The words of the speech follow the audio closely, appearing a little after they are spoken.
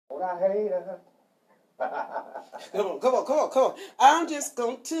my haters. Come on. I'm just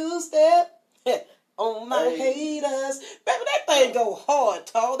going to two-step on my haters. Baby, that thing go hard,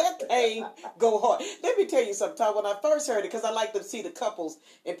 Tall. That thing go hard. Let me tell you something, Tall. When I first heard it, because I like to see the couples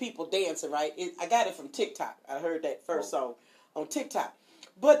and people dancing, right? I got it from TikTok. I heard that first song on TikTok.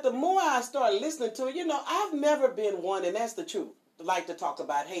 But the more I started listening to it, I've never been one, and that's the truth, like to talk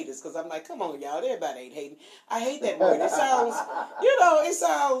about haters, because I'm like, come on, y'all, everybody ain't hating. I hate that word. It sounds, it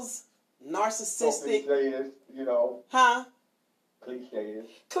sounds narcissistic. So Huh?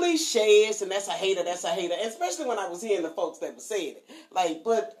 Cliches, and that's a hater, especially when I was hearing the folks that were saying it. Like,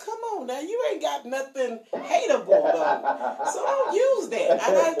 but come on now, you ain't got nothing hateable on, so don't use that.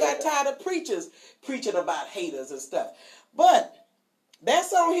 I got tired of preachers preaching about haters and stuff. But that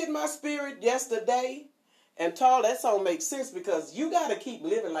song hit my spirit yesterday, and Tall, that song makes sense because you got to keep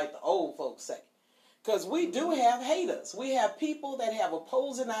living like the old folks say. Because we do have haters. We have people that have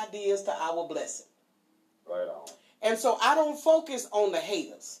opposing ideas to our blessing. Right on. And so I don't focus on the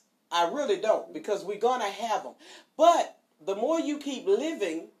haters. I really don't, because we're going to have them. But the more you keep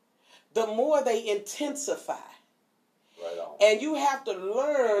living, the more they intensify. Right on. And you have to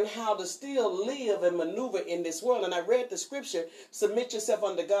learn how to still live and maneuver in this world. And I read the scripture, submit yourself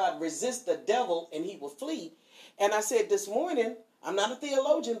unto God, resist the devil, and he will flee. And I said this morning, I'm not a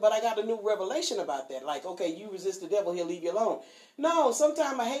theologian, but I got a new revelation about that. Like, okay, you resist the devil, he'll leave you alone. No,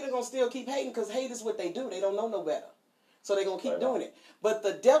 sometimes a hater going to still keep hating, because hate is what they do. They don't know no better. So they're going to keep doing it. But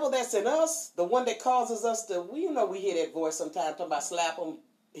the devil that's in us, the one that causes us to, we hear that voice sometimes, talking about slap them,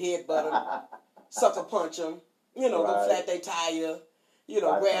 headbutt them, sucker punch them, go flat their tire,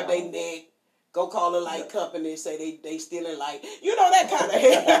 grab their neck, go call the light company, say they stealing light. That kind of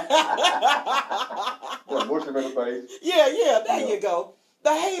hate. Push them in the face. Yeah, there you go.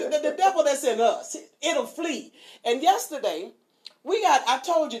 The hate, the devil that's in us, it'll flee. And yesterday, I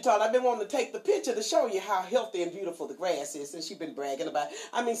told you, Todd, I've been wanting to take the picture to show you how healthy and beautiful the grass is since you've been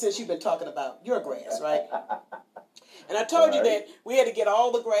since you've been talking about your grass, right? And I told you that we had to get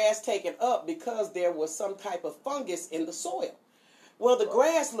all the grass taken up because there was some type of fungus in the soil. Well, the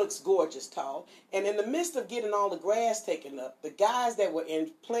grass looks gorgeous, Tall. And in the midst of getting all the grass taken up, the guys that were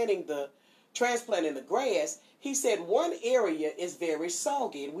transplanting the grass, he said one area is very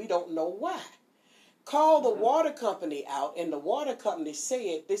soggy and we don't know why. Called the water company out, and the water company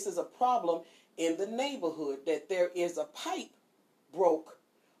said this is a problem in the neighborhood, that there is a pipe broke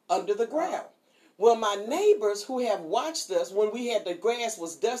under the ground. Well, my neighbors who have watched us when the grass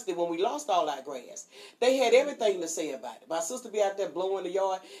was dusty, when we lost all our grass, they had everything to say about it. My sister be out there blowing the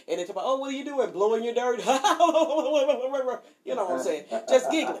yard, and they talk about, what are you doing? Blowing your dirt? You know what I'm saying? Just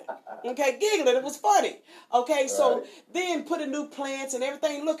giggling. Okay, giggling. It was funny. Okay, so then put in new plants and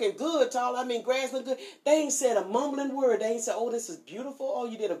everything looking good, Tall. Grass look good. They ain't said a mumbling word. They ain't said, oh, this is beautiful. Oh,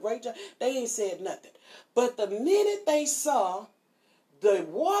 you did a great job. They ain't said nothing. But the minute they saw the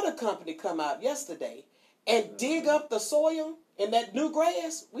water company come out yesterday and dig up the soil in that new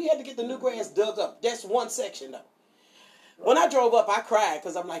grass, we had to get the new grass dug up. That's one section, though. When I drove up, I cried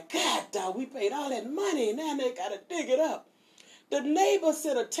because I'm like, God, dog, we paid all that money and now they got to dig it up. The neighbor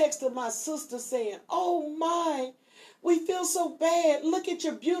sent a text to my sister saying, oh, my, we feel so bad. Look at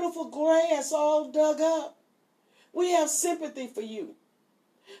your beautiful grass all dug up. We have sympathy for you.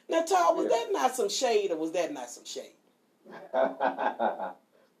 Now, Todd, was that not some shade or was that not some shade?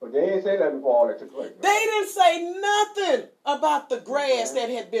 But they didn't say that before all that took place. They didn't say nothing about the grass that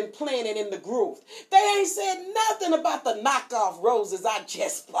had been planted in the groove. They ain't said nothing about the knockoff roses I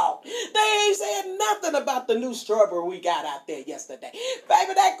just bought. They ain't said nothing about the new strawberry we got out there yesterday.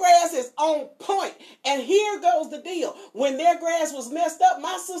 Baby, that grass is on point. And here goes the deal. When their grass was messed up,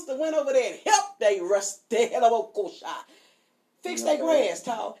 my sister went over there and helped fix their grass,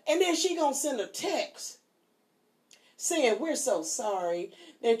 Tall. And then she gonna send a text saying, we're so sorry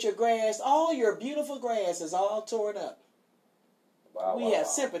that your grass, all your beautiful grass is all torn up. We have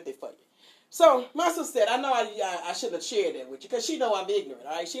sympathy for you. So my sister said, I know I shouldn't have shared that with you because she know I'm ignorant,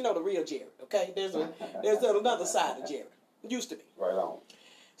 all right? She know the real Jared, okay? There's another side of Jared. Used to be. Right on.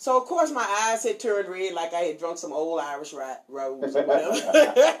 So, of course, my eyes had turned red like I had drunk some old Irish rose or whatever.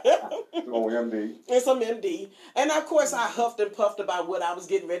 Some MD. And some MD. And, of course, I huffed and puffed about what I was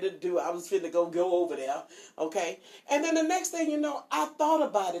getting ready to do. I was finna go over there, okay? And then the next thing you know, I thought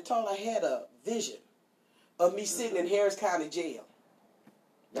about it, I had a vision of me sitting in Harris County Jail.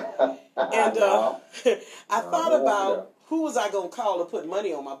 And I thought about who was I going to call to put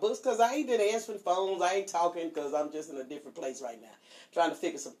money on my books, because I ain't been answering phones. I ain't talking because I'm just in a different place right now, trying to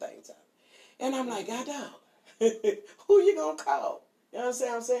figure some things out. And I'm like, God, dog, who you going to call? You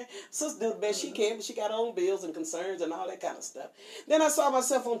understand what I'm saying? Sister do the best she can, but she got her own bills and concerns and all that kind of stuff. Then I saw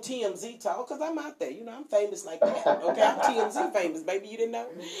myself on TMZ talk, because I'm out there. You know, I'm famous like that. Okay, I'm TMZ famous, baby. You didn't know?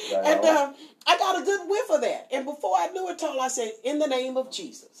 And I got a good whiff of that. And before I knew it, Tall, I said, in the name of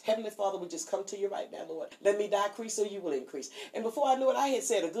Jesus, Heavenly Father, we just come to you right now, Lord. Let me decrease so you will increase. And before I knew it, I had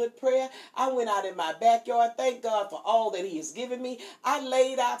said a good prayer. I went out in my backyard. Thank God for all that he has given me. I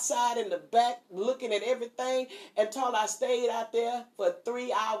laid outside in the back looking at everything until I stayed out there for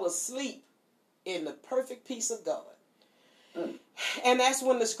 3 hours sleep in the perfect peace of God. And that's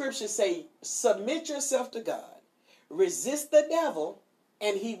when the scriptures say, submit yourself to God, resist the devil,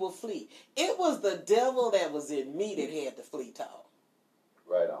 and he will flee. It was the devil that was in me that had to flee, Tall.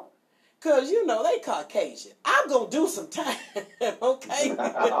 Right on. Because, you know, they Caucasian. I'm going to do some time, okay?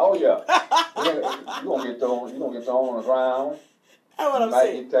 Oh, yeah. You're going to get thrown on the ground. That's what I'm might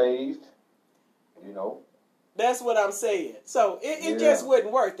saying. get tased, you know. That's what I'm saying. So it just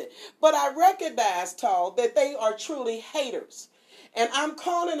wasn't worth it. But I recognize, Tall, that they are truly haters. And I'm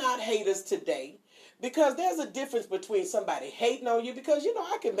calling out haters today because there's a difference between somebody hating on you, because, you know,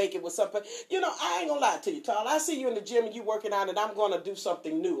 I can make it with something. You know, I ain't going to lie to you, Tall. I see you in the gym and you working out, and I'm going to do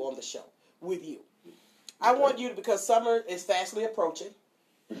something new on the show with you. I want you to, because summer is fastly approaching.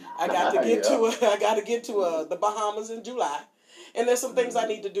 I got to get to the Bahamas in July. And there's some things I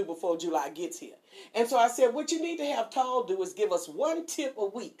need to do before July gets here. And so I said, what you need to have Tall do is give us one tip a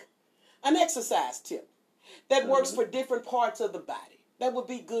week, an exercise tip that works for different parts of the body. That would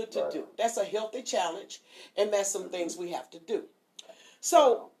be good to do. That's a healthy challenge, and that's some things we have to do.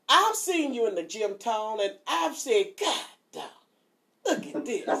 So I've seen you in the gym, Tall, and I've said, God, dog, look at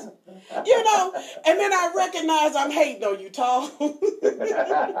this. You know, and then I recognize I'm hating on you, Tall. Okay?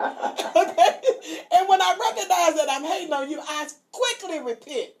 And when I recognize that I'm hating on you, I quickly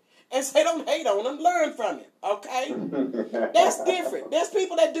repent and say, don't hate on them, learn from it, okay? That's different. There's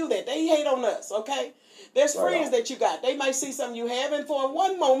people that do that. They hate on us, okay? There's friends that you got. They might see something you have, and for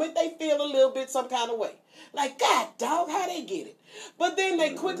one moment, they feel a little bit some kind of way. Like, God, dog, how they get it? But then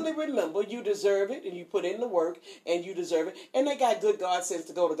they quickly remember you deserve it, and you put in the work, and you deserve it. And they got good God sense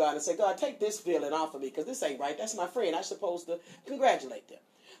to go to God and say, God, take this feeling off of me, because this ain't right. That's my friend. I'm supposed to congratulate them.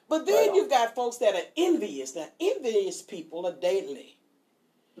 But then you've got folks that are envious. Now, envious people are deadly.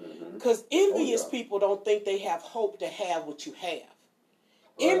 Because envious people don't think they have hope to have what you have.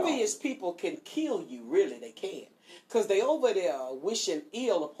 Envious people can kill you, really, they can. Because they over there wishing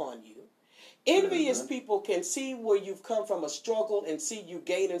ill upon you. Envious people can see where you've come from a struggle and see you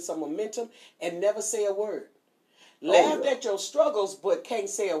gaining some momentum and never say a word. Laughed at your struggles, but can't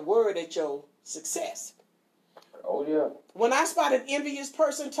say a word at your success. Oh, yeah. When I spot an envious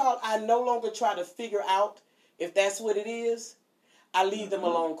person talk, I no longer try to figure out if that's what it is. I leave them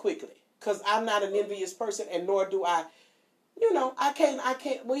alone quickly. Because I'm not an envious person, and nor do I. You know, I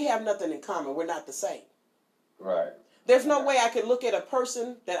can't, we have nothing in common. We're not the same. Right. There's no way I can look at a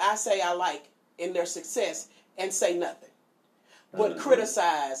person that I say I like in their success and say nothing. But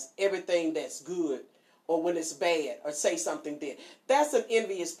criticize everything that's good or when it's bad or say something then. That's an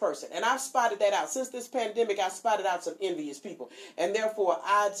envious person. And I've spotted that out. Since this pandemic, I've spotted out some envious people. And therefore,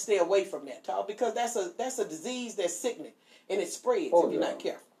 I'd stay away from that, Tal, because that's a disease that's sickening. And it spreads if you're not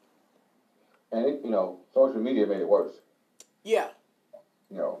careful. And, you know, social media made it worse. Yeah.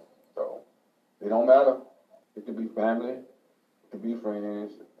 You know, so it don't matter. It could be family, it could be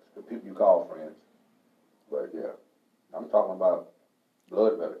friends, the people you call friends. But yeah, I'm talking about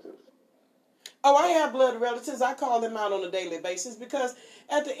blood relatives. Oh, I have blood relatives. I call them out on a daily basis because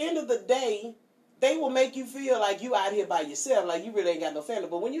at the end of the day, they will make you feel like you out here by yourself, like you really ain't got no family.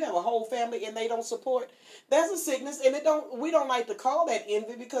 But when you have a whole family and they don't support, that's a sickness. And we don't like to call that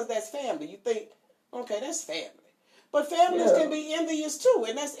envy because that's family. You think, okay, that's family. But families can be envious too,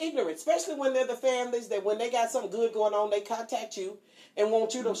 and that's ignorant, especially when they're the families that when they got something good going on, they contact you and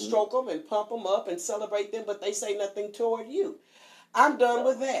want you to stroke them and pump them up and celebrate them, but they say nothing toward you. I'm done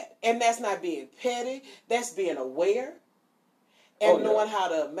with that. And that's not being petty. That's being aware and knowing how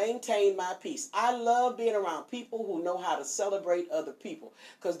to maintain my peace. I love being around people who know how to celebrate other people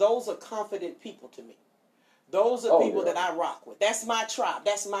because those are confident people to me. Those are people that I rock with. That's my tribe.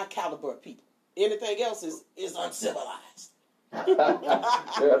 That's my caliber of people. Anything else is uncivilized. I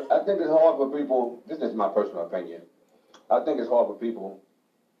think it's hard for people, this is my personal opinion, I think it's hard for people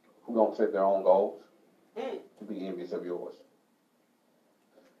who don't set their own goals to be envious of yours.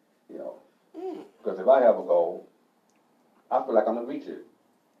 You know, because if I have a goal, I feel like I'm going to reach it.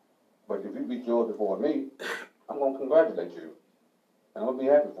 But if you reach yours before me, I'm going to congratulate you. And I'm going to be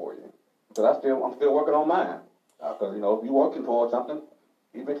happy for you. Because I'm still working on mine. Because, you know, if you're working towards something,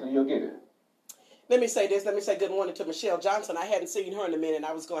 eventually you'll get it. Let me say this. Let me say good morning to Michelle Johnson. I hadn't seen her in a minute.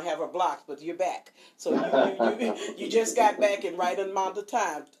 I was going to have her blocked, but you're back. So you just got back in right amount of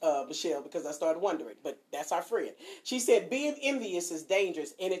time, Michelle, because I started wondering. But that's our friend. She said, being envious is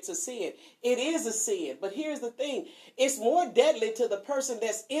dangerous, and it's a sin. It is a sin. But here's the thing. It's more deadly to the person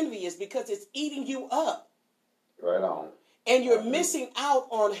that's envious because it's eating you up. Right on. And you're missing out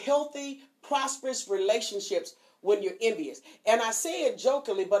on healthy, prosperous relationships when you're envious. And I say it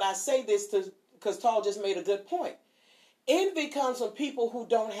jokingly, but I say this because Tall just made a good point. Envy comes from people who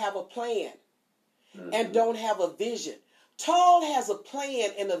don't have a plan and don't have a vision. Tall has a plan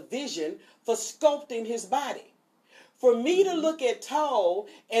and a vision for sculpting his body. For me to look at Tall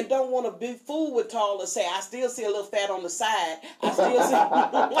and don't want to be fooled with Tall and say, I still see a little fat on the side. I still see...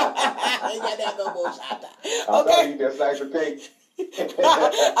 Okay. You just like the cake.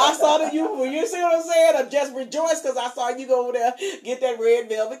 I saw that you see what I'm saying? I just rejoiced because I saw you go over there get that red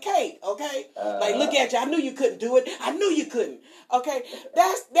velvet cake, okay? Like, look at you. I knew you couldn't do it. I knew you couldn't, okay?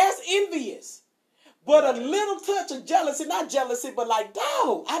 That's envious. But a little touch of jealousy, not jealousy, but like,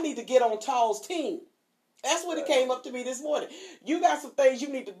 dog, I need to get on Tall's team. That's what it came up to me this morning. You got some things you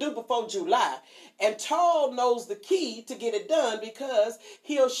need to do before July. And Tall knows the key to get it done because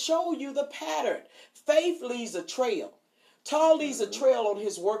he'll show you the pattern. Faith leaves a trail. Tall leaves a trail on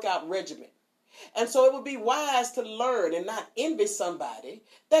his workout regimen. And so it would be wise to learn and not envy somebody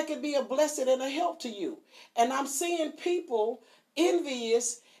that could be a blessing and a help to you. And I'm seeing people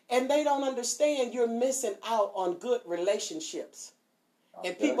envious and they don't understand you're missing out on good relationships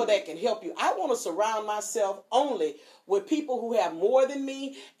and people that can help you. I want to surround myself only with people who have more than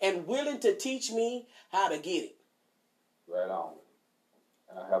me and willing to teach me how to get it. Right on.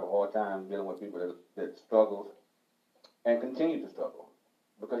 And I have a hard time dealing with people that struggle and continue to struggle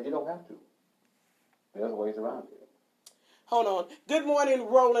because you don't have to. There's ways around it. Hold on. Good morning,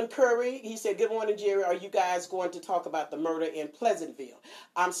 Roland Curry. He said, good morning, Jerry. Are you guys going to talk about the murder in Pleasantville?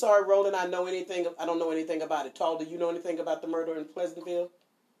 I'm sorry, Roland. I don't know anything about it. Tall, do you know anything about the murder in Pleasantville?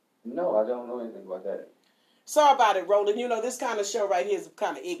 No, I don't know anything about that. Sorry about it, Roland. You know, this kind of show right here is a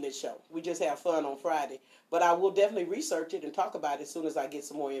kind of ignorant show. We just have fun on Friday. But I will definitely research it and talk about it as soon as I get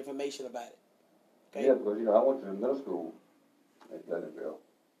some more information about it. Okay? Yeah, because, I went to the middle school in Pleasantville.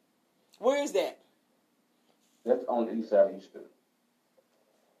 Where is that? That's on the east side of Houston.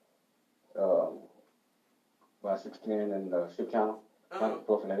 By 610 and Ship Channel. Kind of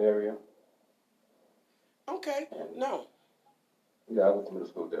close in that area. Okay. And, no. Yeah, I went to middle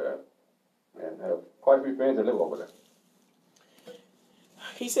school there. And have quite a few friends that live over there.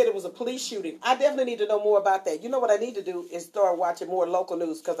 He said it was a police shooting. I definitely need to know more about that. You know what I need to do is start watching more local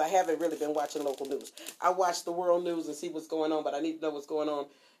news because I haven't really been watching local news. I watch the world news and see what's going on, but I need to know what's going on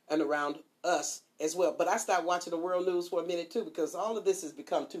and around us as well. But I stopped watching the world news for a minute too because all of this has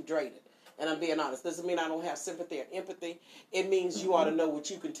become too draining. And I'm being honest. Doesn't mean I don't have sympathy or empathy. It means you ought to know what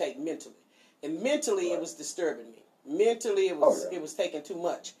you can take mentally. And mentally, it was disturbing me. Mentally, it was taking too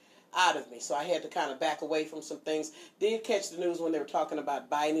much out of me. So I had to kind of back away from some things. Did catch the news when they were talking about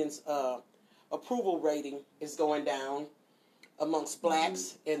Biden's approval rating is going down amongst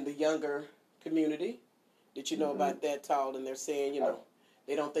blacks in the younger community. Did you know about that, Tall? And they're saying,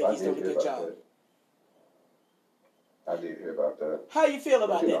 they don't think he's doing a good job. I did hear about that. How you feel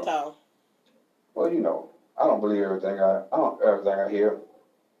about that, Tall? Well, I don't believe everything I hear.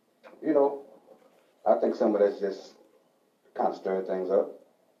 I think some of that's just kind of stirring things up.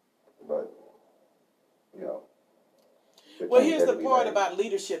 But, well, here's the part about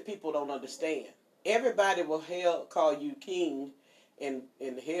leadership people don't understand. Everybody will call you king and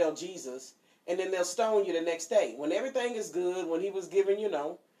hail Jesus, and then they'll stone you the next day. When everything is good, when he was giving,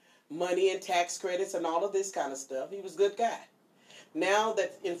 money and tax credits and all of this kind of stuff, he was a good guy. Now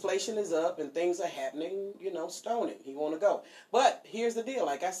that inflation is up and things are happening, stone him. He want to go. But here's the deal.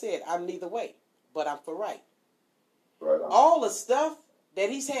 Like I said, I'm neither way, but I'm for right. Right on. All the stuff that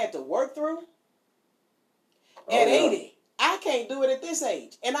he's had to work through at 80, I can't do it at this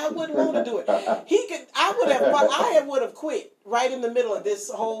age, and I wouldn't want to do it. I would have quit right in the middle of this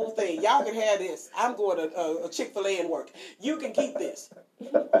whole thing. Y'all can have this. I'm going to Chick-fil-A and work. You can keep this.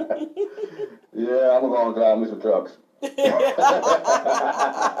 Yeah, I'm going to drive me some trucks. And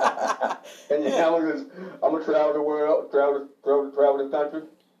I'm gonna travel the world, travel the country,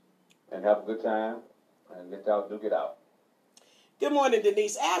 and have a good time, and let y'all duke it out. Good morning,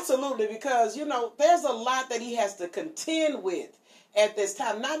 Denise. Absolutely, because there's a lot that he has to contend with at this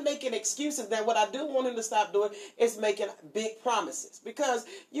time. Not making excuses. Now, what I do want him to stop doing is making big promises, because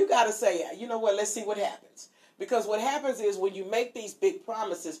you got to say, you know what? Let's see what happens. Because what happens is when you make these big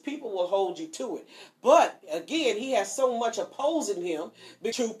promises, people will hold you to it. But again, he has so much opposing him.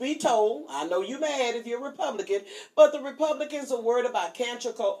 But truth be told, I know you're mad if you're a Republican, but the Republicans are worried about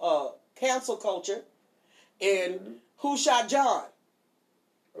cancel culture and who shot John.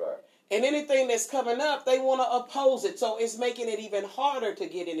 Right. And anything that's coming up, they want to oppose it. So it's making it even harder to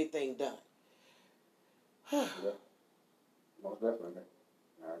get anything done. Yeah. Most definitely.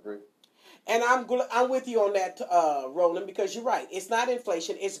 I agree. And I'm with you on that, Roland, because you're right. It's not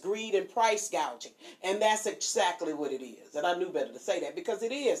inflation. It's greed and price gouging. And that's exactly what it is. And I knew better to say that because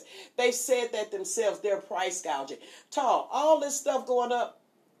it is. They said that themselves. They're price gouging. All this stuff going up,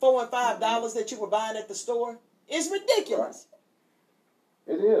 $4 and $5 that you were buying at the store is ridiculous.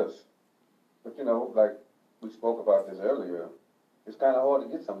 Right. It is. But, you know, like we spoke about this earlier, it's kind of hard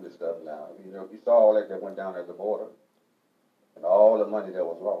to get some of this stuff now. You know, you saw all that went down at the border and all the money that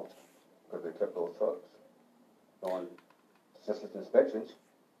was lost because they kept those trucks doing senseless inspections.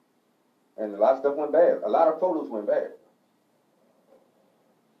 And a lot of stuff went bad. A lot of produce went bad.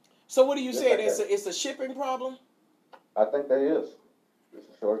 So what are you saying? Like it's a shipping problem? I think there is. It's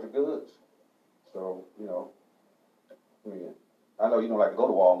a shortage of goods. So, you know, I mean, I know you don't like to go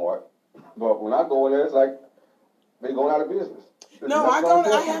to Walmart, but when I go there, it's like they're going out of business. No, I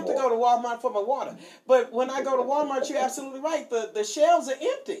have to go to Walmart for my water. But when I go to Walmart, you're absolutely right. The shelves are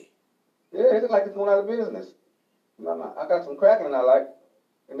empty. Yeah, it's like it's going out of business. No, I got some crackling I like,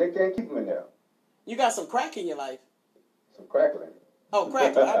 and they can't keep them in there. You got some crack in your life. Some crackling. Oh,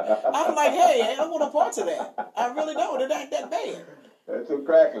 crackling. I'm like, hey, I want a part of that. I really don't. It ain't that bad. That's some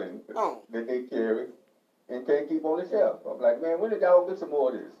crackling that they carry and can't keep on the shelf. I'm like, man, when did y'all get some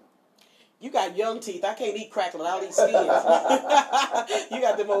more of this? You got young teeth. I can't eat crackling. I'll eat skins. You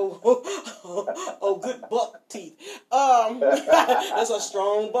got them old good buck teeth. That's a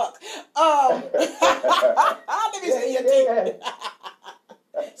strong buck. Let me see your teeth.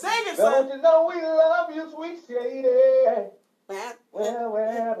 Sing it, son. Don't you know we love you, sweet shady? Well.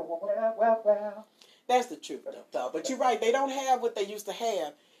 That's the truth, though. But you're right. They don't have what they used to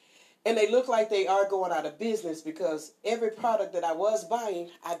have. And they look like they are going out of business because every product that I was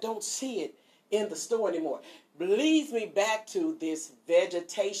buying, I don't see it in the store anymore. Leads me back to this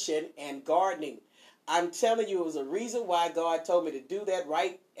vegetation and gardening. I'm telling you, it was a reason why God told me to do that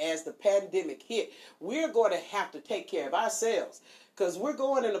right as the pandemic hit. We're going to have to take care of ourselves because we're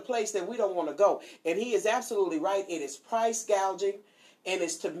going in a place that we don't want to go. And he is absolutely right. It is price gouging. And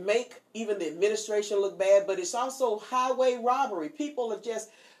it's to make even the administration look bad. But it's also highway robbery. People are just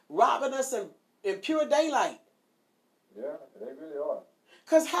robbing us in pure daylight. Yeah, they really are.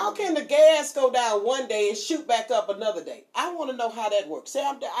 Because how can the gas go down one day and shoot back up another day? I want to know how that works. Say,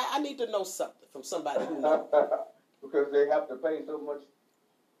 I need to know something from somebody who knows. Because they have to pay so much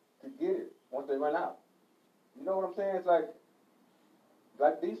to get it once they run out. You know what I'm saying? It's like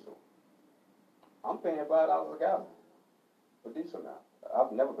diesel. I'm paying $5 a gallon for diesel now.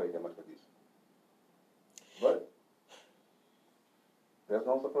 I've never paid that much for diesel. But there's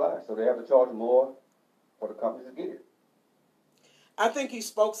no supply, so they have to charge more for the companies to get it. I think you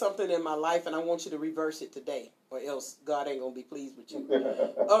spoke something in my life, and I want you to reverse it today, or else God ain't going to be pleased with you.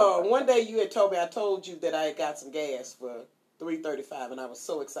 One day you had told me, I told you that I had got some gas for $3.35, and I was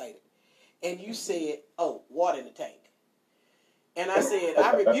so excited. And you said, oh, water in the tank. And I said,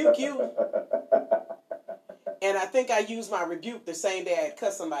 I rebuke you. And I think I used my rebuke the same day I had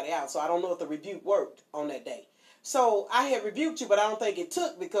cut somebody out, so I don't know if the rebuke worked on that day. So I had rebuked you, but I don't think it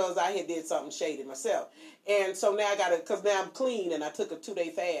took because I had did something shady myself. And so now I got to, because now I'm clean and I took a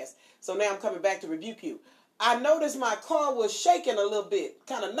 2-day fast. So now I'm coming back to rebuke you. I noticed my car was shaking a little bit,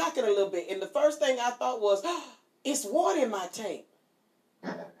 kind of knocking a little bit. And the first thing I thought was, oh, it's water in my tank.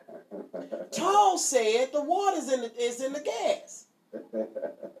 Tall said the water is in the gas.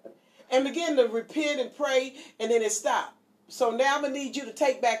 And began to repent and pray, and then it stopped. So now I'm going to need you to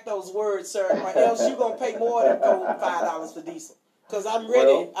take back those words, sir, or else you're going to pay more than $5 for diesel. Because I'm ready,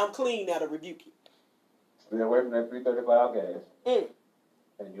 well, I'm clean now to rebuke you. Stay away from that $3.35 gas,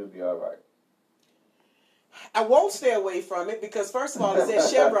 and you'll be all right. I won't stay away from it because, first of all, it's at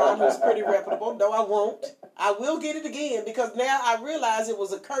Chevron, who's pretty reputable. No, I won't. I will get it again because now I realize it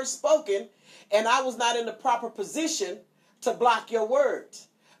was a curse spoken, and I was not in the proper position to block your words.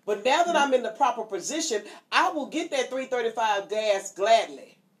 But now that I'm in the proper position, I will get that $3.35 gas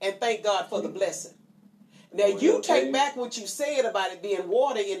gladly and thank God for the blessing. Now, you take back what you said about it being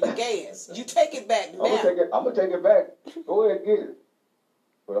water in the gas. You take it back now. I'm going to take it back. Go ahead and get it.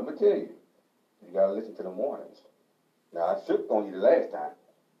 But I'm going to tell you, you got to listen to the warnings. Now, I shook on you the last time.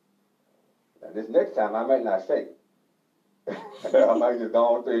 Now, this next time, I might not shake. I might just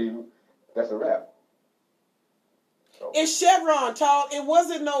go on to you, that's a wrap. So. It's Chevron, Tall. It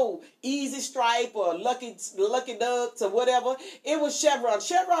wasn't no Easy Stripe or Lucky Ducks or whatever. It was Chevron.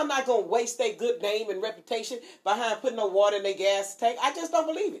 Chevron not going to waste their good name and reputation behind putting no water in their gas tank. I just don't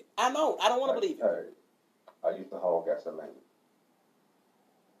believe it. I don't want to believe it. Hey, I used to haul gasoline.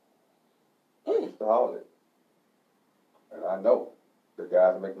 I used to haul it. And I know the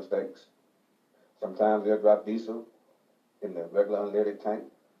guys make mistakes. Sometimes they'll drop diesel in the regular unleaded tank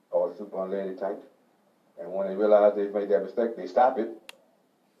or the super unleaded tank. And when they realize they've made that mistake, they stop it.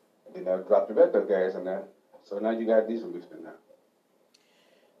 And then they'll drop the regular gas in there. So now you got diesel mixed in there.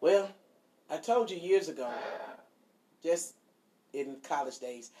 Well, I told you years ago, just in college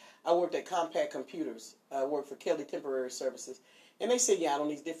days, I worked at Compact Computers. I worked for Kelly Temporary Services. And they sent you out on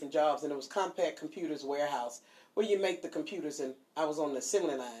these different jobs. And it was Compact Computers warehouse where you make the computers. And I was on the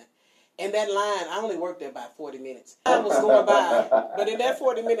assembly line. And that line, I only worked there about 40 minutes. Time was going by, but in that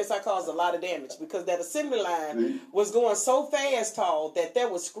 40 minutes, I caused a lot of damage because that assembly line was going so fast, Tall, that there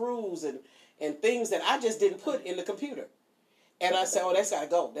were screws and things that I just didn't put in the computer. And I said, oh, that's got to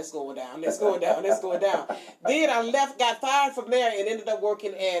go. That's going down. That's going down. That's going down. Then I got fired from there and ended up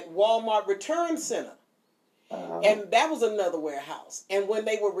working at Walmart Return Center. And that was another warehouse. And when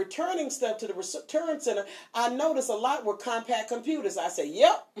they were returning stuff to the return center, I noticed a lot were Compact Computers. I said,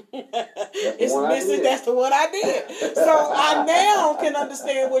 yep, it's missing. That's the one I did. So I now can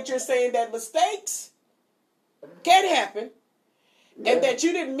understand what you're saying, that mistakes can happen. Yeah. And that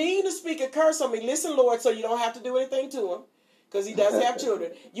you didn't mean to speak a curse on me. Listen, Lord, so you don't have to do anything to him. Because he does have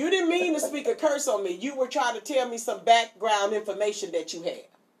children. You didn't mean to speak a curse on me. You were trying to tell me some background information that you had.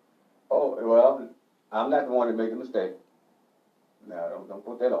 Oh, well, I'm not the one that made the mistake. No, don't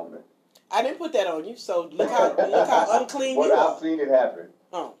put that on me. I didn't put that on you, so look how unclean you are. But I've seen it happen.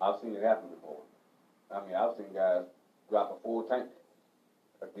 Oh. I've seen it happen before. I mean, I've seen guys drop a full tank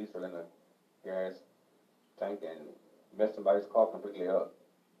of diesel in a gas tank and mess somebody's car completely up.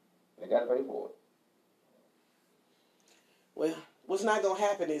 They got to pay for it. Well, what's not going to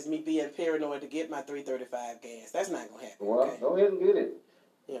happen is me being paranoid to get my 335 gas. That's not going to happen. Well, go ahead and get it.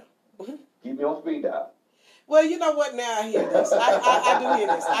 Yeah. Keep me on speed dial. Well, you know what? Now I hear this. I do hear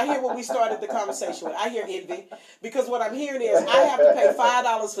this. I hear what we started the conversation with. I hear envy. Because what I'm hearing is I have to pay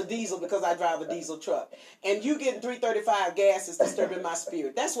 $5 for diesel because I drive a diesel truck. And you getting 335 gas is disturbing my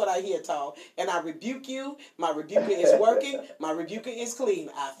spirit. That's what I hear, Tall. And I rebuke you. My rebuker is working. My rebuker is clean.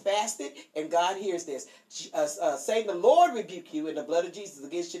 I fasted, and God hears this. Saying the Lord rebuke you in the blood of Jesus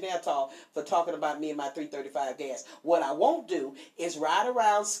against you now, Tall, for talking about me and my 335 gas. What I won't do is ride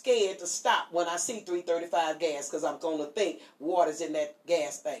around scared to stop when I see 335 gas because I'm going to think water's in that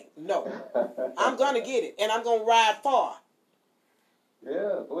gas thing. No. I'm going to get it, and I'm going to ride far.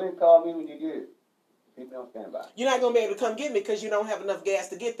 Yeah, go ahead and call me when you get it. Keep me on standby. You're not going to be able to come get me because you don't have enough gas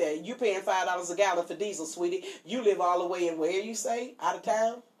to get there. You're paying $5 a gallon for diesel, sweetie. You live all the way in where you say? Out of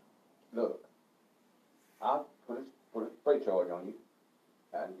town? Look, I'll put a freight charge on you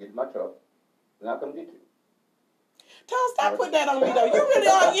and get in my truck, and I'll come get you. Tom, stop putting that on me, though. You really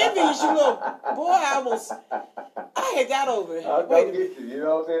are envious, you little boy. I had got over it. I'll come get you. You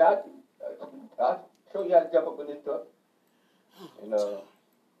know what I'm saying? I'll show you how to jump up in this truck and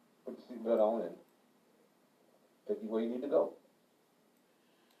put the seatbelt on and take you where you need to go.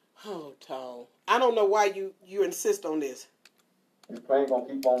 Oh, Tom. I don't know why you insist on this. This plane gonna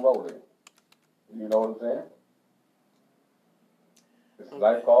keep on rolling. You know what I'm saying?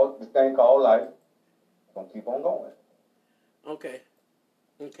 This thing called life gonna keep on going. Okay.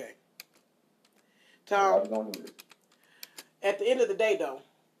 Tom, how you gonna do this? At the end of the day, though,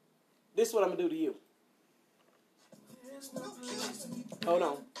 this is what I'm gonna do to you. Hold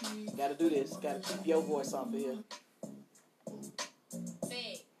on. Gotta do this. Gotta keep your voice off of here.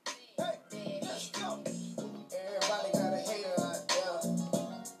 Hey, let's go. Everybody got a hater out there.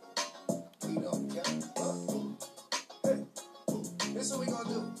 We don't care. Hey, this is what we gonna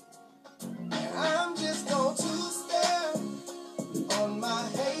do. And I'm just gonna two-step on my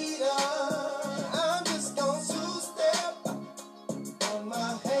hater. I'm just gonna two-step on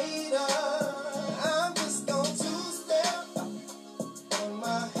my hater. I'm just gonna two-step on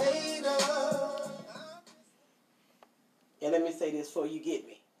my hater. And let me say this before you get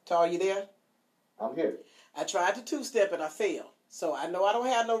me. Tar, you there? I'm here. I tried to two-step and I failed. So I know I don't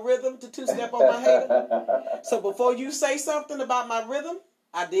have no rhythm to two-step on my hater. So before you say something about my rhythm,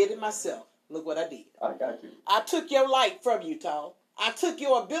 I did it myself. Look what I did. I got you. I took your light from you, Tal. I took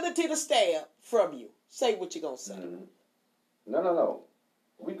your ability to stab from you. Say what you're going to say. Mm-hmm. No.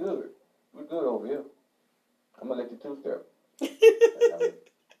 We good. We good over here. I'm going to let you two-step.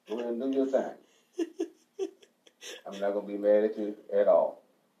 Go ahead and do your thing. I'm not going to be mad at you at all.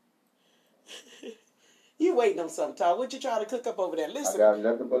 You waiting on something, Todd. What you trying to cook up over there? I Listen. got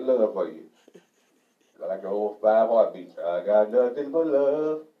nothing but love for you. Like the old 5 heartbeats. I got nothing but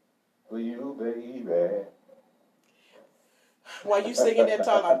love for you, baby. While you singing that,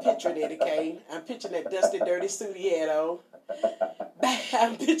 Todd, I'm picturing Eddie Kane. I'm picturing that dusty, dirty suit he had on.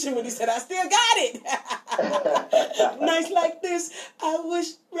 I'm picturing when he said, I still got it. Nights like this, I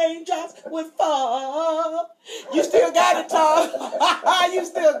wish raindrops would fall. You still got it, Tom. You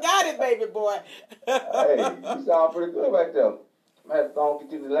still got it, baby boy. Hey, you sound pretty good right there. I had to go and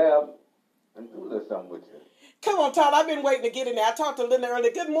get you to the lab and do a little something with you. Come on, Todd. I've been waiting to get in there. I talked to Linda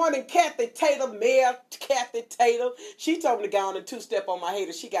earlier. Good morning, Kathy Tatum, Mayor Kathy Tatum. She told me to go on and two-step on my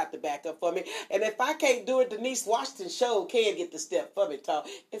hater. She got the backup for me. And if I can't do it, Denise Washington Show can get the step for me, Todd.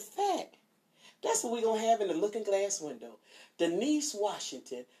 In fact, that's what we're going to have in the looking glass window. Denise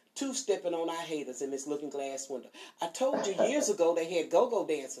Washington two-stepping on our haters in this looking glass window. I told you years ago they had go-go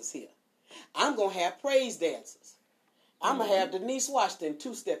dancers here. I'm going to have praise dancers. I'm gonna have Denise Washington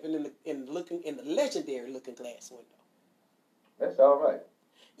two-stepping in the legendary looking glass window. That's all right.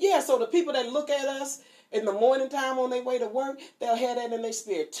 Yeah, so the people that look at us in the morning time on their way to work, they'll have that in their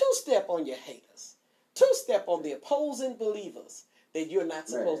spirit. Two-step on your haters. Two-step on the opposing believers that you're not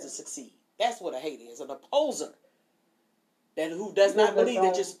supposed to succeed. That's what a hater is, an opposer who does not believe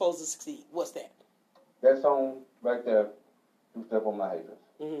that you're supposed to succeed. What's that? That song right there, Two-Step on My Haters.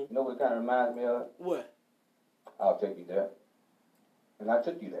 Mm-hmm. You know what it kind of reminds me of? What? I'll take you there. And I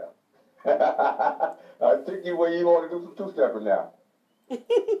took you there. I took you where you want to do some two-stepping now.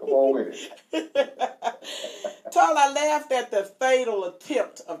 Come on with it. Tall, I laughed at the fatal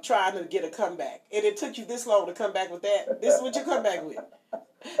attempt of trying to get a comeback. And it took you this long to come back with that. This is what you come back with.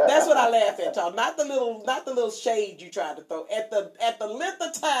 That's what I laugh at, Tall. Not the little shade you tried to throw. At the length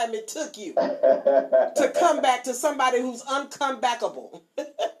of time it took you to come back to somebody who's uncomebackable.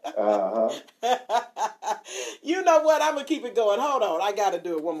 Uh-huh. You know what? I'm going to keep it going. Hold on. I got to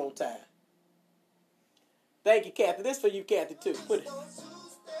do it one more time. Thank you, Kathy. This for you, Kathy, too. Put it.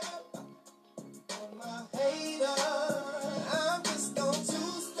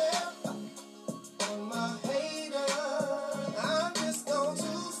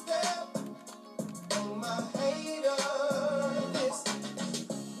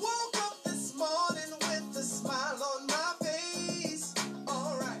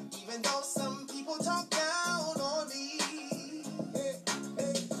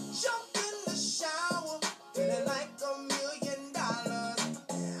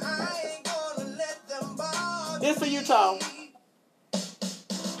 This for you, Tom.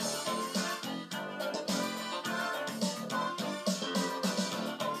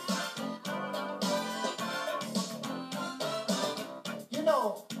 You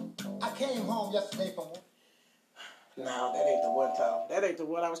know, I came home yesterday from work. No, that ain't the one, Tom. That ain't the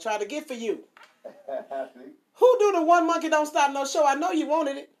one I was trying to get for you. See? Who do the One Monkey Don't Stop No Show? I know you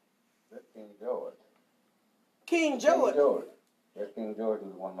wanted it. That's King George. King George. King George. That's King George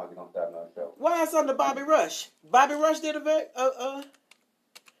who's the One Monkey Don't Stop No Show. Why is under Bobby Rush? Bobby Rush did a very, huh?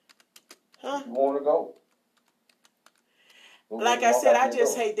 You want to go? Like I said, I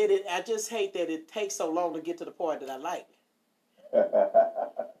just hate that it takes so long to get to the part that I like.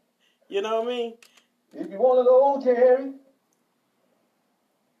 You know what I mean? If you want to go, Terry,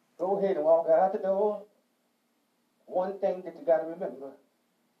 go ahead and walk out the door. One thing that you got to remember,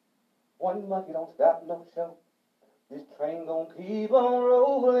 one monkey don't stop no show. This train gonna keep on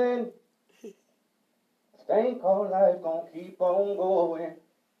rolling. This thing called life gonna keep on going.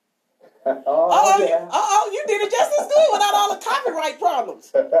 You did it just as good without all the copyright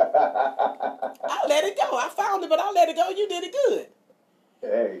problems. I let it go. I found it, but I let it go. You did it good.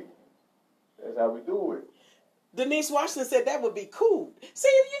 Hey, that's how we do it. Denise Washington said that would be cool. See,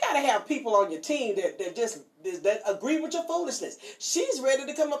 you got to have people on your team that agree with your foolishness. She's ready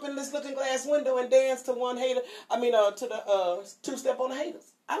to come up in this looking glass window and dance to one hater. To the two-step on the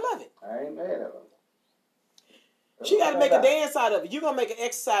haters. I love it. I ain't mad at her. She got to make a dance out of it. You're going to make an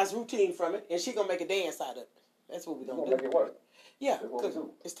exercise routine from it, and she's going to make a dance out of it. That's what we're going to do. Make it work. Yeah, because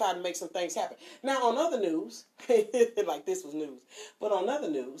it's time to make some things happen. Now, on other news, like this was news, but on other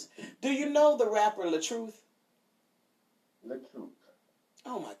news, do you know the rapper LaTruth? LaTruth.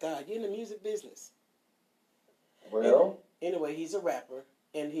 Oh, my God. You're in the music business. Well. Anyway, he's a rapper,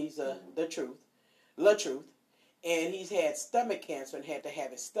 and he's the truth. LaTruth. And he's had stomach cancer and had to have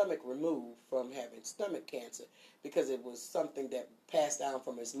his stomach removed from having stomach cancer because it was something that passed down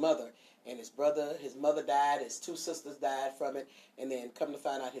from his mother. And his mother died, his two sisters died from it, and then come to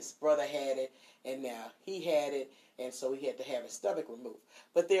find out his brother had it, and now he had it, and so he had to have his stomach removed.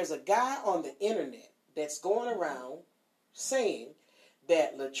 But there's a guy on the internet that's going around saying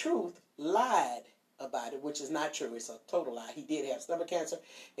that LaTruth lied about it, which is not true. It's a total lie. He did have stomach cancer,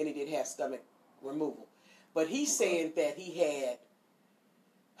 and he did have stomach removal. But he's saying that he had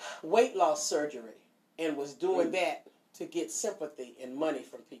weight loss surgery and was doing that to get sympathy and money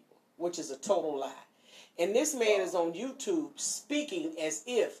from people, which is a total lie. And this man is on YouTube speaking as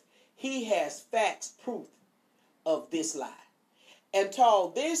if he has facts, proof of this lie. And Tall,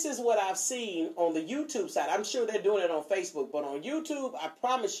 this is what I've seen on the YouTube side. I'm sure they're doing it on Facebook, but on YouTube, I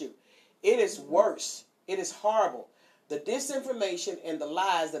promise you, it is worse. It is horrible. The disinformation and the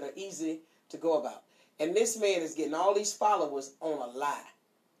lies that are easy to go about. And this man is getting all these followers on a lie.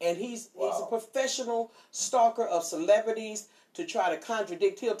 And he's a professional stalker of celebrities to try to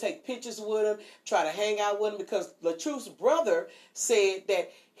contradict. He'll take pictures with them, try to hang out with them, because LaTruth's brother said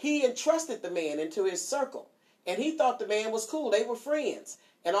that he entrusted the man into his circle. And he thought the man was cool. They were friends.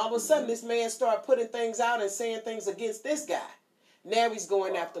 And all of a sudden, this man started putting things out and saying things against this guy. Now he's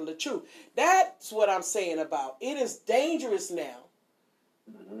going after LaTruth. That's what I'm saying about. It is dangerous now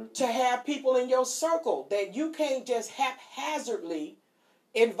to have people in your circle that you can't just haphazardly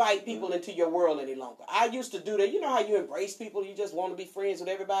invite people into your world any longer. I used to do that. You know how you embrace people, you just want to be friends with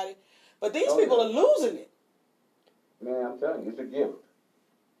everybody? But these people are losing it. Man, I'm telling you, it's a gift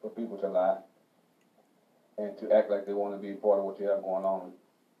for people to lie and to act like they want to be part of what you have going on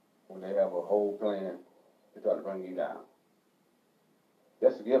when they have a whole plan to try to bring you down.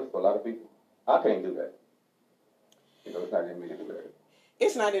 That's a gift for a lot of people. I can't do that. You know, it's not in me to do that.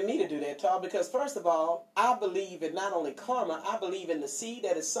 It's not in me to do that, Tal, because first of all, I believe in not only karma, I believe in the seed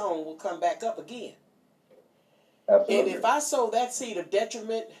that is sown will come back up again. Absolutely. And if I sow that seed of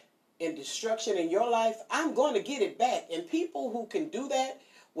detriment and destruction in your life, I'm going to get it back. And people who can do that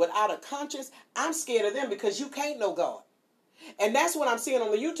without a conscience, I'm scared of them, because you can't know God. And that's what I'm seeing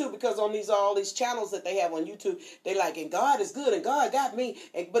on the YouTube, because on all these channels that they have on YouTube, they like, and God is good, and God got me.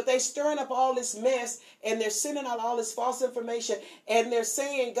 But they stirring up all this mess, and they're sending out all this false information, and they're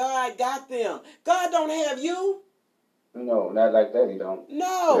saying God got them. God don't have you. No, not like that, he don't.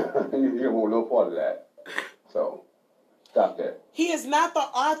 No. You want no part of that. So, stop that. He is not the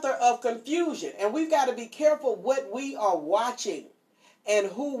author of confusion. And we've got to be careful what we are watching and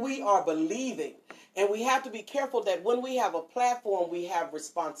who we are believing. And we have to be careful that when we have a platform, we have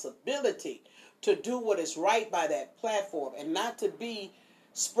responsibility to do what is right by that platform and not to be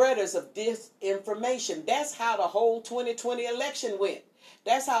spreaders of disinformation. That's how the whole 2020 election went.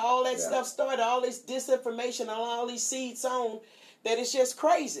 That's how all that stuff started, all this disinformation, all these seeds sown, that it's just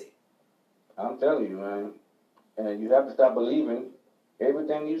crazy. I'm telling you, man. And you have to stop believing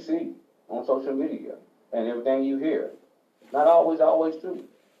everything you see on social media and everything you hear. It's not always true.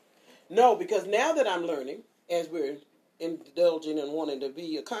 No, because now that I'm learning, as we're indulging and wanting to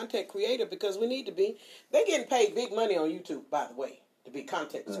be a content creator, because we need to be, they're getting paid big money on YouTube, by the way, to be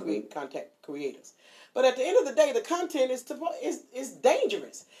content creators. But at the end of the day, the content is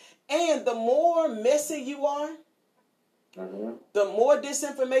dangerous. And the more messy you are, the more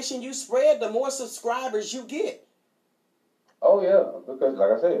disinformation you spread, the more subscribers you get. Oh, yeah, because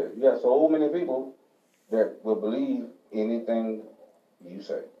like I said, you have so many people that will believe anything you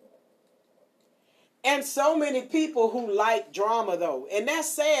say. And so many people who like drama, though. And that's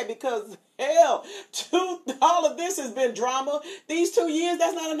sad, because, hell, all of this has been drama. These 2 years,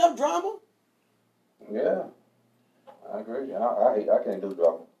 that's not enough drama. Yeah, I agree. I can't do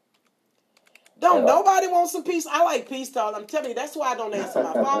drama. Don't nobody want some peace. I like peace, Tal. I'm telling you, that's why I don't answer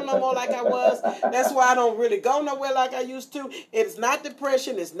my phone no more like I was. That's why I don't really go nowhere like I used to. It's not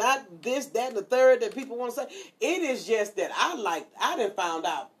depression. It's not this, that, and the third that people want to say. It is just that I done found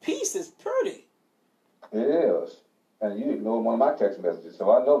out peace is pretty. It is. And you ignored one of my text messages,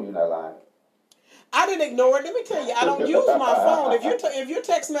 so I know you're not lying. I didn't ignore it. Let me tell you, I don't use my phone. If you're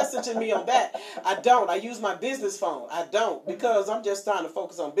text messaging me on that, I don't. I use my business phone. I don't, because I'm just trying to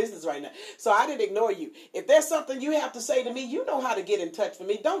focus on business right now. So I didn't ignore you. If there's something you have to say to me, you know how to get in touch with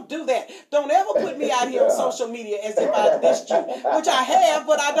me. Don't do that. Don't ever put me out here on social media as if I dissed you, which I have,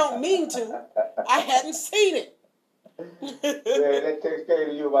 but I don't mean to. I hadn't seen it. Man, that text came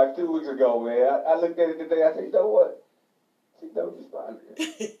to you about 2 weeks ago, man. I looked at it today. I said, you know what? She don't respond.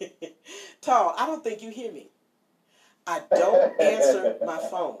 Tal, I don't think you hear me. I don't answer my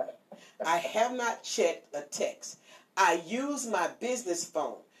phone. I have not checked a text. I use my business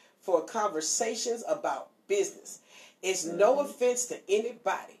phone for conversations about business. It's no offense to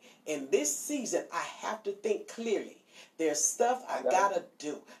anybody. In this season, I have to think clearly. There's stuff I gotta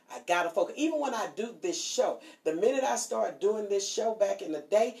do. I gotta focus. Even when I do this show, the minute I start doing this show back in the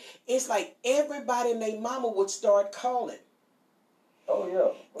day, it's like everybody and their mama would start calling. Oh, yeah.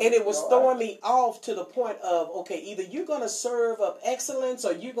 But, And it was throwing me off to the point of, okay, either you're going to serve up excellence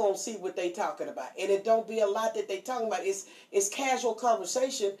or you're going to see what they talking about. And it don't be a lot that they talking about. It's casual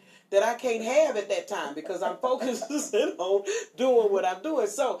conversation that I can't have at that time because I'm focusing on doing what I'm doing.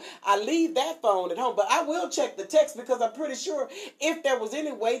 So I leave that phone at home. But I will check the text because I'm pretty sure if there was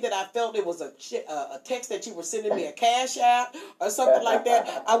any way that I felt it was a text that you were sending me a cash app or something like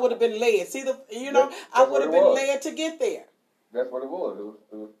that, I would have been led. See, I would have been led to get there. That's what it was.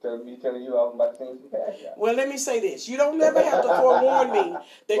 It was telling you I was about to send some cash out. Well, let me say this. You don't never have to forewarn me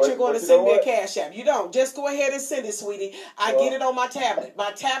that you're going to send me a cash app. You don't. Just go ahead and send it, sweetie. I get it on my tablet.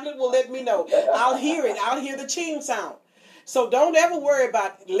 My tablet will let me know. I'll hear it. I'll hear the ching sound. So don't ever worry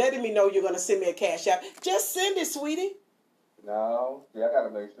about letting me know you're going to send me a cash app. Just send it, sweetie. No. See, I got to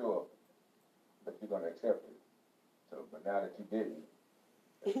make sure that you're going to accept it. So, but now that you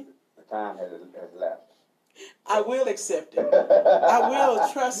didn't, the time has lapsed. I will accept it. I will,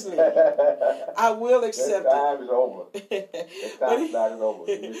 trust me. I will accept it. Time is over. Time is over.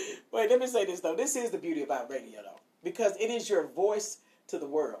 Wait, let me say this, though. This is the beauty about radio, though. Because it is your voice to the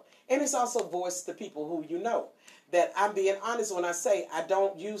world. And it's also voice to people who you know. That I'm being honest when I say I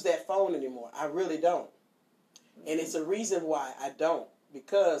don't use that phone anymore. I really don't. And it's a reason why I don't.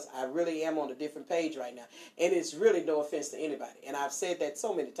 Because I really am on a different page right now. And it's really no offense to anybody. And I've said that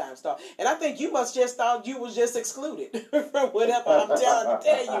so many times, Star. And I think you must just thought you was just excluded from whatever I'm trying to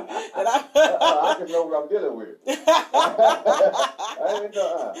tell you. That I just know what I'm dealing with. I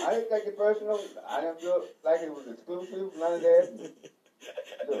didn't take it personal. I didn't feel like it was exclusive, none of that.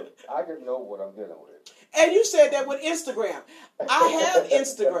 Look, I just know what I'm dealing with. And you said that with Instagram. I have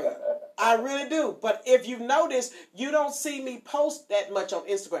Instagram. I really do. But if you notice, you don't see me post that much on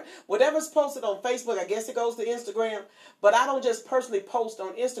Instagram. Whatever's posted on Facebook, I guess it goes to Instagram. But I don't just personally post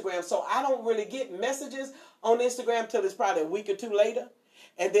on Instagram. So I don't really get messages on Instagram till it's probably a week or two later.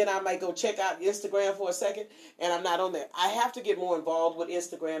 And then I might go check out Instagram for a second. And I'm not on there. I have to get more involved with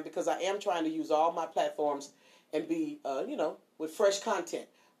Instagram because I am trying to use all my platforms and be, with fresh content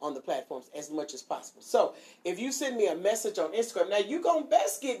on the platforms as much as possible. So if you send me a message on Instagram, now you're going to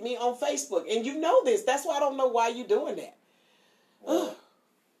best get me on Facebook. And you know this. That's why I don't know why you're doing that. Well,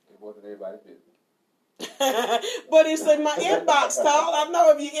 it wasn't everybody's business. But it's in my inbox, Tal. I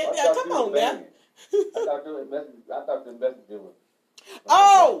know if you're in there. Come on now. I thought the message was...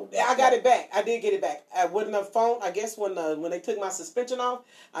 Oh, I got it back. I did get it back. With the phone, I guess when they took my suspension off,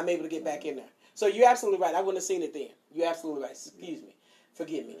 I'm able to get back in there. So you're absolutely right. I wouldn't have seen it then. You're absolutely right. Excuse me.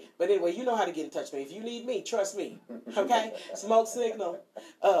 Forgive me. But anyway, you know how to get in touch with me. If you need me, trust me. Okay? Smoke signal,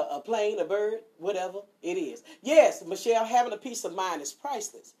 a plane, a bird, whatever it is. Yes, Michelle, having a peace of mind is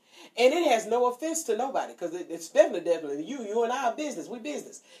priceless. And it has no offense to nobody because it's definitely you. You and I are business. We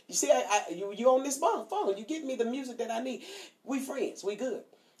business. You see, you on this phone. You give me the music that I need. We friends. We good.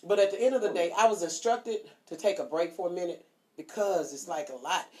 But at the end of the day, I was instructed to take a break for a minute. Because it's like a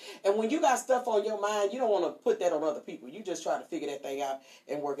lot. And when you got stuff on your mind, you don't want to put that on other people. You just try to figure that thing out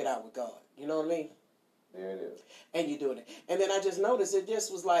and work it out with God. You know what I mean? There it is. And you're doing it. And then I just noticed it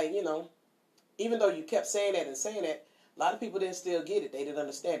just was like, even though you kept saying that, a lot of people didn't still get it. They didn't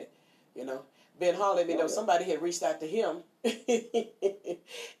understand it, Ben Hall let me know somebody had reached out to him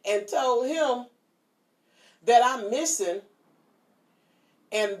and told him that I'm missing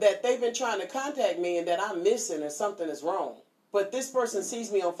and that they've been trying to contact me and that I'm missing and something is wrong. But this person sees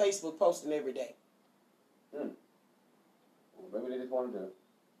me on Facebook posting every day. Well, maybe they just wanted to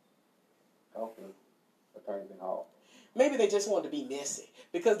talk to Attorney Hall. Maybe they just wanted to be messy.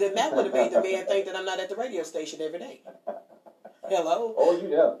 Because then that would have made the man think that I'm not at the radio station every day. Hello? Oh, you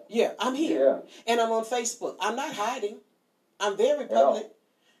there? Yeah, I'm here. Yeah. And I'm on Facebook. I'm not hiding. I'm very public.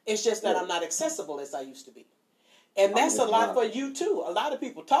 It's just that I'm not accessible as I used to be. And that's a lot for you, too. A lot of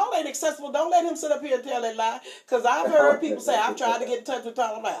people. Tall ain't accessible. Don't let him sit up here and tell that lie. Because I've heard people say, I've tried to get in touch with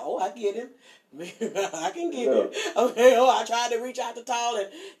Tall. I'm like, I get him. I can get him. Okay, I tried to reach out to Tall. And,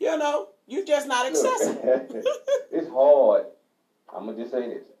 you're just not accessible. It's hard. I'm going to just say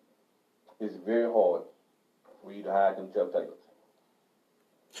this. It's very hard for you to hide them telltales.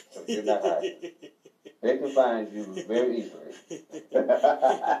 So you're not hiding. They can find you very easily.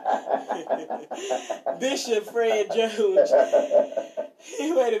 Bishop Fred Jones.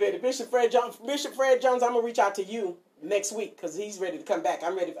 Wait a minute. Bishop Fred Jones, I'm going to reach out to you next week because he's ready to come back.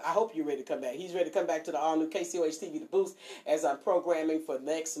 I'm ready. I hope you're ready to come back. He's ready to come back to the all-new KCOH TV The Boost as I'm programming for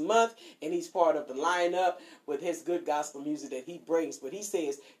next month. And he's part of the lineup with his good gospel music that he brings. But he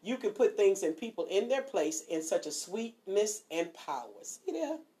says you can put things and people in their place in such a sweetness and power. See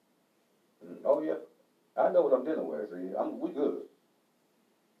there? Oh, yeah. I know what I'm dealing with. See, we good.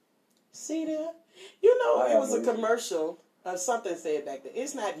 See there? It was a commercial Something said back there.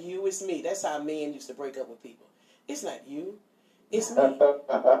 It's not you, it's me. That's how men used to break up with people. It's not you, it's me.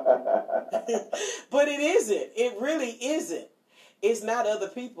 But it isn't. It really isn't. It's not other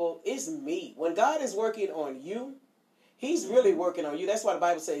people. It's me. When God is working on you, He's really working on you. That's why the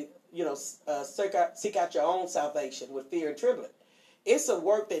Bible says, seek out your own salvation with fear and trembling. It's a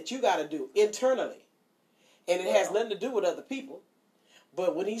work that you got to do internally. And it has nothing to do with other people.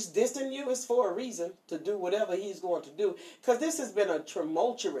 But when He's distancing you, it's for a reason to do whatever He's going to do. Because this has been a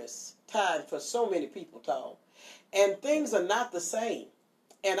tumultuous time for so many people, Tom. And things are not the same.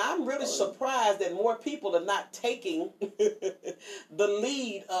 And I'm really surprised that more people are not taking the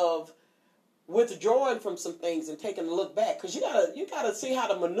lead of withdrawing from some things and taking a look back. Because you gotta see how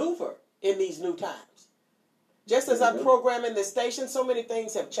to maneuver in these new times. Just as I'm programming this station, so many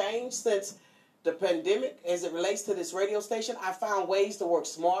things have changed since the pandemic as it relates to this radio station. I found ways to work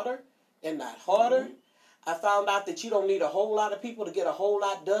smarter and not harder. I found out that you don't need a whole lot of people to get a whole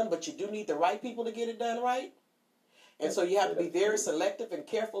lot done, but you do need the right people to get it done right. And so you have to be very selective and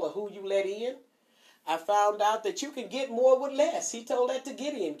careful of who you let in. I found out that you can get more with less. He told that to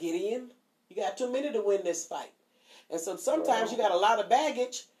Gideon. Gideon, you got too many to win this fight. And so sometimes you got a lot of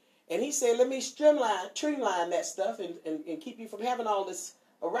baggage. And he said, let me streamline that stuff and keep you from having all this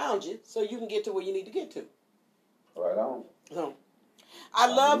around you so you can get to where you need to get to. Right on. So, I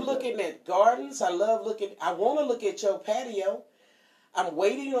love looking at gardens. I want to look at your patio. I'm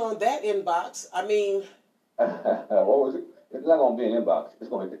waiting on that inbox. I mean... What was it? It's not going to be an inbox. It's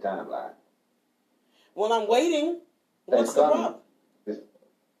going to hit the timeline. Well, I'm waiting. What's the problem? Just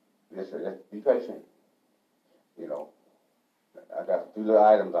be patient. I got a few little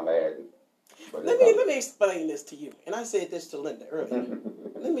items I'm adding. Let me explain this to you. And I said this to Linda earlier.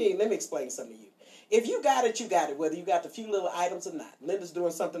 let me explain something to you. If you got it, you got it, whether you got the few little items or not. Linda's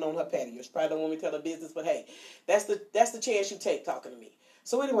doing something on her patio. She probably don't want me to tell her business, but hey, that's the chance you take talking to me.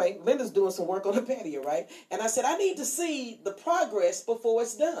 So anyway, Linda's doing some work on the patio, right? And I said, I need to see the progress before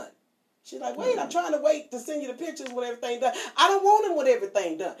it's done. She's like, wait, I'm trying to wait to send you the pictures when everything done. I don't want them with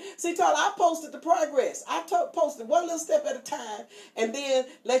everything done. See, Tyler, I posted the progress. I posted one little step at a time and then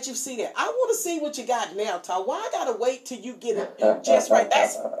let you see that. I want to see what you got now, Tyler. Why I got to wait till you get it just right?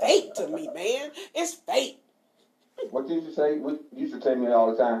 That's fake to me, man. It's fake. What you used to say? You used to tell me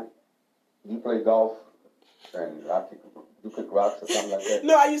all the time, you play golf and you kick rocks or something like that?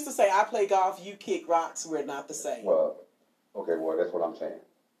 No, I used to say, I play golf, you kick rocks, we're not the same. Well, that's what I'm saying.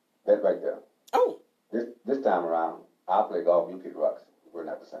 That right there. Oh. This time around, I play golf, you kick rocks. We're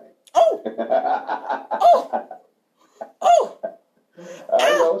not the same. Oh. Oh. Oh. I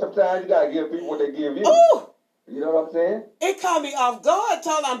know sometimes you got to give people what they give you. Oh. You know what I'm saying? It caught me off guard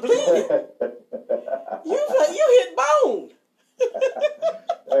till I'm bleeding. You hit bone.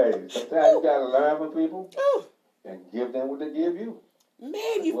 Hey, sometimes you got to learn from people. Oh. And give them what they give you.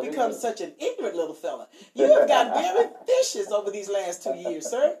 Man, you've become such an ignorant little fella. You have gotten very vicious over these last 2 years,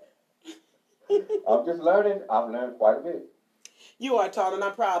 sir. I'm just learning. I've learned quite a bit. You are, Todd, and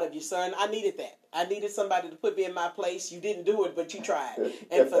I'm proud of you, son. I needed that. I needed somebody to put me in my place. You didn't do it, but you tried.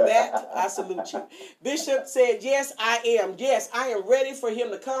 And for that, I salute you. Bishop said, yes, I am. Yes, I am ready for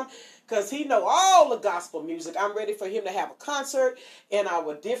him to come because he know all the gospel music. I'm ready for him to have a concert in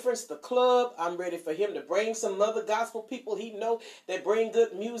our Difference, the club. I'm ready for him to bring some other gospel people he know that bring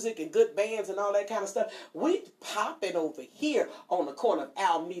good music and good bands and all that kind of stuff. We popping over here on the corner of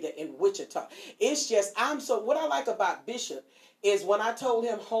Alameda in Wichita. It's just, what I like about Bishop is when I told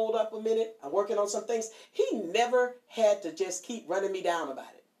him, hold up a minute, I'm working on some things, he never had to just keep running me down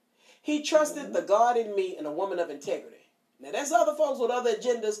about it. He trusted the God in me and a woman of integrity. Now, there's other folks with other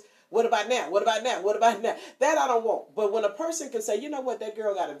agendas. What about now? What about now? What about now? That I don't want. But when a person can say, you know what, that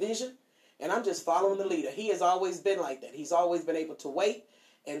girl got a vision, and I'm just following the leader. He has always been like that. He's always been able to wait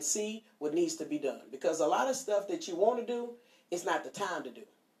and see what needs to be done. Because a lot of stuff that you want to do, it's not the time to do.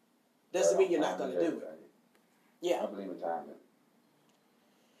 Doesn't mean you're not going to do it. Yeah. I believe in timing.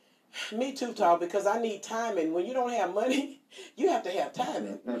 Me too, Tom, because I need timing. When you don't have money, you have to have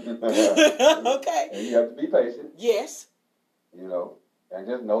timing. Okay? And you have to be patient. Yes. And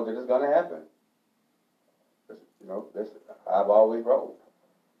just know that it's going to happen. I've always wrote.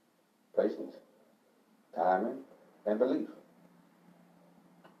 Patience, timing, and belief.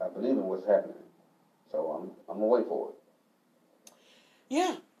 I believe in what's happening. So I'm going to wait for it.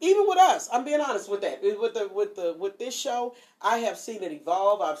 Yeah. Even with us, I'm being honest with that. With this show, I have seen it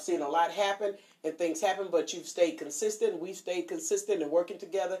evolve. I've seen a lot happen and things happen, but you've stayed consistent. We've stayed consistent and working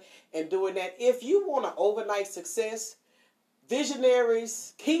together and doing that. If you want an overnight success,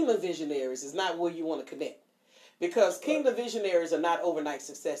 visionaries, kingdom visionaries is not where you want to connect. Because kingdom visionaries are not overnight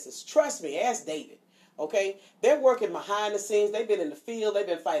successes. Trust me, ask David. Okay? They're working behind the scenes. They've been in the field. They've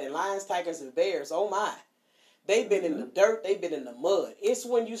been fighting lions, tigers, and bears. Oh, my. They've been in the dirt. They've been in the mud. It's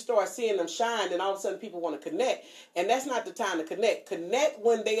when you start seeing them shine, and all of a sudden people want to connect. And that's not the time to connect. Connect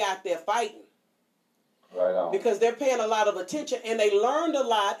when they out there fighting. Right on. Because they're paying a lot of attention, and they learned a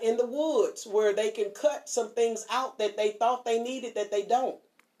lot in the woods where they can cut some things out that they thought they needed that they don't.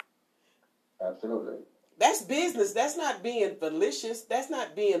 Absolutely. That's business. That's not being malicious. That's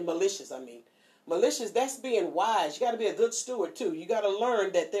not being malicious, I mean. Malicious, that's being wise. You got to be a good steward, too. You got to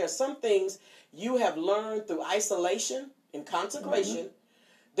learn that there are some things you have learned through isolation and consecration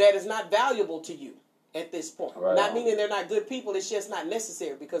that is not valuable to you at this point. Right Not on. meaning they're not good people. It's just not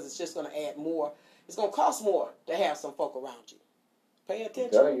necessary because it's just going to add more. It's going to cost more to have some folk around you. Pay attention.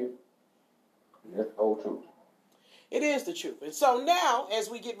 I'm telling you. That's the whole truth. It is the truth. And so now, as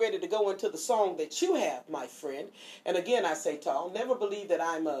we get ready to go into the song that you have, my friend, and again I say, Tall, never believe that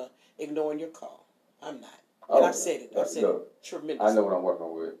I'm ignoring your call. I'm not. And I've said it. I've said it tremendously. I know what I'm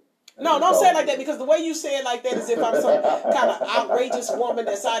working with. No, don't say it like that, because the way you say it like that is if I'm some kind of outrageous woman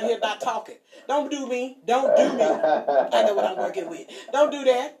that's out here not talking. Don't do me. Don't do me. I know what I'm working with. Don't do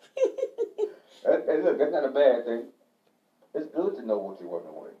that. Hey, look, that's not a bad thing. It's good to know what you're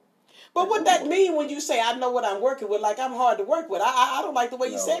working with. But what that mean when you say I know what I'm working with, like I'm hard to work with? I don't like the way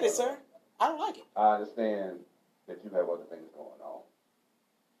you said it, sir. I don't like it. I understand that you have other things going on.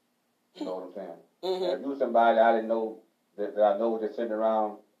 You know what I'm saying? Mm-hmm. If you somebody I didn't know that I know just sitting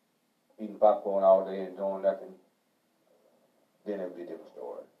around eating popcorn all day and doing nothing, then it would be a different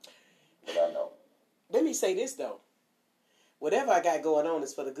story. But I know. Let me say this, though. Whatever I got going on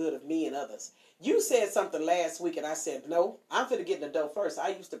is for the good of me and others. You said something last week, and I said, no, I'm finna get in the dough first. I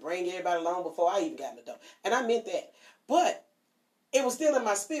used to bring everybody along before I even got in the dough. And I meant that. But it was still in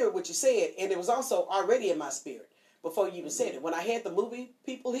my spirit what you said, and it was also already in my spirit before you even said it. When I had the movie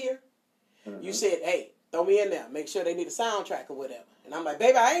people here, you said, hey, throw me in there. Make sure they need a soundtrack or whatever. And I'm like,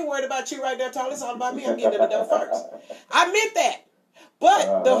 baby, I ain't worried about you right there, Tall. It's all about me. I'm getting in the dough first. I meant that.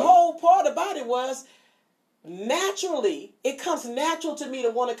 But the whole part about it was, naturally, it comes natural to me to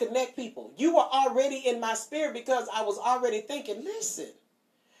want to connect people. You were already in my spirit because I was already thinking, listen,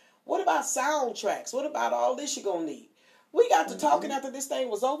 what about soundtracks? What about all this you're going to need? We got to talking after this thing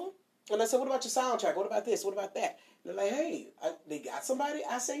was over. And I said, what about your soundtrack? What about this? What about that? And they're like, hey, they got somebody?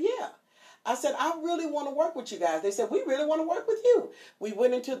 I said, yeah. I said, I really want to work with you guys. They said, we really want to work with you. We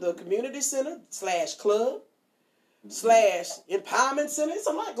went into the community center / club / empowerment center. It's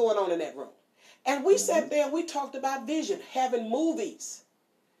a lot going on in that room. And we sat there and we talked about vision, having movies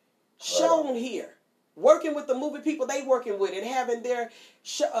shown here, working with the movie people they working with, and having their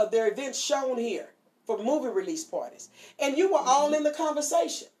events shown here for movie release parties. And you were all in the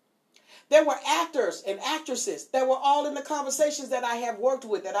conversation. There were actors and actresses that were all in the conversations that I have worked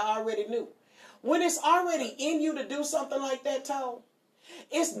with that I already knew. When it's already in you to do something like that, Tom,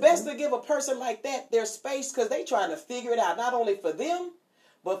 it's best to give a person like that their space because they trying to figure it out, not only for them,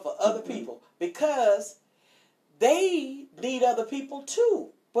 but for other people, because they need other people too.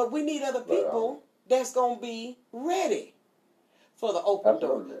 But we need other people that's going to be ready for the open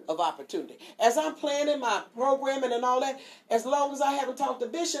door of opportunity. As I'm planning my programming and all that, as long as I haven't talked to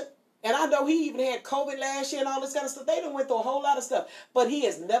Bishop, and I know he even had COVID last year and all this kind of stuff, they done went through a whole lot of stuff. But he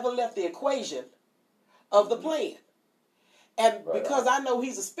has never left the equation of the plan. And because I know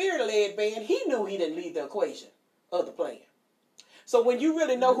he's a spirit-led man, he knew he didn't leave the equation of the plan. So when you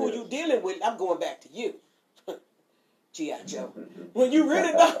really know who you're dealing with, I'm going back to you, G.I. Joe. When you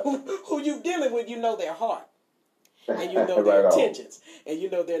really know who you're dealing with, you know their heart. And you know their intentions. And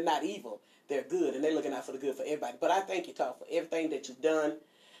you know they're not evil. They're good. And they're looking out for the good for everybody. But I thank you, Tom, for everything that you've done.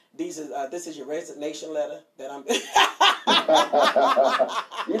 This is your resignation letter that I'm...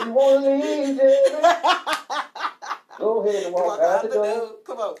 If you want to leave, go ahead and walk out the door.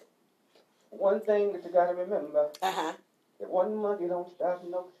 Come on. One thing that you got to remember. Uh-huh. If one monkey don't stop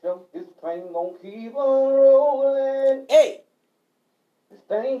no show, this train gonna keep on rolling. Hey! This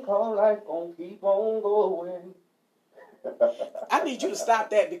thing called life gonna keep on going. I need you to stop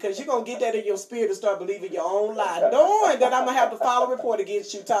that because you're going to get that in your spirit and start believing your own lie. Knowing that I'm going to have to file a report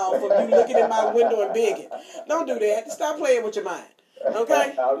against you, Tom, for you looking in my window and begging. Don't do that. Stop playing with your mind.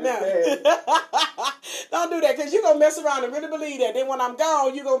 Okay? Now, don't do that because you're going to mess around and really believe that. Then when I'm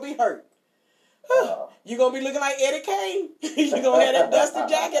gone, you're going to be hurt. You're going to be looking like Eddie Kane. You're going to have that dusty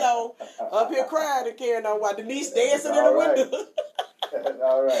jacket on, up here crying and carrying on while Denise dancing in the window.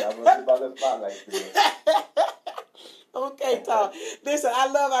 All right. I'm going to keep on the spotlight for you. Okay, Okay, Tom. Listen,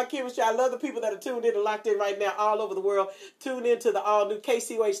 I love our chemistry. I love the people that are tuned in and locked in right now all over the world. Tune in to the all-new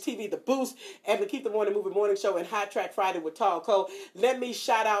KCOH TV, The Boost, and the Keep the Morning Moving Morning Show and High Track Friday with Tall Cole. Let me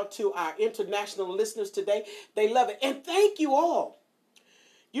shout out to our international listeners today. They love it. And thank you all.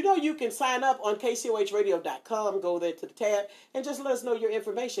 You know, you can sign up on KCOHradio.com, go there to the tab, and just let us know your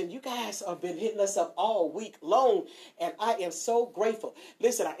information. You guys have been hitting us up all week long, and I am so grateful.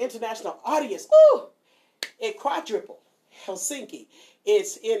 Listen, our international audience, it quadrupled. Helsinki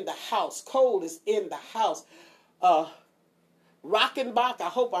is in the house. Cole is in the house. Rockenbach, I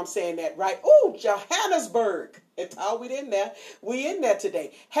hope I'm saying that right. Oh, Johannesburg. It's all we in there. We in there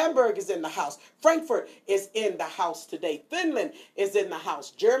today. Hamburg is in the house. Frankfurt is in the house today. Finland is in the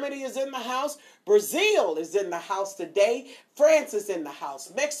house. Germany is in the house. Brazil is in the house today. France is in the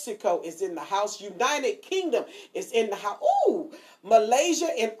house. Mexico is in the house. United Kingdom is in the house. Ooh, Malaysia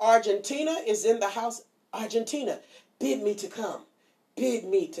and Argentina is in the house. Argentina, bid me to come. Bid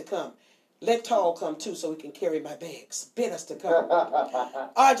me to come. Let Tall come too so we can carry my bags. Bid us to come.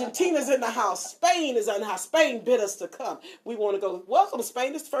 Argentina's in the house. Spain is in the house. Spain bid us to come. We want to go. Welcome,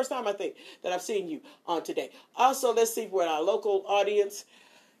 Spain. This is the first time, I think, that I've seen you on today. Also, let's see where our local audience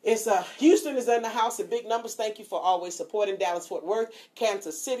is. Houston is in the house in big numbers. Thank you for always supporting Dallas-Fort Worth,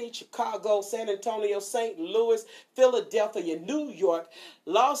 Kansas City, Chicago, San Antonio, St. Louis, Philadelphia, New York,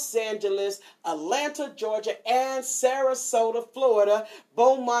 Los Angeles, Atlanta, Georgia, and Sarasota, Florida,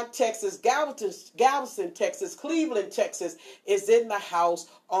 Beaumont, Texas, Galveston, Texas, Cleveland, Texas is in the house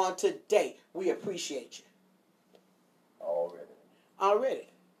on today. We appreciate you. Already.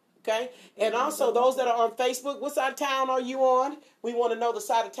 Okay? And also, those that are on Facebook, what side of town are you on? We want to know the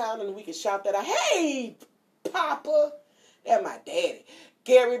side of town, and we can shout that out. Hey, Papa. That's my daddy.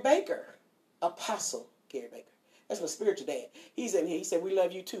 Gary Baker. Apostle Gary Baker. That's my spiritual dad. He's in here. He said, we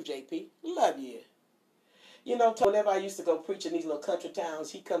love you too, JP. Love you. You know, whenever I used to go preach in these little country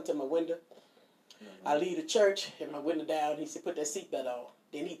towns, he'd come to my window. I leave the church, and my window down. He said, put that seatbelt on.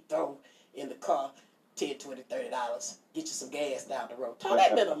 Then he'd throw in the car $10, $20, $30. Get you some gas down the road. Tom,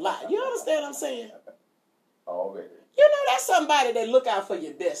 that meant a lot. You understand what I'm saying? Already. You know, that's somebody that look out for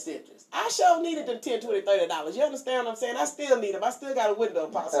your best interest. I sure needed them $10, $20, $30. You understand what I'm saying? I still need them. I still got a window,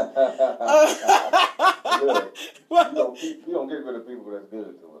 Apostle. You don't get rid of people that's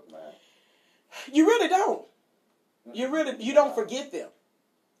good to us, man. You really don't. You don't forget them.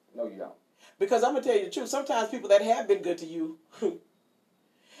 No, you don't. Because I'm going to tell you the truth. Sometimes people that have been good to you,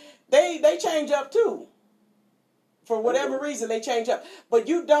 they change up too. For whatever reason, they change up. But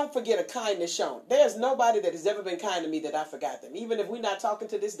you don't forget a kindness shown. There's nobody that has ever been kind to me that I forgot them. Even if we're not talking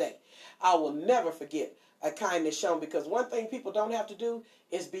to this day, I will never forget a kindness shown. Because one thing people don't have to do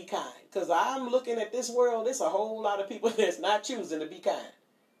is be kind. Because I'm looking at this world, there's a whole lot of people that's not choosing to be kind.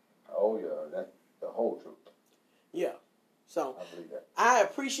 Oh, yeah. That's the whole truth. Yeah. So I believe that. I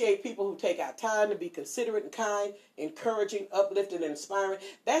appreciate people who take our time to be considerate and kind, encouraging, uplifting, and inspiring.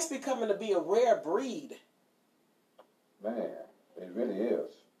 That's becoming to be a rare breed. Man, it really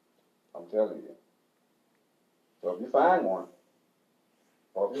is. I'm telling you. So if you find one,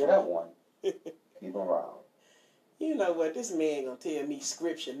 or if you have one, keep them around. You know what? This man gonna tell me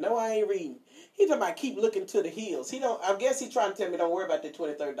scripture. No, I ain't reading. He talking about keep looking to the hills. I guess he trying to tell me don't worry about that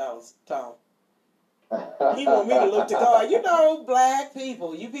 $20, Tom. He want me to look to God. You know, black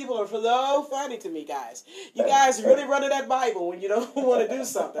people. You people are so funny to me, guys. You guys really run to that Bible when you don't want to do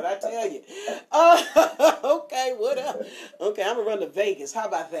something. I tell you. Okay, what up? Okay, I'm going to run to Vegas. How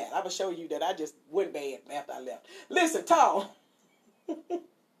about that? I'm going to show you that I just went bad after I left. Listen, Tom.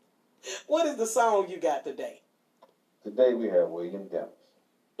 What is the song you got today? Today we have William Demps.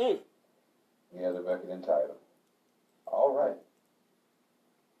 He has a record entitled All Right.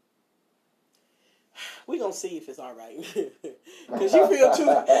 We're going to see if it's all right. Because you feel too...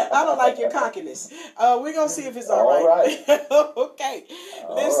 I don't like your cockiness. We're going to see if it's all right. Okay.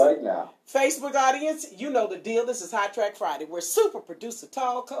 Listen, all right now. Facebook audience, you know the deal. This is High Track Friday, where super producer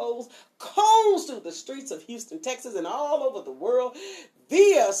Tall Coles combs through the streets of Houston, Texas, and all over the world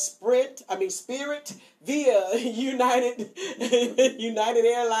via Spirit, via United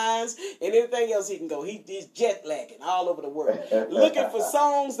Airlines, and anything else he can go. He's jet lagging all over the world, looking for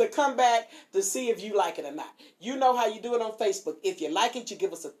songs that come back to see if you like it or not. You know how you do it on Facebook. If you like it, you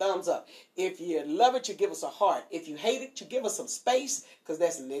give us a thumbs up. If you love it, you give us a heart. If you hate it, you give us some space, because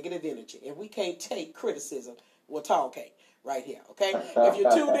that's negative energy. And we can't take criticism. Well, Tall can't. Right here, okay? If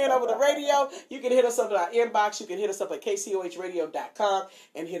you're tuned in over the radio, you can hit us up in our inbox. You can hit us up at kcohradio.com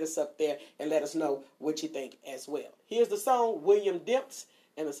and hit us up there and let us know what you think as well. Here's the song, William Demps,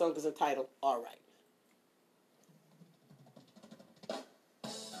 and the song is entitled All Right.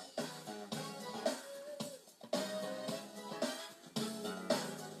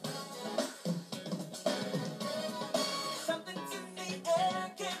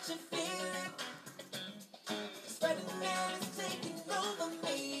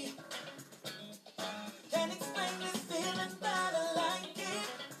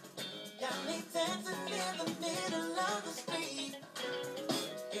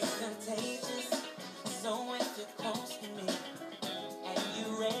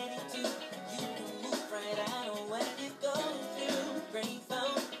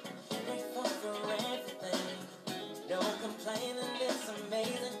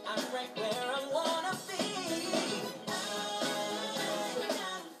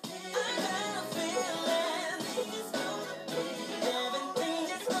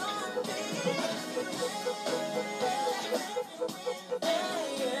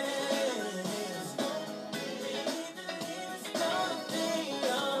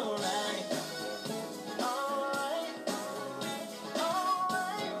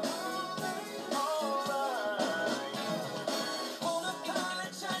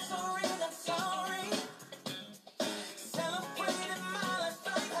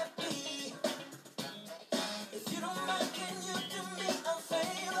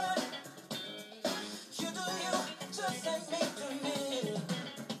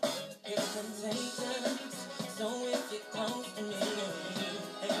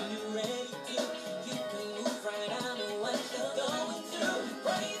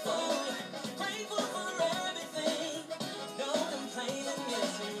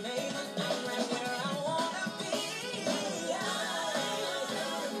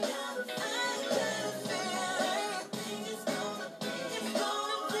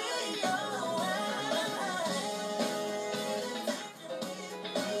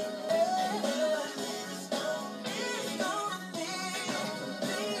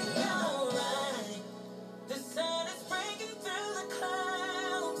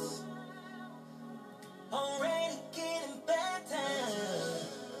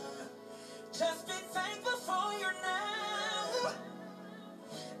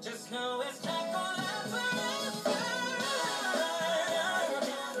 You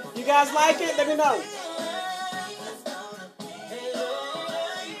guys like it? Let me know.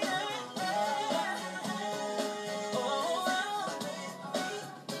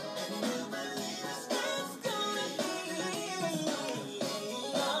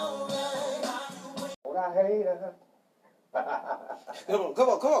 I hate her. Come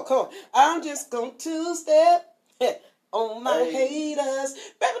on. I'm just gonna two-step on my haters.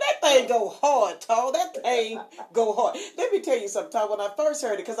 Baby, that thing go hard, Tall. That thing go hard. Let me tell you something, Tall. When I first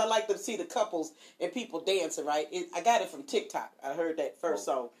heard it, because I like to see the couples and people dancing, right? I got it from TikTok. I heard that first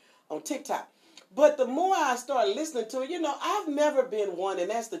song on TikTok. But the more I started listening to it, I've never been one, and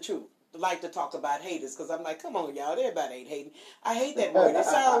that's the truth, like to talk about haters, because I'm like, come on, y'all, everybody ain't hating. I hate that word. It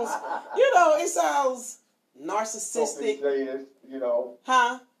sounds, it sounds narcissistic. So cliches,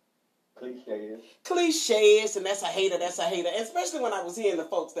 Huh? Cliches, and that's a hater, and especially when I was hearing the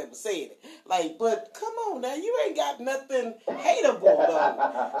folks that were saying it. Like, but come on now, you ain't got nothing hateable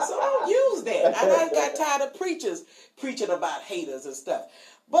though. So don't use that. I got tired of preachers preaching about haters and stuff.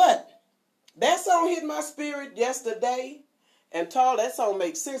 But that song hit my spirit yesterday, and Tall, that song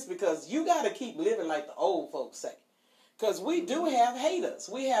makes sense because you got to keep living like the old folks say. Because we do have haters.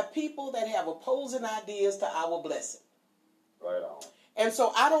 We have people that have opposing ideas to our blessing. Right on. And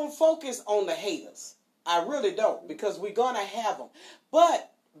so I don't focus on the haters. I really don't, because we're going to have them.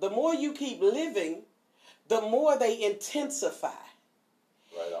 But the more you keep living, the more they intensify.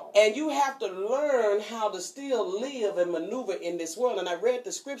 Right on. And you have to learn how to still live and maneuver in this world. And I read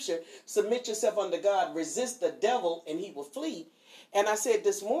the scripture, submit yourself unto God, resist the devil, and he will flee. And I said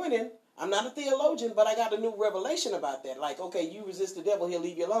this morning, I'm not a theologian, but I got a new revelation about that. Like, okay, you resist the devil, he'll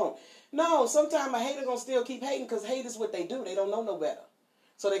leave you alone. No, sometimes a hater going to still keep hating, because hate is what they do. They don't know no better.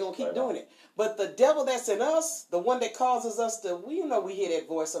 So they're going to keep doing it. But the devil that's in us, the one that causes us to, we hear that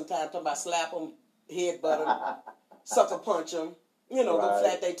voice sometimes talking about slap them, headbutt them, sucker punch them, go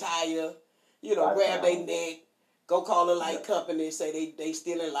flat their tire, grab their neck, go call a light company, say they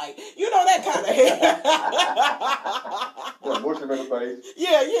stealing light. That kind of hate. Push them in the face.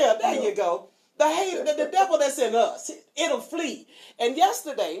 Yeah, there you go. The hate, the devil that's in us, it'll flee. And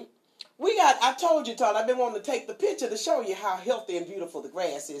yesterday, I told you, Todd, I've been wanting to take the picture to show you how healthy and beautiful the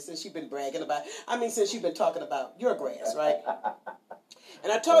grass is, since you've been bragging about, since you've been talking about your grass, right?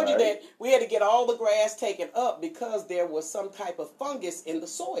 And I told you that we had to get all the grass taken up because there was some type of fungus in the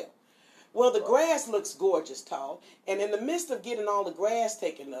soil. Well, the grass looks gorgeous, Tall. And in the midst of getting all the grass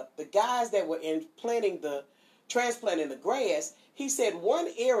taken up, the guys that were transplanting the grass, he said one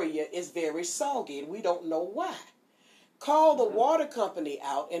area is very soggy and we don't know why. Called the water company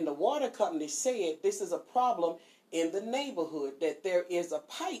out, and the water company said this is a problem in the neighborhood, that there is a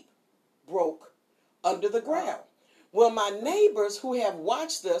pipe broke under the ground. Well, my neighbors who have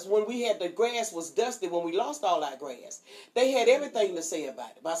watched us when the grass was dusty, when we lost all our grass, they had everything to say about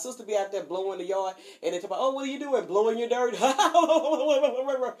it. My sister be out there blowing the yard, and they talk about, oh, what are you doing? Blowing your dirt? You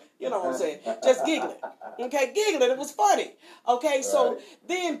know what I'm saying? Just giggling. Okay, giggling. It was funny. Okay, so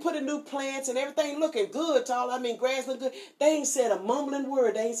then put in new plants and everything looking good, Tall. Grass look good. They ain't said a mumbling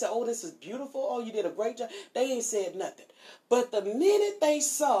word. They ain't said, oh, this is beautiful. Oh, you did a great job. They ain't said nothing. But the minute they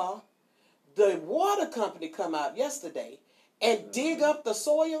saw the water company come out yesterday and dig up the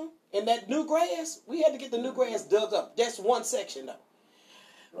soil in that new grass, we had to get the new grass dug up. That's one section, though.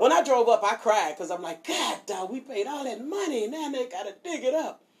 When I drove up, I cried because I'm like, God, dog, we paid all that money and now they got to dig it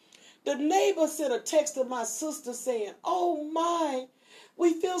up. The neighbor sent a text to my sister saying, oh, my,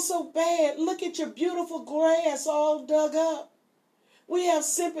 we feel so bad. Look at your beautiful grass all dug up. We have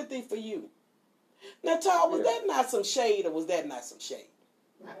sympathy for you. Now, Todd, was that not some shade or was that not some shade?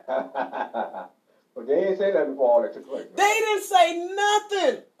 But they didn't say that before all that took place. They didn't say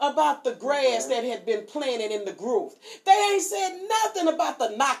nothing about the grass that had been planted in the groove. They ain't said nothing about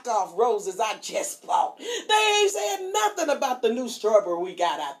the knockoff roses I just bought. They ain't said nothing about the new strawberry we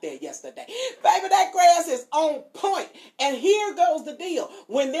got out there yesterday. Baby, that grass is on point. And here goes the deal.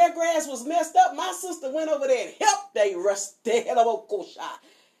 When their grass was messed up, my sister went over there and helped they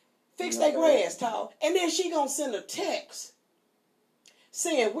fix their grass, Tall. And then she gonna send a text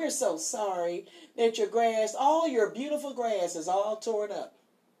saying, we're so sorry that your grass, all your beautiful grass is all torn up.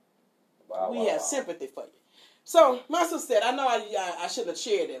 We have sympathy for you. So my sister said, I know I shouldn't have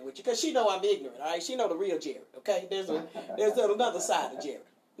shared that with you because she know I'm ignorant, all right? She know the real Jared, okay? There's another side of Jared.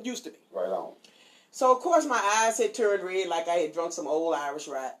 Used to be. Right on. So, of course, my eyes had turned red like I had drunk some old Irish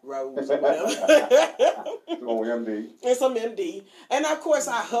rose or whatever. Some MD. And some MD. And, of course,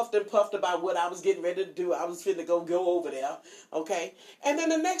 I huffed and puffed about what I was getting ready to do. I was finna go over there, okay? And then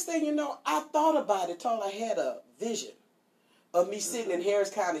the next thing you know, I thought about it, I had a vision of me sitting in Harris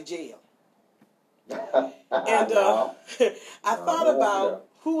County Jail. And No. I No, thought they won't be about there.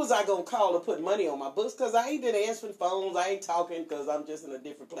 who was I going to call to put money on my books, because I ain't been answering phones. I ain't talking because I'm just in a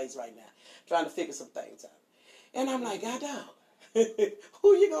different place right now, trying to figure some things out. And I'm like, God dog,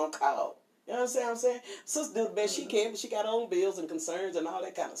 who you going to call? You know what I'm saying? Sister do the best she can, but she got her own bills and concerns and all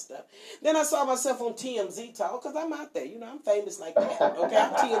that kind of stuff. Then I saw myself on TMZ Talk, because I'm out there. You know, I'm famous like that. Okay,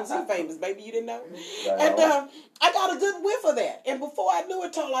 I'm TMZ famous, baby. You didn't know? And I got a good whiff of that. And before I knew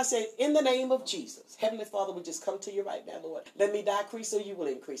it all, I said, in the name of Jesus, Heavenly Father, we just come to you right now, Lord. Let me decrease so you will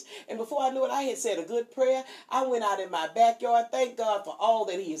increase. And before I knew it, I had said a good prayer. I went out in my backyard. Thank God for all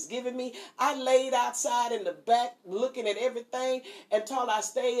that he has given me. I laid outside in the back looking at everything until I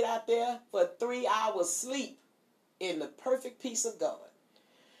stayed out there for 3 hours sleep in the perfect peace of God.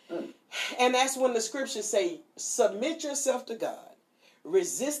 And that's when the scriptures say, submit yourself to God,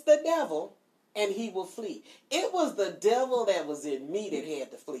 resist the devil, and he will flee. It was the devil that was in me that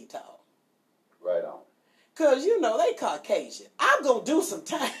had to flee, tall. Right on. Because, you know, they Caucasian. I'm going to do some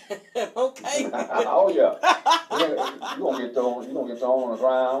time, okay? Oh, yeah. You're going to get thrown on the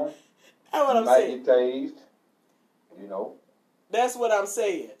ground. That's what You I'm might saying. get tased. You know. That's what I'm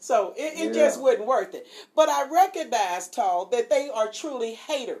saying. So it just wasn't worth it. But I recognize, Tall, that they are truly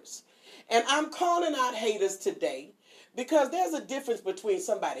haters. And I'm calling out haters today because there's a difference between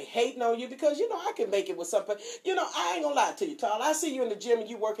somebody hating on you, because, you know, I can make it with something. You know, I ain't going to lie to you, Tall. I see you in the gym and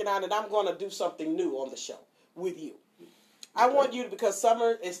you working out, and I'm going to do something new on the show with you. I want you to, because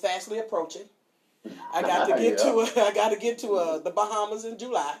summer is fastly approaching. I got to get to the Bahamas in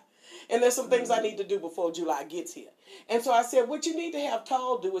July. And there's some things I need to do before July gets here. And so I said, what you need to have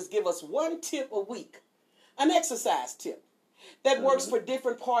Tall do is give us one tip a week, an exercise tip that works for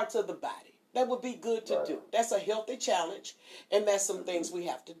different parts of the body. That would be good to do. That's a healthy challenge, and that's some things we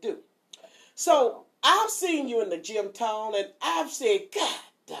have to do. So I've seen you in the gym, Tall, and I've said, God,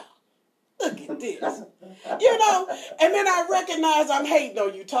 dog, look at this. You know, and then I recognize I'm hating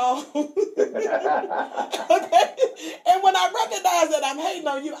on you, Tall. Okay? And when I recognize that I'm hating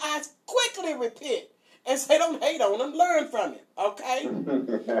on you, I quickly repent and say, don't hate on him, learn from him, okay?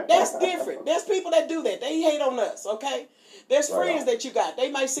 That's different. There's people that do that. They hate on us, okay? There's friends that you got.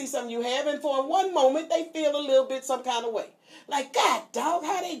 They might see something you have, and for one moment, they feel a little bit some kind of way. Like, God, dog,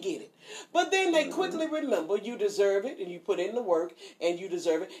 how they get it? But then they quickly remember you deserve it, and you put in the work, and you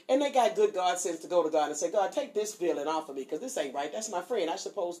deserve it. And they got good God sense to go to God and say, God, take this feeling off of me, because this ain't right. That's my friend. I'm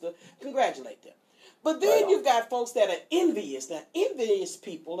supposed to congratulate them. But then you've got folks that are envious. Now, envious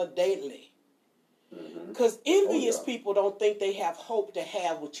people are deadly. Because envious people don't think they have hope to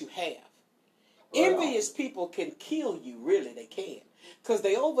have what you have. Envious people can kill you, really, they can. Because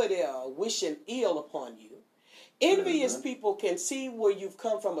they over there wishing ill upon you. Envious people can see where you've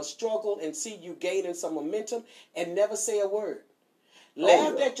come from a struggle and see you gaining some momentum and never say a word.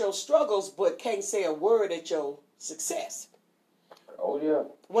 Laughed at your struggles, but can't say a word at your success. Oh, yeah.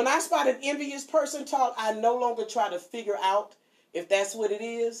 When I spot an envious person, Todd, I no longer try to figure out if that's what it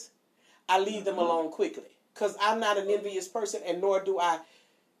is. I leave them alone quickly. Because I'm not an envious person, and nor do I.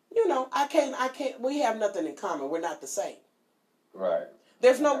 You know, I can't, we have nothing in common. We're not the same. Right.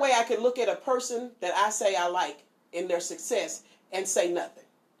 There's no way I can look at a person that I say I like in their success and say nothing.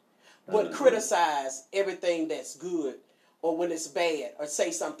 But criticize everything that's good or when it's bad or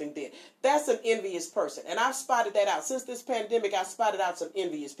say something there. That's an envious person. And I've spotted that out. Since this pandemic, I've spotted out some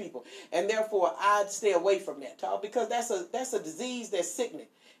envious people. And therefore, I'd stay away from that, Todd, because that's a disease that's sickening.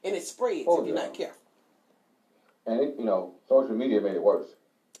 And it spreads if you're not careful. And, you know, social media made it worse.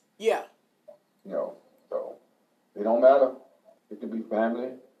 Yeah. You know, so it don't matter. It could be family.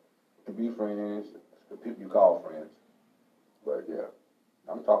 It could be friends. It could be people you call friends. But, yeah,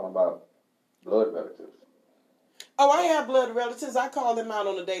 I'm talking about blood relatives. Oh, I have blood relatives. I call them out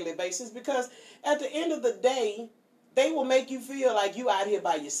on a daily basis because at the end of the day, they will make you feel like you out here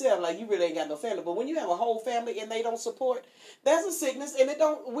by yourself, like you really ain't got no family. But when you have a whole family and they don't support, that's a sickness. And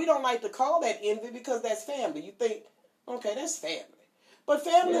we don't like to call that envy because that's family. You think, okay, that's family. But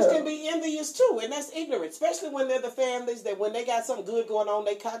families can be envious too, and that's ignorant, especially when they're the families that when they got something good going on,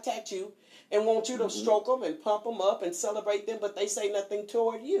 they contact you and want you to stroke them and pump them up and celebrate them, but they say nothing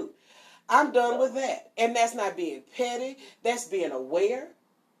toward you. I'm done with that. And that's not being petty. That's being aware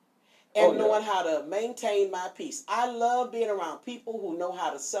and knowing how to maintain my peace. I love being around people who know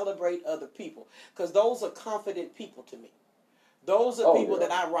how to celebrate other people because those are confident people to me. Those are people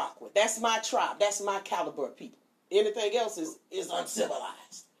that I rock with. That's my tribe. That's my caliber of people. Anything else is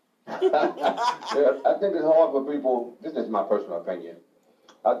uncivilized. I think it's hard for people, this is my personal opinion,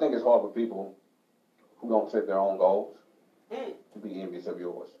 I think it's hard for people who don't set their own goals to be envious of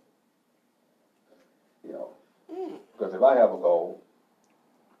yours. You know, Because if I have a goal,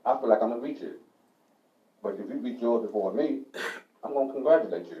 I feel like I'm going to reach it. But if you reach yours before me, I'm going to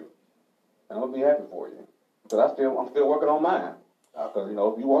congratulate you. And I'm going to be happy for you. Because I'm still working on mine. Because, if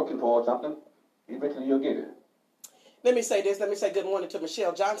you're working towards something, eventually you'll get it. Let me say this. Let me say good morning to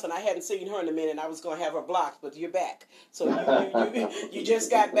Michelle Johnson. I hadn't seen her in a minute. I was going to have her blocked, but you're back. So you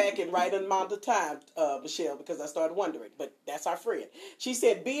just got back in right amount of time, Michelle, because I started wondering. But that's our friend. She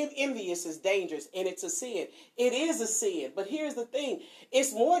said, being envious is dangerous, and it's a sin. It is a sin. But here's the thing.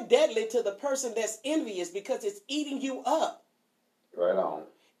 It's more deadly to the person that's envious because it's eating you up. Right on.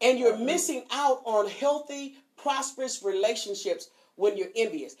 And you're missing out on healthy, prosperous relationships when you're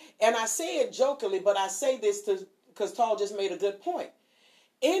envious. And I say it jokingly, but I say this because Tall just made a good point.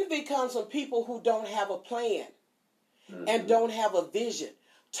 Envy comes from people who don't have a plan and don't have a vision.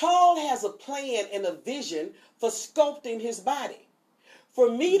 Tall has a plan and a vision for sculpting his body. For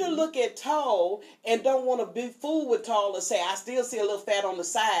me to look at Tall and don't want to be fooled with Tall and say, I still see a little fat on the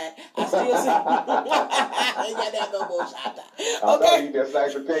side. I still see... Okay? You just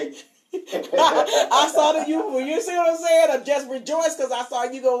like the cake. I saw that you see what I'm saying? I just rejoiced because I saw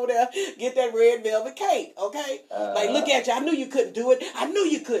you go over there get that red velvet cake, okay? Like, look at you. I knew you couldn't do it. I knew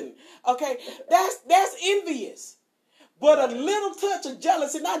you couldn't, okay? That's envious. But a little touch of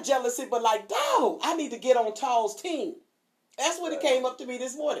jealousy, not jealousy, but like, dog, I need to get on Tall's team. That's what it came up to me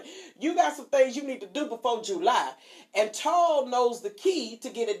this morning. You got some things you need to do before July. And Tall knows the key to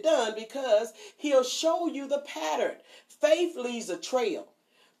get it done because he'll show you the pattern. Faith leaves a trail.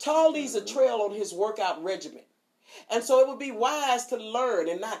 Tall leaves a trail on his workout regimen. And so it would be wise to learn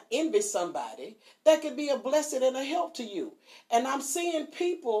and not envy somebody that could be a blessing and a help to you. And I'm seeing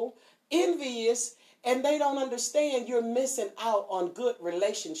people envious and they don't understand you're missing out on good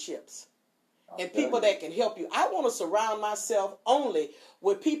relationships. And people that can help you. I want to surround myself only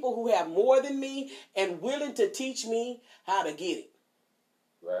with people who have more than me and willing to teach me how to get it.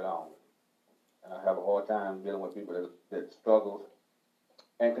 Right on. And I have a hard time dealing with people that struggle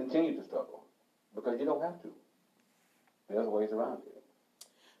and continue to struggle because you don't have to. There's ways around it.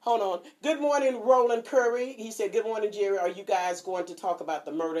 Hold on. Good morning, Roland Curry. He said, good morning, Jerry. Are you guys going to talk about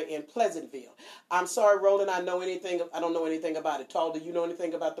the murder in Pleasantville? I'm sorry, Roland. I don't know anything about it. Tall, do you know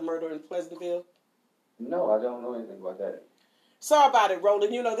anything about the murder in Pleasantville? No, I don't know anything about that. Sorry about it,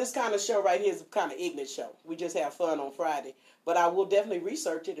 Roland. This kind of show right here is a kind of ignorant show. We just have fun on Friday. But I will definitely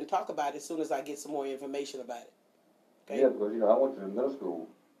research it and talk about it as soon as I get some more information about it. Okay? Yeah, because, I went to the middle school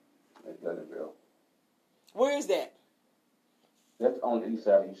in Pleasantville. Where is that? That's on the east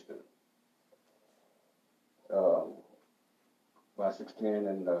side of Easton. By 610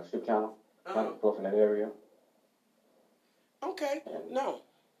 and Ship Channel. Kind of close in that area. Okay. And, no.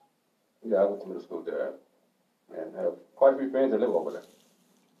 Yeah, I went to middle school there. And have quite a few friends that live over there.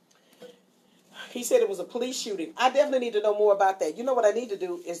 He said it was a police shooting. I definitely need to know more about that. You know what I need to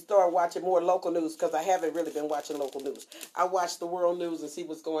do is start watching more local news because I haven't really been watching local news. I watch the world news and see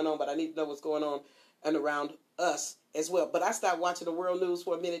what's going on, but I need to know what's going on and around us as well. But I stopped watching the world news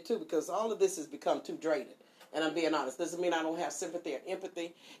for a minute too because all of this has become too draining. And I'm being honest. Doesn't mean I don't have sympathy or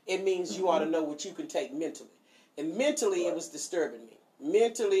empathy. It means you ought to know what you can take mentally. And mentally, it was disturbing me.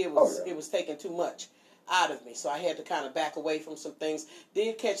 Mentally, it was taking too much out of me. So I had to kind of back away from some things.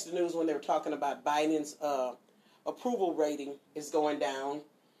 Did catch the news when they were talking about Biden's approval rating is going down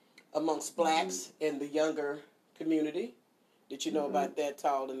amongst blacks in the younger community. Did you know about that,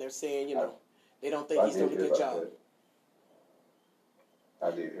 Tall? And they're saying, they don't think he's doing a good job.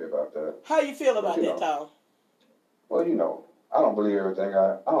 I did hear about that. How you feel about that, Tall? Well, I don't believe everything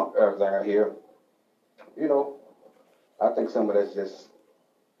I hear. I think some of that's just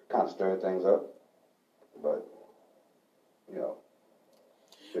kind of stirred things up. But,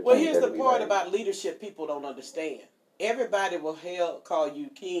 well, here's the part about leadership people don't understand. Everybody will call you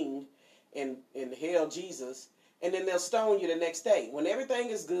king and hail Jesus, and then they'll stone you the next day. When everything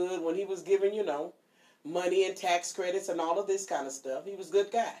is good, when he was giving, money and tax credits and all of this kind of stuff, he was a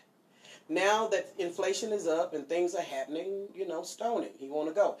good guy. Now that inflation is up and things are happening, stone him. He want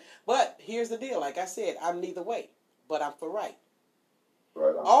to go. But here's the deal. Like I said, I'm neither way, but I'm for right.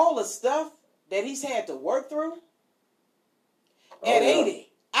 Right on. All the stuff that he's had to work through at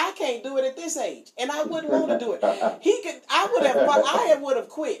 80, I can't do it at this age, and I wouldn't want to do it. I would have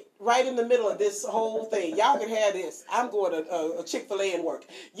quit right in the middle of this whole thing. Y'all can have this. I'm going to Chick-fil-A and work.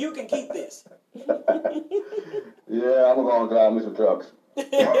 You can keep this. Yeah, I'm going to drive me some trucks. And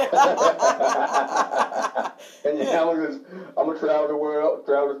I'm gonna travel the world,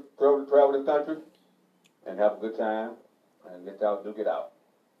 travel the country, and have a good time, and get out.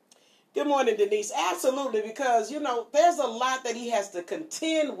 Good morning, Denise. Absolutely, because there's a lot that he has to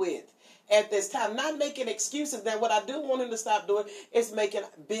contend with at this time. Not making excuses. Now, what I do want him to stop doing is making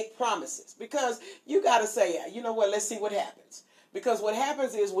big promises. Because you got to say, you know what, let's see what happens. Because what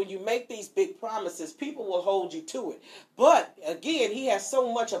happens is when you make these big promises, people will hold you to it. But, again, he has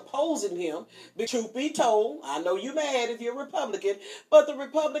so much opposing him. The truth be told, I know you're mad if you're a Republican, but the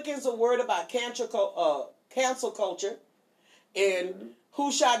Republicans are worried about cancel culture and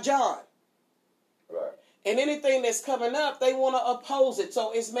who shot John. Right. And anything that's coming up, they want to oppose it.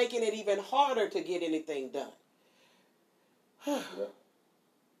 So it's making it even harder to get anything done. Yeah.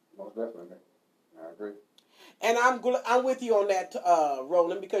 Most definitely. I agree. And I'm with you on that,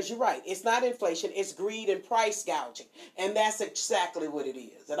 Roland, because you're right. It's not inflation. It's greed and price gouging. And that's exactly what it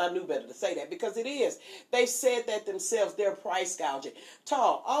is. And I knew better to say that because it is. They said that themselves. They're price gouging.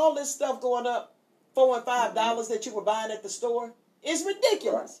 Tall, all this stuff going up, $4 and $5 that you were buying at the store, is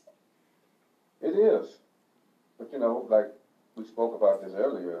ridiculous. Right. It is. But, you know, like we spoke about this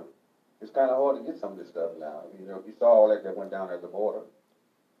earlier, it's kind of hard to get some of this stuff now. You know, you saw all that went down at the border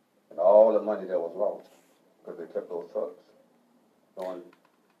and all the money that was lost. Because they kept those trucks doing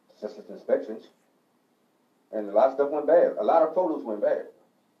senseless inspections. And a lot of stuff went bad. A lot of produce went bad.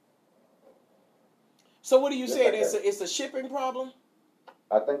 So what are you saying? Like it's a shipping problem?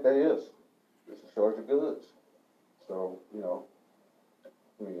 I think that is. It's a shortage of goods. So, you know,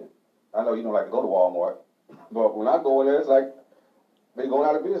 I mean, I know you don't like to go to Walmart, but when I go in there, it's like they going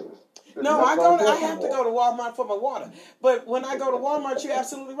out of business. No, I have to go to Walmart for my water. But when I go to Walmart, you're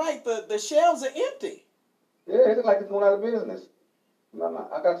absolutely right. The shelves are empty. Yeah, it's like it's going out of business. No,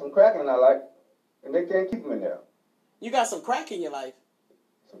 I got some crackling I like, and they can't keep them in there. You got some crack in your life?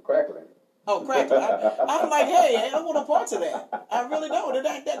 Some crackling. Oh, crackling. I'm like, hey, I don't want no parts of that. I really don't. It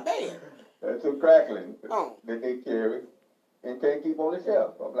ain't that bad. That's some crackling that they carry and can't keep on the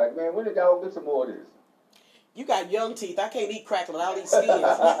shelf. I'm like, man, when did y'all get some more of this? You got young teeth. I can't eat crackling. I'll eat skins.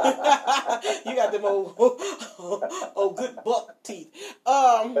 You got them old good buck teeth.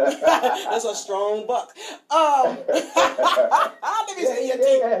 That's a strong buck. Let me see your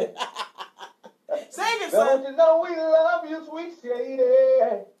teeth. Sing it, son. Don't you know we love you, sweet shady?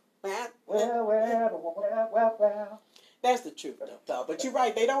 Well. That's the truth, though. But you're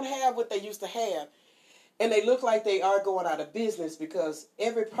right. They don't have what they used to have. And they look like they are going out of business because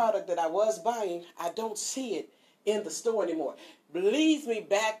every product that I was buying, I don't see it in the store anymore. Leads me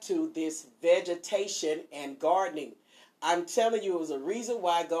back to this vegetation and gardening. I'm telling you, it was a reason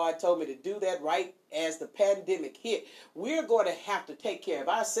why God told me to do that right as the pandemic hit. We're going to have to take care of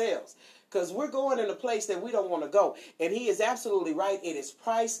ourselves because we're going in a place that we don't want to go. And he is absolutely right. It is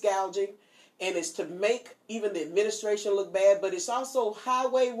price gouging. And it's to make even the administration look bad. But it's also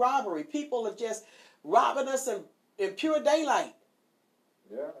highway robbery. People are just robbing us in pure daylight.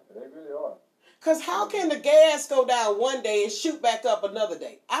 Yeah, they really are. Because how can the gas go down one day and shoot back up another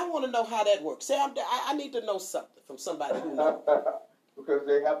day? I want to know how that works. See, I need to know something from somebody who knows. Because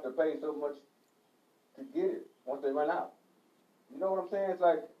they have to pay so much to get it once they run out. You know what I'm saying? It's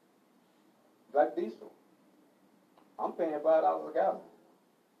like diesel. I'm paying $5 a gallon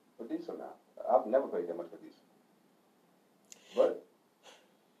for diesel now. I've never paid that much for diesel. But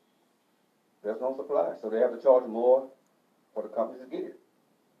there's no supply, so they have to charge more for the companies to get it.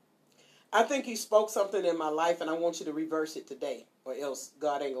 I think you spoke something in my life, and I want you to reverse it today, or else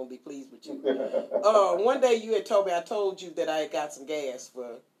God ain't going to be pleased with you. One day you had told me, I told you that I had got some gas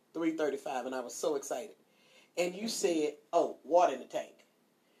for $3.35, and I was so excited. And you said, oh, water in the tank.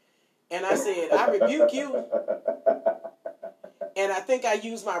 And I said, I rebuke you. And I think I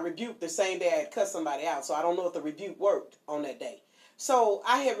used my rebuke the same day I had cut somebody out, so I don't know if the rebuke worked on that day. So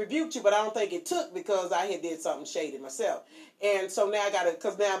I had rebuked you, but I don't think it took because I had did something shady myself. And so now I got to,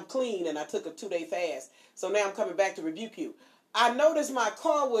 because now I'm clean and I took a 2-day fast. So now I'm coming back to rebuke you. I noticed my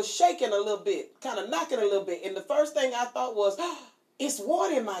car was shaking a little bit, kind of knocking a little bit. And the first thing I thought was, it's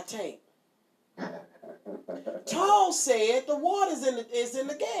water in my tank. Tall said the water is in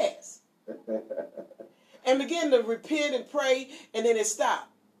the gas. And began to repent and pray, and then it stopped.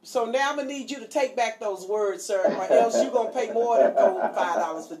 So now I'm going to need you to take back those words, sir, or else you're going to pay more than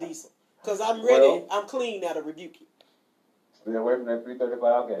 $5 for diesel. Because I'm ready, I'm clean now to rebuke you. Stay away from that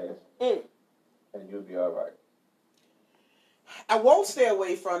 $3.35 gas, and you'll be all right. I won't stay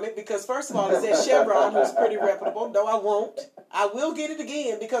away from it because, first of all, it's at Chevron, who's pretty reputable. No, I won't. I will get it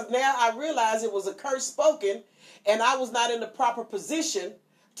again because now I realize it was a curse spoken, and I was not in the proper position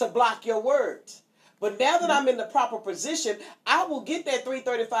to block your words. But now that I'm in the proper position, I will get that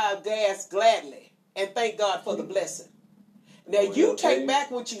 $3.35 gas gladly and thank God for the blessing. Now, you take back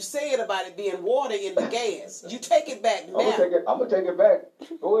what you said about it being water in the gas. You take it back now. I'm going to take it back.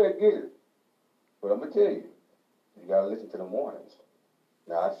 Go ahead and get it. But I'm going to tell you, you got to listen to the warnings.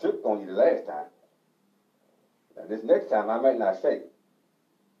 Now, I shook on you the last time. Now, this next time, I might not shake.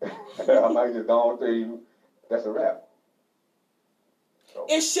 I might just go on to you. That's a wrap. So.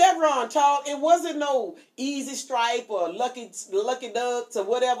 It's Chevron, Charles. It wasn't no Easy Stripe or Lucky Ducks or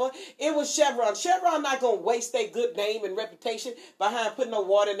whatever. It was Chevron. Chevron not going to waste their good name and reputation behind putting no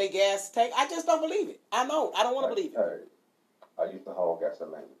water in their gas tank. I just don't believe it. I don't want to believe it. Hey, I used to haul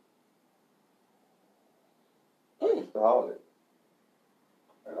gasoline. I used to haul it.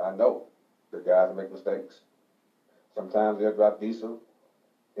 And I know the guys make mistakes. Sometimes they'll drop diesel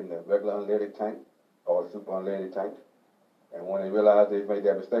in the regular unleaded tank or the super unleaded tank. And when they realize they've made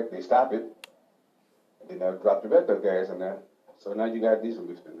that mistake, they stop it. And then they'll drop the regular gas in there. So now you got diesel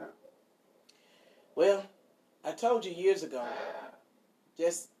mixed in there. Well, I told you years ago,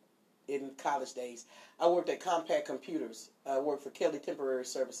 just in college days, I worked at Compact Computers. I worked for Kelly Temporary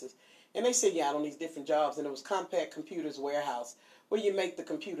Services. And they sent you out on these different jobs. And it was Compact Computers Warehouse where you make the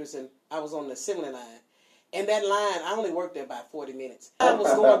computers. And I was on the assembly line. And that line, I only worked there about 40 minutes. I was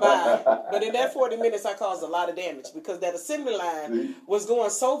going by, but in that 40 minutes, I caused a lot of damage because that assembly line was going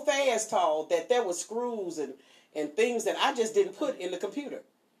so fast, tall, that there were screws and things that I just didn't put in the computer.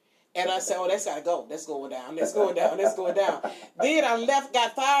 And I said, oh, that's got to go. That's going down. That's going down. That's going down. Then I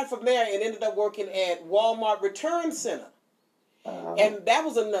got fired from there and ended up working at Walmart Return Center. And that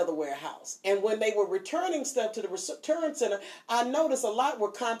was another warehouse. And when they were returning stuff to the return center, I noticed a lot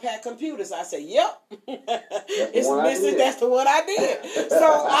were Compact Computers. I said, yep, that's the one I did.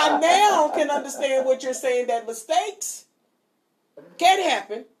 So I now can understand what you're saying, that mistakes can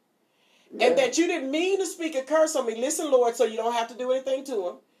happen. Yeah. And that you didn't mean to speak a curse on me. Listen, Lord, so you don't have to do anything to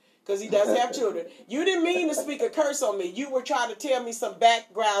him, because he does have children. You didn't mean to speak a curse on me. You were trying to tell me some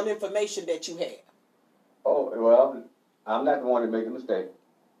background information that you had. Oh, well, I'm not the one that made the mistake.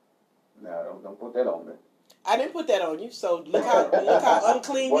 No, don't put that on me. I didn't put that on you, so look how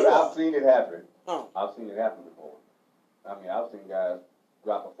unclean you are. I've seen it happen. Oh. I've seen it happen before. I mean, I've seen guys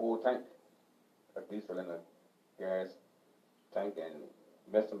drop a full tank of diesel in a gas tank and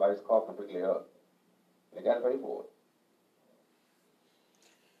mess somebody's car completely up. They got to pay for it.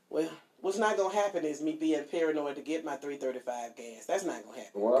 Well, what's not going to happen is me being paranoid to get my 335 gas. That's not going to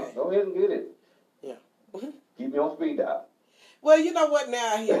happen. Well, okay? Go ahead and get it. Yeah. Keep me on speed dial. Well, you know what?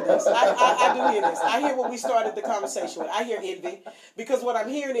 Now I hear this. I do hear this. I hear what we started the conversation with. I hear envy. Because what I'm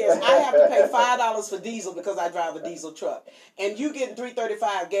hearing is I have to pay $5 for diesel because I drive a diesel truck. And you getting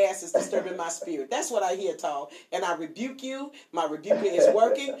 $3.35 gas is disturbing my spirit. That's what I hear, Tall. And I rebuke you. My rebuker is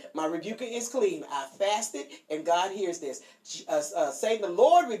working. My rebuker is clean. I fasted, and God hears this. Saying the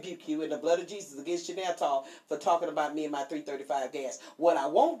Lord rebuke you in the blood of Jesus against you now, Tall, for talking about me and my $3.35 gas. What I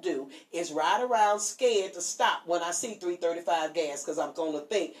won't do is ride around scared to stop when I see $3.35 gas because I'm going to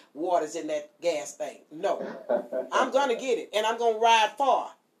think water's in that gas thing. No. I'm going to get it, and I'm going to ride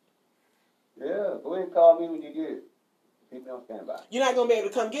far. Yeah, go ahead and call me when you get it. Keep me on standby. You're not going to be able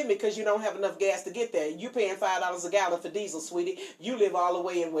to come get me because you don't have enough gas to get there. You paying $5 a gallon for diesel, sweetie. You live all the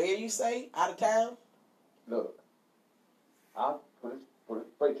way in where, you say? Out of town? Look, I'll put a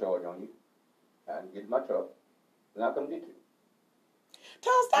freight charge on you and get my truck, and I'll come get you.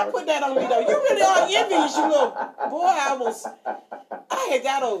 Tom, stop putting that on me, though. You really are envious, you little boy. I had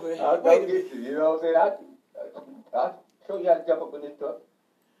got over it. I'll come get you. You know what I'm saying? I'll show you how to jump up in this truck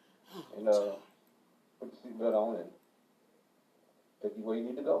and put the seatbelt on and take you where you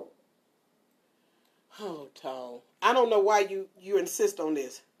need to go. Oh, Tom. I don't know why you insist on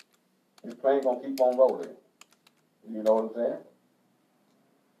this. This plane gonna keep on rolling. You know what I'm saying?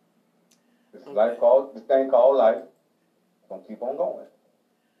 This thing called life gonna keep on going.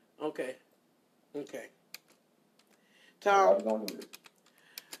 Okay. Tom, how we gonna do this?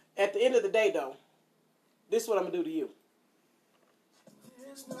 At the end of the day, though, this is what I'm going to do to you.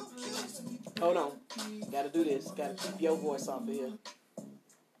 Hold on. Got to do this. Got to keep your voice off of here.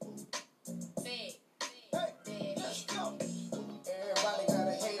 Hey, let's go. Everybody got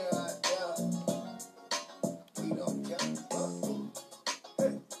a hater out there. We don't care.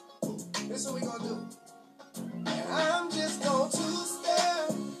 Hey, this is what we gonna do. And I'm just gonna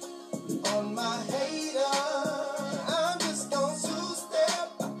two-step on my hater. I'm just gonna two-step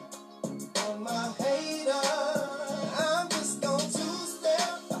on my hater. I'm just gonna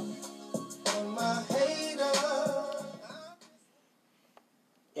two-step on my hater.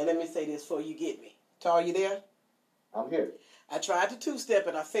 And let me say this before you get me. Tar, you there? I'm here. I tried to two-step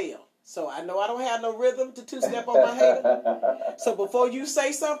and I failed. So I know I don't have no rhythm to two-step on my hater. So before you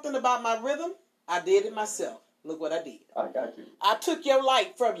say something about my rhythm, I did it myself. Look what I did. I got you. I took your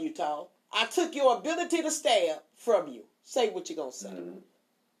light from you, Tom. I took your ability to stab from you. Say what you're going to say. Mm-hmm.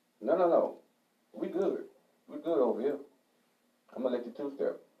 No. We good. We're good over here. I'm gonna let you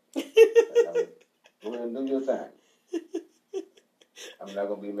two-step. Go ahead and do your thing. I'm not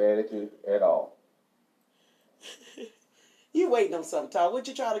gonna be mad at you at all. You waiting on something, Tom. What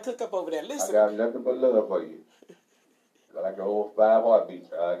you trying to cook up over there? Listen. I got nothing but love for you. Like the old 5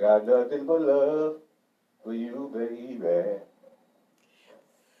 heartbeats. I got nothing but love for you, baby.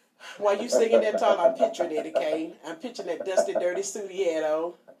 While you singing that, Tom, I'm picturing Eddie Kane. I'm picturing that dusty, dirty suit he had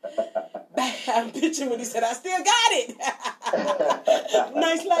on. I'm picturing when he said, I still got it.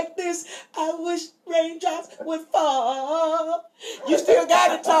 Nights like this, I wish raindrops would fall. You still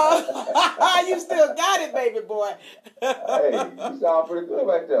got it, Tom. You still got it, baby boy. Hey, you sound pretty good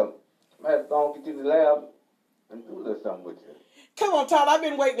right there. I had to go get you in the lab and do a little something with you. Come on, Todd. I've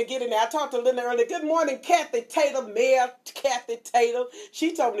been waiting to get in there. I talked to Linda earlier. Good morning, Kathy Taylor, Mayor Kathy Taylor.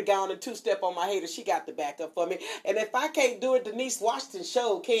 She told me to go on and two-step on my hater. She got the backup for me. And if I can't do it, Denise Washington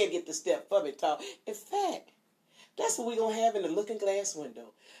show can get the step for me, Todd. In fact, that's what we're going to have in the looking glass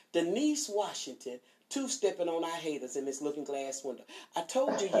window. Denise Washington two-stepping on our haters in this looking glass window. I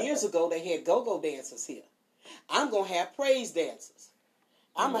told you years ago they had go-go dancers here. I'm going to have praise dancers.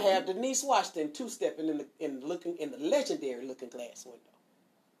 I'm gonna have Denise Washington two-stepping in the legendary looking glass window.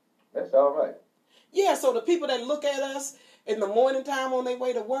 That's all right. Yeah, so the people that look at us in the morning time on their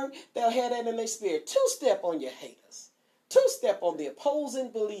way to work, they'll have that in their spirit. Two-step on your haters. Two-step on the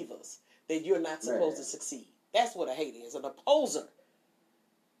opposing believers that you're not supposed to succeed. That's what a hater is, an opposer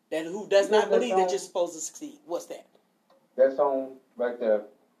who does not believe that you're supposed to succeed. What's that? That song right there,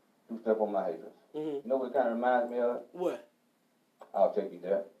 two-step on my haters. Mm-hmm. You know what it kind of reminds me of? What? I'll take you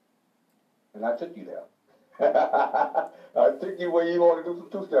there. And I took you there. I took you where you want to do some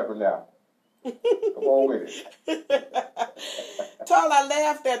two-stepping now. Come on with it. Tal, I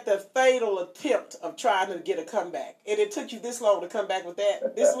laughed at the fatal attempt of trying to get a comeback. And it took you this long to come back with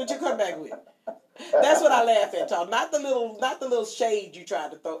that. This is what you come back with. That's what I laugh at, Tal. Not the little shade you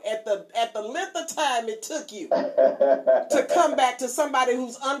tried to throw. At the length of time it took you to come back to somebody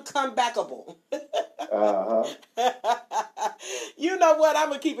who's uncomebackable. Uh-huh. You know what? I'm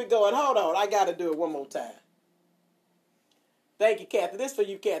going to keep it going. Hold on. I got to do it one more time. Thank you, Kathy. This for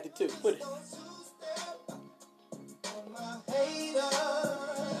you, Kathy, too. Put it.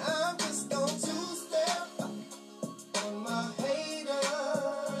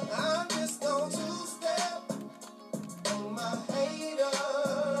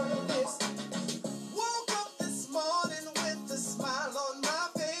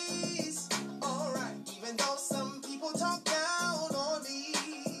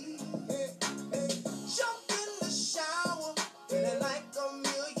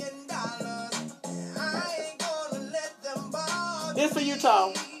 This for you,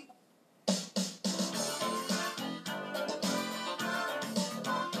 Tom.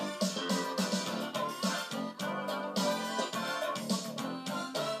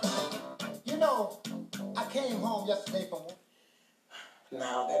 You know, I came home yesterday from work.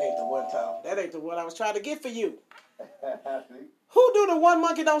 No, that ain't the one, Tom. That ain't the one I was trying to get for you. Who do the One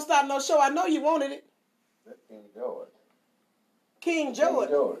Monkey Don't Stop No Show? I know you wanted it. That's King George. King George.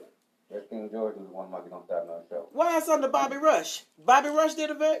 King George. That's King George who's the One Monkey Don't Stop No Show. Why is under Bobby Rush? Bobby Rush did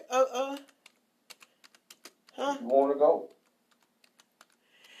a very huh? You want to go?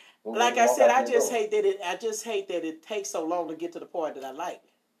 Like I said, I just hate that it takes so long to get to the part that I like.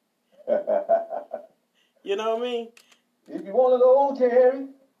 You know what I mean? If you want to go, Terry,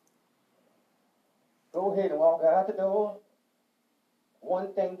 go ahead and walk out the door.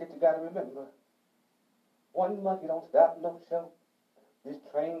 One thing that you got to remember: one monkey don't stop no show. This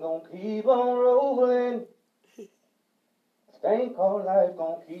train gonna keep on rolling. This thing called life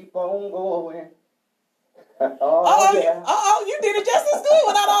gonna keep on going. Oh, you did it just as good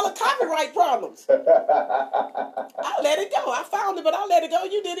without all the copyright problems. I'll let it go. I found it, but I'll let it go.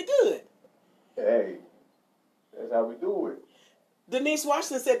 You did it good. Hey, that's how we do it. Denise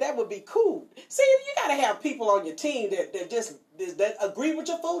Washington said that would be cool. See, you got to have people on your team that agree with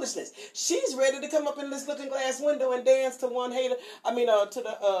your foolishness. She's ready to come up in this looking glass window and dance to one hater. I mean, to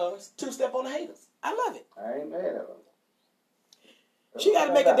the two-step on the haters. I love it. I ain't mad at her. She got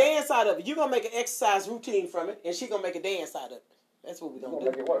to make a dance out of it. You're going to make an exercise routine from it, and she's going to make a dance out of it. That's what we're going to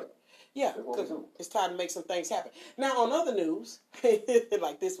do. Make it work. Yeah, because it's time to make some things happen. Now, on other news,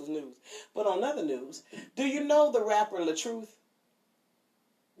 like this was news, but on other news, do you know the rapper LaTruth?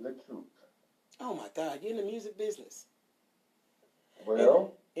 LaTruth. Oh, my God, you're in the music business.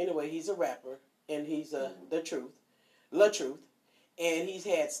 Well. Anyway, he's a rapper, and he's the truth, LaTruth. and he's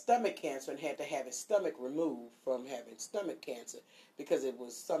had stomach cancer and had to have his stomach removed from having stomach cancer because it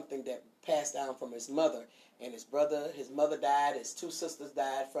was something that passed down from his mother. And his mother died, his two sisters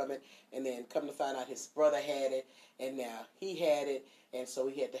died from it, and then come to find out his brother had it, and now he had it, and so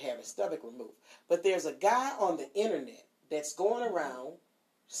he had to have his stomach removed. But there's a guy on the internet that's going around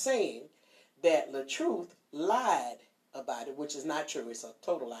saying that LaTruth lied about it, which is not true. It's a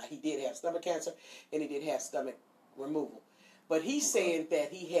total lie. He did have stomach cancer, and he did have stomach removal. But he's saying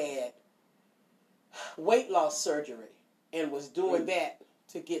that he had weight loss surgery and was doing that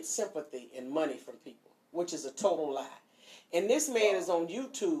to get sympathy and money from people, which is a total lie. And this man is on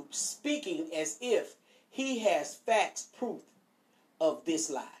YouTube speaking as if he has facts, proof of this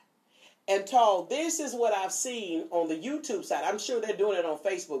lie. And Tall, this is what I've seen on the YouTube side. I'm sure they're doing it on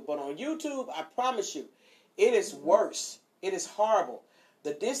Facebook, but on YouTube, I promise you, it is worse. It is horrible.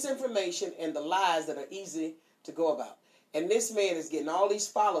 The disinformation and the lies that are easy to go about. And this man is getting all these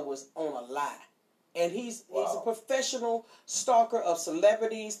followers on a lie. And he's a professional stalker of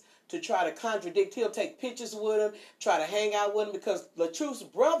celebrities to try to contradict. He'll take pictures with them, try to hang out with him, because LaTruth's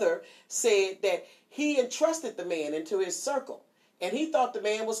brother said that he entrusted the man into his circle. And he thought the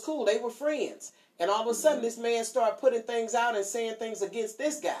man was cool. They were friends. And all of a sudden, this man started putting things out and saying things against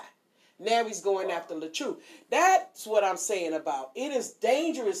this guy. Now he's going after LaTruth. That's what I'm saying about. It is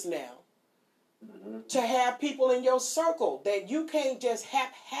dangerous now to have people in your circle that you can't just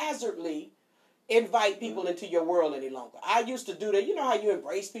haphazardly invite people into your world any longer. I used to do that. You know how you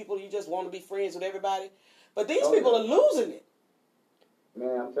embrace people, you just want to be friends with everybody? But these people are losing it.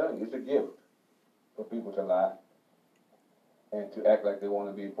 Man, I'm telling you, it's a gift for people to lie and to act like they want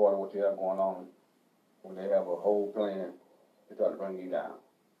to be part of what you have going on when they have a whole plan to try to bring you down.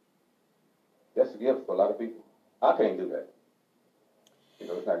 That's a gift for a lot of people. I can't do that. You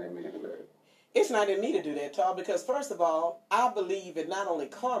know, it's not in me to do that. It's not in me to do that, Tal, because first of all, I believe in not only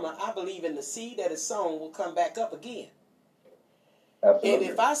karma, I believe in the seed that is sown will come back up again. Absolutely.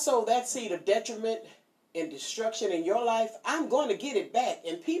 And if I sow that seed of detriment and destruction in your life, I'm going to get it back.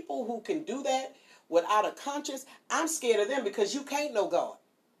 And people who can do that without a conscience, I'm scared of them because you can't know God.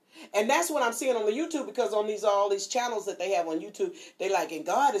 And that's what I'm seeing on the YouTube, because on all these channels that they have on YouTube, they like, and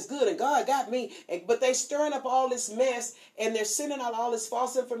God is good and God got me. But they're stirring up all this mess and they're sending out all this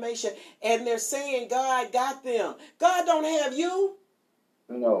false information and they're saying God got them. God don't have you.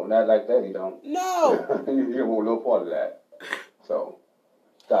 No, not like that, he don't. No. You want no part of that. So,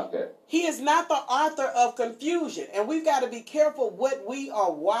 stop that. He is not the author of confusion. And we've got to be careful what we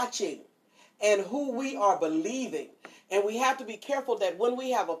are watching and who we are believing. And we have to be careful that when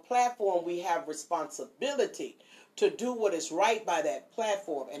we have a platform, we have responsibility to do what is right by that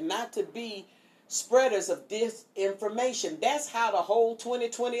platform and not to be spreaders of disinformation. That's how the whole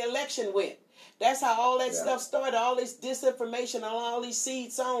 2020 election went. That's how all that stuff started, all this disinformation and all these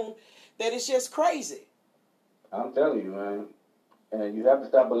seeds sown, that it's just crazy. I'm telling you, man. And you have to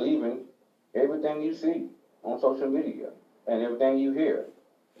stop believing everything you see on social media and everything you hear.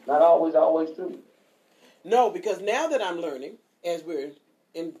 Not always true. No, because now that I'm learning, as we're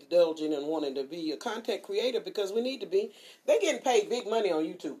indulging and wanting to be a content creator, because we need to be, they're getting paid big money on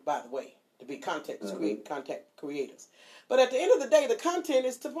YouTube, by the way, to be content creators. But at the end of the day, the content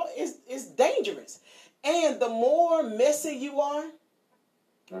is dangerous. And the more messy you are,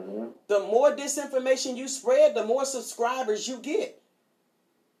 the more disinformation you spread, the more subscribers you get.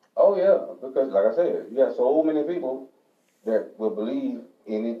 Oh, yeah, because like I said, you have so many people that will believe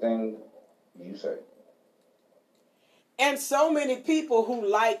anything you say. And so many people who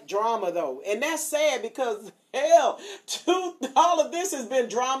like drama, though. And that's sad because, hell, all of this has been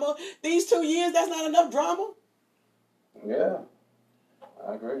drama. These 2 years, that's not enough drama. Yeah,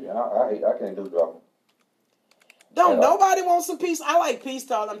 I agree. I can't do drama. Don't nobody want some peace. I like peace,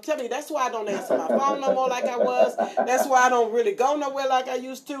 Tal. I'm telling you, that's why I don't answer my phone no more like I was. That's why I don't really go nowhere like I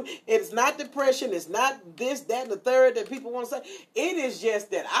used to. It's not depression. It's not this, that, and the third that people want to say. It is just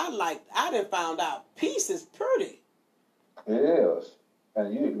that I done found out peace is pretty. It is.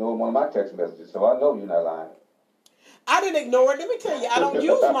 And you ignored one of my text messages, so I know you're not lying. I didn't ignore it. Let me tell you, I don't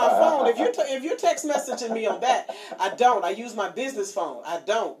use my phone. If you're text messaging me on that, I don't. I use my business phone. I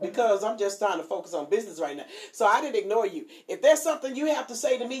don't, because I'm just trying to focus on business right now. So I didn't ignore you. If there's something you have to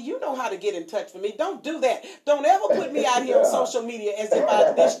say to me, you know how to get in touch with me. Don't do that. Don't ever put me out here on social media as if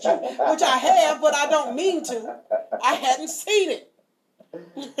I dissed you, which I have, but I don't mean to. I hadn't seen it.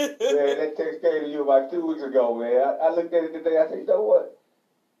 Man, that text came to you about 2 weeks ago, man. I looked at it today. I said, you know what?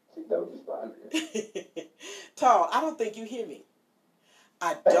 She don't respond. Tal, I don't think you hear me.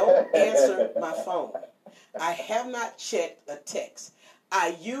 I don't answer my phone. I have not checked a text.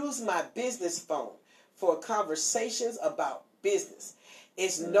 I use my business phone for conversations about business.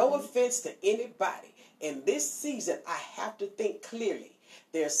 It's no offense to anybody. In this season, I have to think clearly.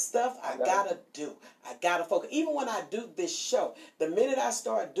 There's stuff I gotta do. I gotta focus. Even when I do this show, the minute I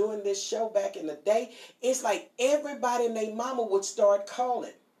start doing this show back in the day, it's like everybody and their mama would start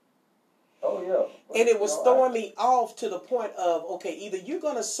calling. Oh, yeah. And it was throwing me off to the point of, okay, either you're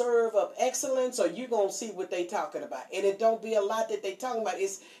going to serve up excellence or you're going to see what they talking about. And it don't be a lot that they talking about.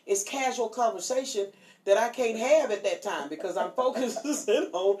 It's casual conversation that I can't have at that time because I'm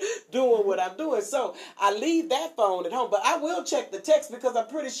focusing on doing what I'm doing. So I leave that phone at home. But I will check the text because I'm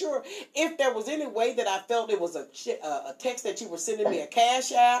pretty sure if there was any way that I felt it was a text that you were sending me a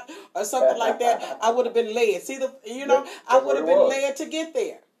cash app or something like that, I would have been led. See, I would have been led to get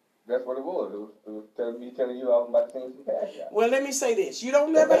there. That's what it was. It was telling you I was about to send some cash out. Well, let me say this. You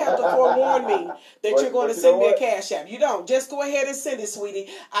don't never have to forewarn me that you're going to send me a cash app. You don't. Just go ahead and send it, sweetie.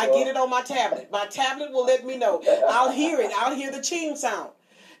 I get it on my tablet. My tablet will let me know. I'll hear it. I'll hear the ching sound.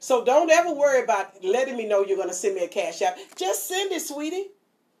 So don't ever worry about letting me know you're going to send me a cash app. Just send it, sweetie.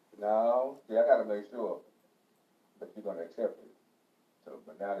 No. See, I got to make sure that you're going to accept it. So,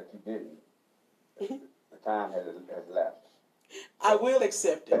 but now that you didn't, the time has lapsed. I will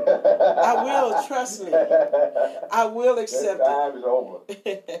accept it. I will, trust me. I will accept it. Time is over.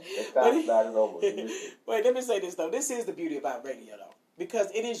 Time is over. Wait, let me say this, though. This is the beauty about radio, though. Because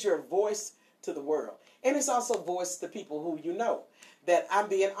it is your voice to the world. And it's also voice to people who you know. That I'm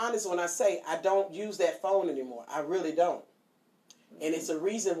being honest when I say I don't use that phone anymore. I really don't. And it's a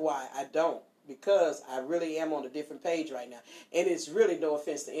reason why I don't. Because I really am on a different page right now. And it's really no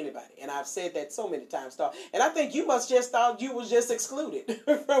offense to anybody. And I've said that so many times. And I think you must just thought you was just excluded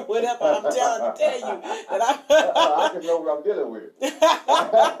from whatever I'm tell you. That I just know what I'm dealing with.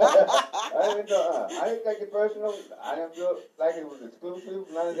 I didn't take it personal. I didn't feel like it was exclusive.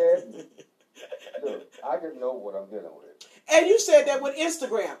 None of that. Look, I just know what I'm dealing with. And you said that with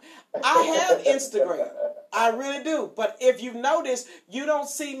Instagram. I have Instagram. I really do. But if you notice, you don't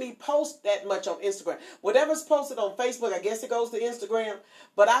see me post that much on Instagram. Whatever's posted on Facebook, I guess it goes to Instagram.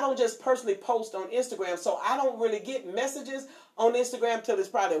 But I don't just personally post on Instagram. So I don't really get messages on Instagram till it's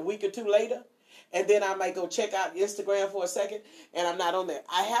probably a week or two later. And then I might go check out Instagram for a second. And I'm not on there.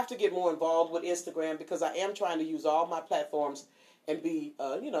 I have to get more involved with Instagram because I am trying to use all my platforms and be,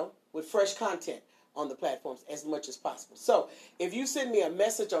 with fresh content on the platforms as much as possible. So if you send me a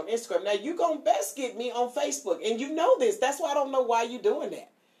message on Instagram, now you're going to best get me on Facebook. And you know this. That's why I don't know why you're doing that.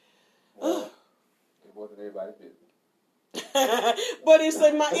 Well, it wasn't everybody's business. But it's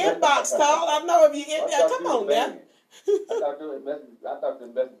in my inbox, Carl. I know if you in there. Come on now. I thought the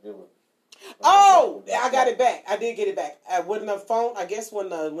messenger was... Oh, I got it back. I did get it back. With the phone, I guess when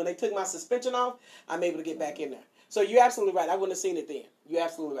they took my suspension off, I'm able to get back in there. So you're absolutely right. I wouldn't have seen it then. You're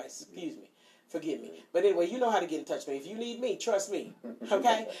absolutely right. Excuse me. Forgive me. But anyway, you know how to get in touch with me. If you need me, trust me.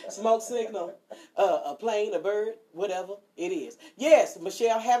 Okay? Smoke signal, a plane, a bird, whatever it is. Yes,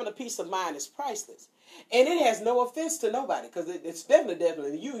 Michelle, having a peace of mind is priceless. And it has no offense to nobody because it's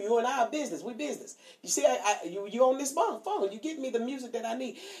definitely you and I are business. We business. You see, you on this phone. You get me the music that I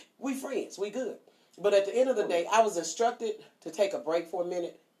need. We friends. We good. But at the end of the day, I was instructed to take a break for a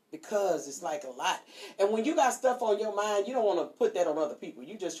minute. Because it's like a lot. And when you got stuff on your mind, you don't want to put that on other people.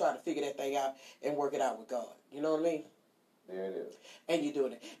 You just try to figure that thing out and work it out with God. You know what I mean? There it is. And you're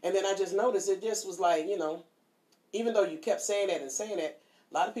doing it. And then I just noticed it just was like, even though you kept saying that,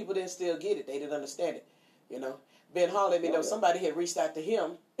 a lot of people didn't still get it. They didn't understand it, Ben Hall let me know somebody had reached out to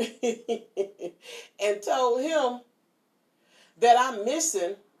him and told him that I'm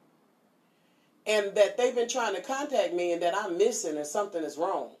missing and that they've been trying to contact me and that I'm missing and something is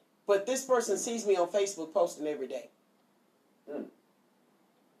wrong. But this person sees me on Facebook posting every day. Well,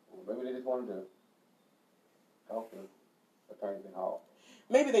 maybe they just wanted to talk to Attorney Ben Hall.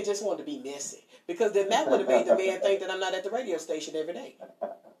 Maybe they just wanted to be messy. Because then that would have made the man think that I'm not at the radio station every day.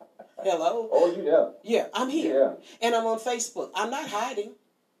 Hello? Oh, you there? Yeah, I'm here. Yeah. And I'm on Facebook. I'm not hiding.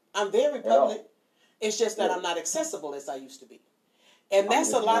 I'm very public. It's just that I'm not accessible as I used to be. And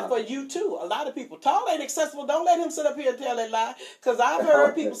that's a lot for you, too. A lot of people. Tall ain't accessible. Don't let him sit up here and tell that lie. Because I've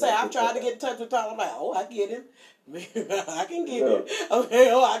heard people say, I've tried to get in touch with Tall. I'm like, oh, I get him. I can get him.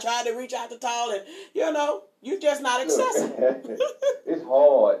 Okay, I tried to reach out to Tall. And, you're just not accessible. It's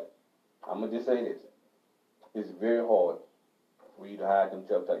hard. I'm going to just say this. It's very hard for you to hide them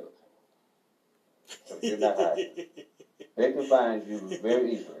tailors. So you're not hiding. They can find you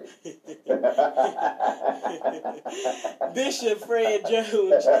very easily. Bishop Fred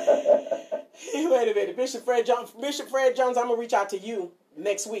Jones. Wait a minute. Bishop Fred Jones, I'm going to reach out to you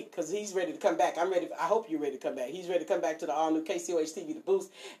next week because he's ready to come back. I'm ready. I hope you're ready to come back. He's ready to come back to the all-new KCOH TV, The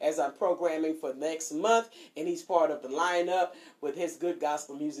Boost, as I'm programming for next month. And he's part of the lineup with his good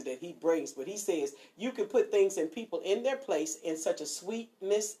gospel music that he brings. But he says you can put things and people in their place in such a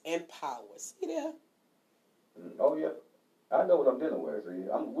sweetness and power. See there? Oh, yeah. I know what I'm dealing with. See,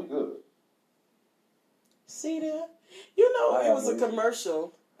 we good. See there? You know, I it was a have no issue.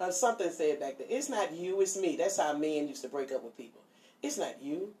 commercial. Something said back there, it's not you, it's me. That's how men used to break up with people. It's not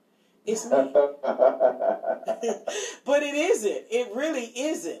you, it's me. But it isn't. It really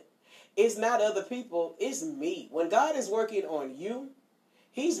isn't. It's not other people, it's me. When God is working on you,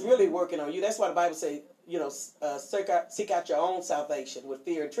 he's really working on you. That's why the Bible says, you know, seek out your own salvation with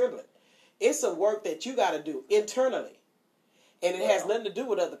fear and trembling. It's a work that you got to do internally. And it has nothing to do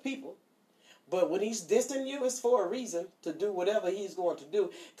with other people. But when he's distancing you, it's for a reason to do whatever he's going to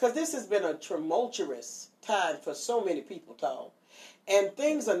do. Because this has been a tumultuous time for so many people, Tom. And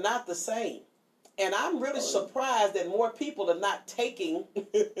things are not the same. And I'm really surprised that more people are not taking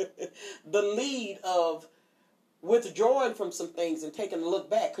the lead of withdrawing from some things and taking a look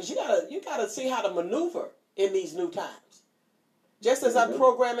back. Because you gotta see how to maneuver in these new times. Just as I'm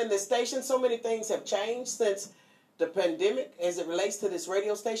programming this station, so many things have changed since the pandemic as it relates to this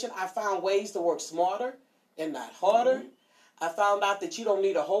radio station. I found ways to work smarter and not harder. Mm-hmm. I found out that you don't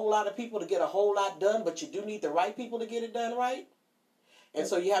need a whole lot of people to get a whole lot done, but you do need the right people to get it done right. And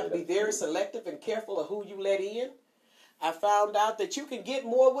so you have to be very selective and careful of who you let in. I found out that you can get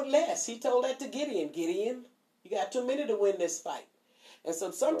more with less. He told that to Gideon. Gideon, you got too many to win this fight. And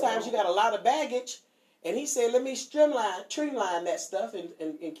so sometimes you got a lot of baggage. And he said, let me streamline that stuff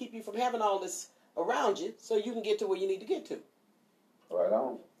and keep you from having all this around you so you can get to where you need to get to. Right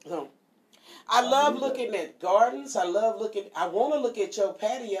on. I love looking at gardens. I want to look at your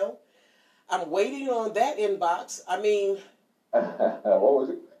patio. I'm waiting on that inbox. I mean. What was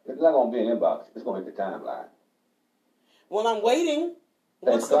it? It's not going to be an inbox. It's going to hit the timeline. Well, I'm waiting.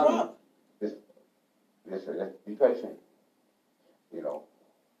 What's the problem? Just be patient. You know,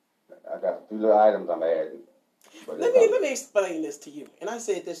 I got a few little items I'm adding. Let me explain this to you. And I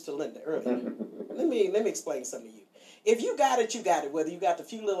said this to Linda earlier. let me explain something to you. If you got it, you got it, whether you got the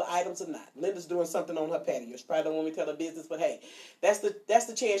few little items or not. Linda's doing something on her patio. She probably don't want me to tell her business, but hey, that's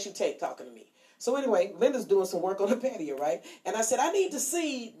the chance you take talking to me. So anyway, Linda's doing some work on her patio, right? And I said, I need to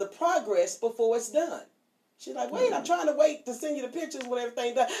see the progress before it's done. She's like, wait, I'm trying to wait to send you the pictures with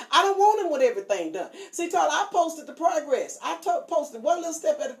everything done. I don't want them with everything done. See, Todd, I posted the progress. I posted one little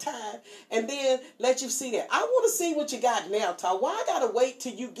step at a time and then let you see that. I want to see what you got now, Todd. Why I got to wait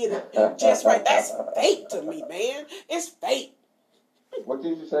till you get it just right? That's fake to me, man. It's fake. What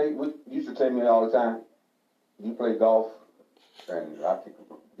you used to say? You used to tell me all the time, you play golf and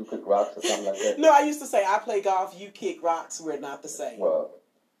you kick rocks or something like that? No, I used to say, I play golf, you kick rocks. We're not the same. Well,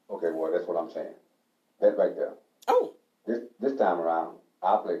 that's what I'm saying. That right there. Oh. This time around,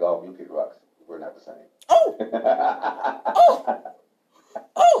 I play golf, you kick rocks. We're not the same. Oh. Oh.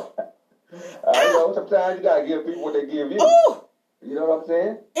 Oh. I know sometimes you gotta give people what they give you. Oh. You know what I'm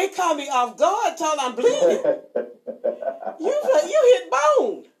saying? It caught me off guard till I'm bleeding. You hit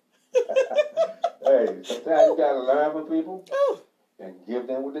bone. Hey, sometimes you gotta learn from people and give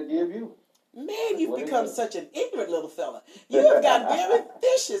them what they give you. Man, you've become such an ignorant little fella. You have got very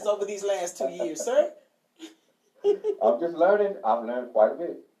vicious over these last 2 years, sir. I'm just learning. I've learned quite a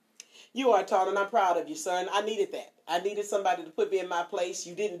bit. You are, Todd, and I'm proud of you, son. I needed that. I needed somebody to put me in my place.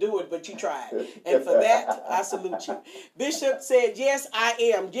 You didn't do it, but you tried. And for that, I salute you. Bishop said, yes,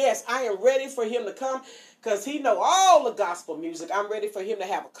 I am. Yes, I am ready for him to come because he know all the gospel music. I'm ready for him to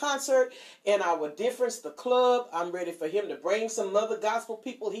have a concert in our Difference, the club. I'm ready for him to bring some other gospel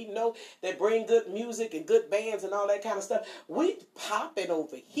people he know that bring good music and good bands and all that kind of stuff. We popping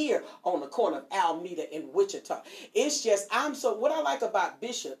over here on the corner of Alameda in Wichita. It's just, what I like about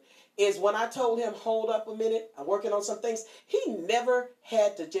Bishop is when I told him, hold up a minute, I'm working on some things, he never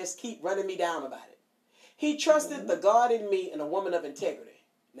had to just keep running me down about it. He trusted the God in me and a woman of integrity.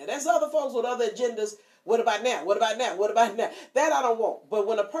 Now, there's other folks with other agendas. What about now? What about now? What about now? That I don't want. But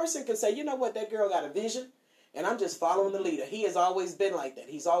when a person can say, you know what, that girl got a vision, and I'm just following the leader. He has always been like that.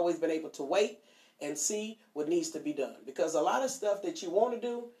 He's always been able to wait and see what needs to be done. Because a lot of stuff that you want to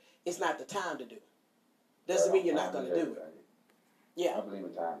do, it's not the time to do. Doesn't mean you're not going to do it. Yeah. I believe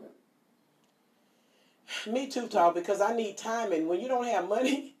in timing. Me too, Tom, because I need timing. When you don't have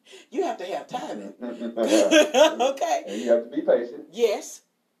money, you have to have timing. Okay? And you have to be patient. Yes.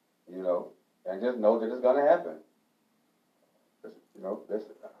 You know, and just know that it's going to happen. You know,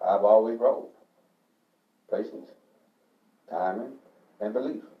 I've always rolled. Patience, timing, and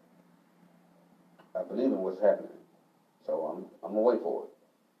belief. I believe in what's happening. So I'm gonna wait for it.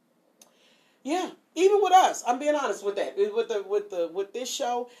 Yeah, even with us, I'm being honest with that. With this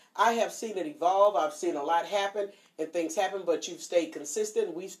show, I have seen it evolve. I've seen a lot happen and things happen, but you've stayed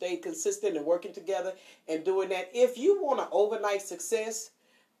consistent. We've stayed consistent and working together and doing that. If you want an overnight success,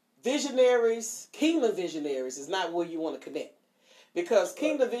 visionaries, kingdom visionaries is not where you want to connect. Because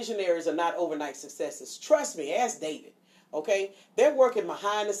kingdom visionaries are not overnight successes. Trust me, ask David. Okay? They're working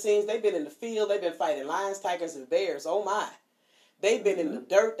behind the scenes. They've been in the field. They've been fighting lions, tigers, and bears. Oh my. They've been in the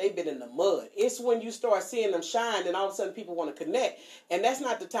dirt. They've been in the mud. It's when you start seeing them shine, and all of a sudden people want to connect. And that's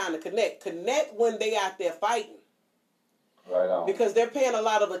not the time to connect. Connect when they out there fighting. Right on. Because they're paying a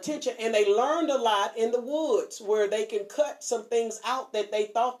lot of attention, and they learned a lot in the woods where they can cut some things out that they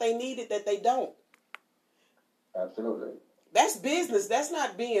thought they needed that they don't. Absolutely. That's business. That's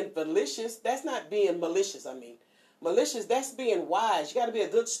not being malicious. That's not being malicious, Malicious, that's being wise. You got to be a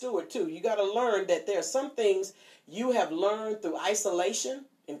good steward, too. You got to learn that there are some things you have learned through isolation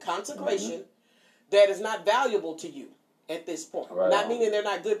and consecration that is not valuable to you at this point. Right not on. meaning they're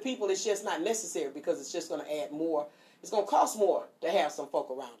not good people. It's just not necessary because it's just going to add more. It's going to cost more to have some folk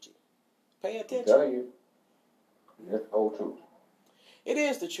around you. Pay attention. I'm telling you. It's the whole truth. It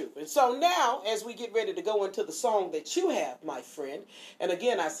is the truth. And so now, as we get ready to go into the song that you have, my friend, and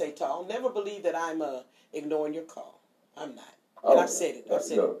again I say, Tall, never believe that I'm ignoring your call. I'm not. And I've said it. I've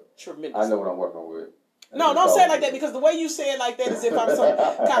said it tremendously. I know what I'm working with. No, don't say it like that, because the way you say it like that is if I'm some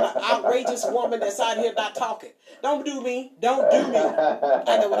kind of outrageous woman that's out here not talking. Don't do me. Don't do me.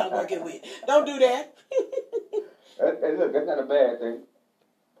 I know what I'm working with. Don't do that. Hey, look, that's not a bad thing.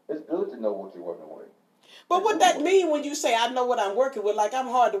 It's good to know what you're working with. But what that mean when you say I know what I'm working with, like I'm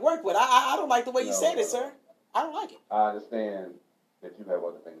hard to work with? I don't like the way you said it, sir. I don't like it. I understand that you have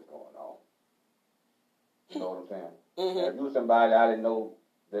other things going on. You know what I'm saying? Mm-hmm. And if you were somebody I didn't know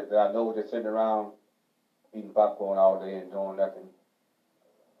that I know just sitting around eating popcorn all day and doing nothing,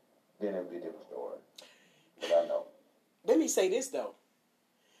 then it would be a different story. But I know. Let me say this though.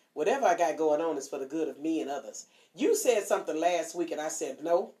 Whatever I got going on is for the good of me and others. You said something last week and I said,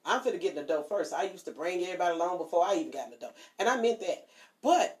 no, I'm finna get in the dough first. I used to bring everybody along before I even got in the dough. And I meant that.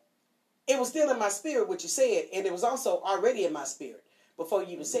 But it was still in my spirit what you said, and it was also already in my spirit before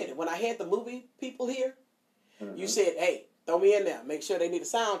you even said it. When I had the movie people here, you said, hey, throw me in there. Make sure they need a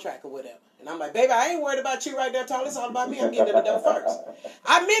soundtrack or whatever. And I'm like, baby, I ain't worried about you right there, Tall. It's all about me. I'm getting in the dough first.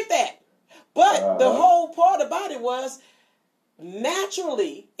 I meant that. But the whole part about it was,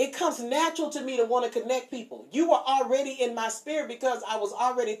 naturally, it comes natural to me to want to connect people. You were already in my spirit because I was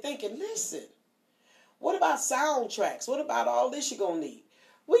already thinking, listen, what about soundtracks? What about all this you're going to need?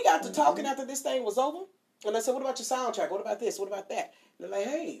 We got to talking after this thing was over. And I said, what about your soundtrack? What about this? What about that? And they're like,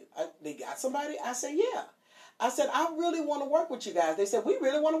 hey, they got somebody? I said, yeah. I said, I really want to work with you guys. They said, we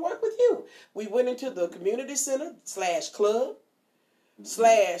really want to work with you. We went into the community center / club /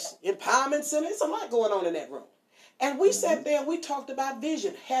 empowerment center. There's a lot going on in that room. And we sat there and we talked about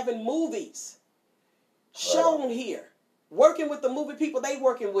vision, having movies shown here, working with the movie people they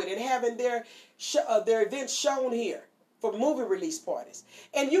working with, and having their events shown here for movie release parties.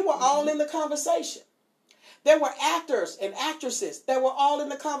 And you were all in the conversation. There were actors and actresses that were all in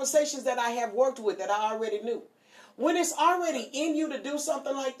the conversations that I have worked with that I already knew. When it's already in you to do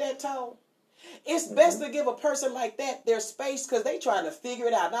something like that, Tone, it's best to give a person like that their space because they trying to figure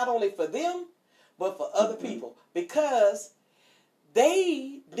it out, not only for them, but for other people, because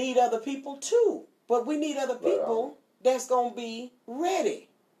they need other people too. But we need other people that's going to be ready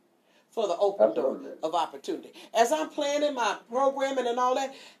for the open door of opportunity. As I'm planning my programming and all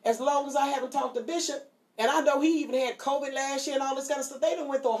that, as long as I haven't talked to Bishop, and I know he even had COVID last year and all this kind of stuff, they done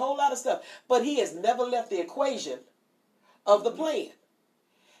went through a whole lot of stuff, but he has never left the equation of the plan.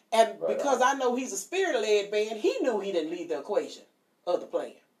 And because I know he's a spirit-led man, he knew he didn't leave the equation of the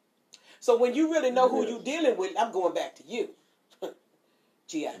plan. So when you really know who you're dealing with, I'm going back to you,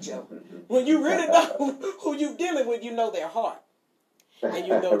 G.I. Joe. When you really know who you're dealing with, you know their heart. And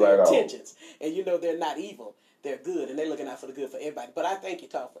you know their intentions. And you know they're not evil. They're good. And they're looking out for the good for everybody. But I thank you,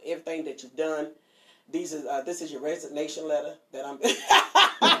 Tom, for everything that you've done. This is your resignation letter that I'm...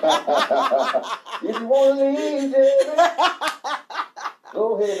 If you want to leave,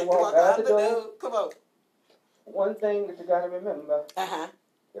 go ahead and walk out the door. Come on. One thing that you got to remember.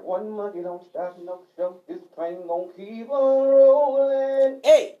 That one monkey don't stop no show. This train gonna keep on rolling.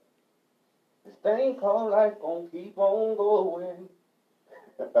 Hey. This thing called life gonna keep on going.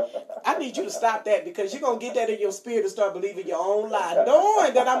 I need you to stop that because you're going to get that in your spirit and start believing your own lie.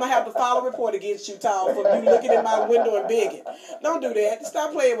 Knowing that I'm going to have to file a report against you, Tom, for you looking in my window and begging. Don't do that.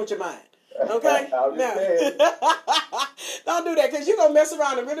 Stop playing with your mind. Okay? Now, don't do that because you're going to mess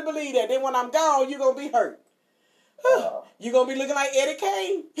around and really believe that. Then when I'm gone, you're going to be hurt. You're going to be looking like Eddie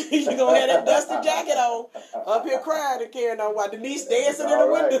Kane. You're going to have that dusty jacket on, up here crying and carrying on while Denise dancing in the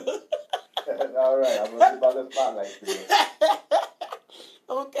window. All right, I'm going to see about the spotlight for you.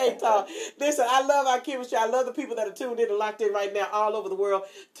 Okay, Tom. Listen, I love our chemistry. I love the people that are tuned in and locked in right now all over the world.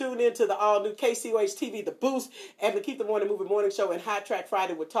 Tune in to the all-new KCOH TV, The Boost, and the Keep the Morning Moving Morning Show and High Track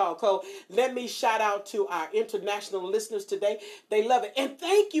Friday with Tall Cole. Let me shout out to our international listeners today. They love it. And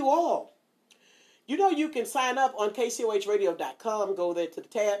thank you all. You know you can sign up on KCOHradio.com, go there to the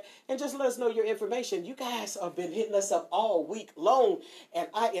tab, and just let us know your information. You guys have been hitting us up all week long, and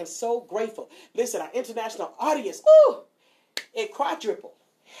I am so grateful. Listen, our international audience, it quadrupled.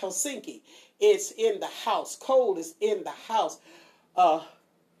 Helsinki is in the house. Cole is in the house.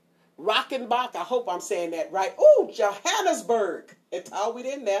 Rockenbach, I hope I'm saying that right. Oh, Johannesburg. It's all we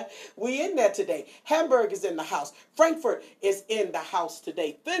in there. We in there today. Hamburg is in the house. Frankfurt is in the house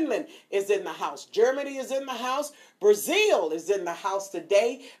today. Finland is in the house. Germany is in the house. Brazil is in the house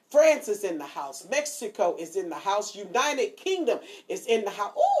today. France is in the house. Mexico is in the house. United Kingdom is in the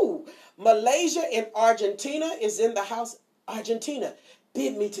house. Ooh, Malaysia and Argentina is in the house. Argentina,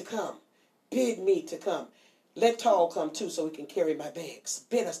 bid me to come. Bid me to come. Let Tall come too so he can carry my bags.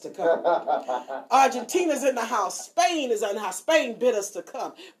 Bid us to come. Argentina's in the house. Spain is in the house. Spain bid us to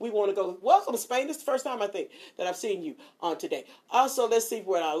come. We want to go. Welcome, Spain. This is the first time, I think, that I've seen you on today. Also, let's see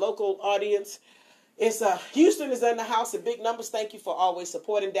where our local audience is. Houston is in the house in big numbers. Thank you for always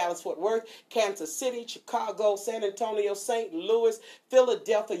supporting Dallas, Fort Worth, Kansas City, Chicago, San Antonio, St. Louis,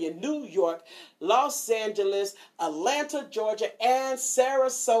 Philadelphia, New York, Los Angeles, Atlanta, Georgia, and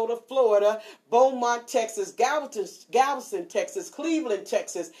Sarasota, Florida, Beaumont, Texas, Galveston, Texas, Cleveland,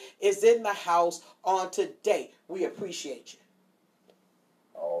 Texas is in the house on today. We appreciate you.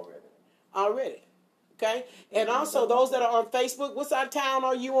 Already. Okay? And also, those that are on Facebook, what side of town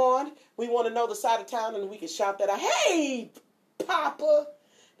are you on? We want to know the side of town, and we can shout that out. Hey, Papa.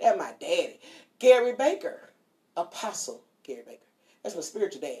 That's my daddy. Gary Baker. Apostle Gary Baker. That's my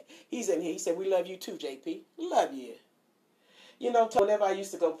spiritual dad. He's in here. He said, we love you too, JP. Love you. You know, whenever I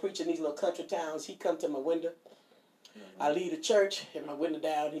used to go preach in these little country towns, he'd come to my window. I leave the church, and my window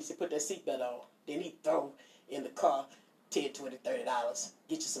down. He said, put that seatbelt on. Then he'd throw in the car $10, $20, $30.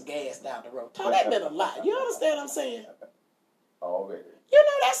 Get you some gas down the road. Tom, that meant a lot. You understand what I'm saying? Already. You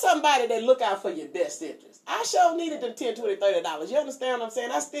know, that's somebody that look out for your best interest. I sure needed them $10, $20, $30. You understand what I'm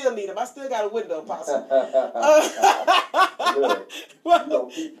saying? I still need them. I still got a window, Apostle. Good.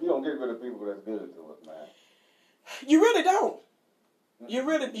 You don't get rid of people that's good to us, man. You really don't.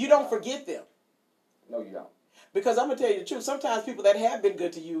 You don't forget them. No, you don't. Because I'm going to tell you the truth. Sometimes people that have been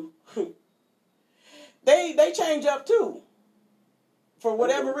good to you, they change up too. For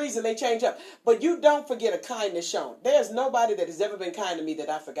whatever reason, they change up. But you don't forget a kindness shown. There's nobody that has ever been kind to me that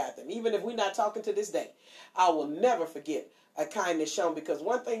I forgot them. Even if we're not talking to this day, I will never forget a kindness shown. Because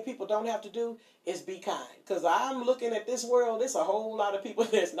one thing people don't have to do is be kind. Because I'm looking at this world, there's a whole lot of people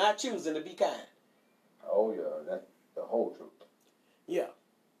that's not choosing to be kind. Oh, yeah. That's the whole truth. Yeah.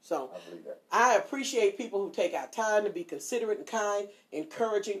 So I believe that. I appreciate people who take our time to be considerate and kind,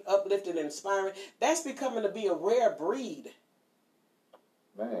 encouraging, uplifting, and inspiring. That's becoming to be a rare breed.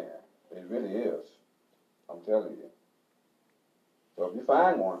 Man, it really is. I'm telling you. So if you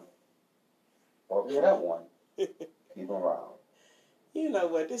find one, or if you have one, keep them around. You know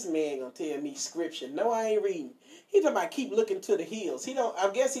what? This man gonna tell me scripture. No, I ain't reading. He talking about keep looking to the hills. I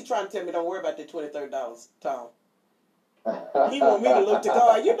guess he trying to tell me don't worry about that $20, $30, Tom. He want me to look to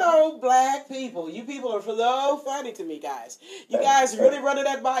God. You know, black people. You people are so funny to me, guys. You guys really running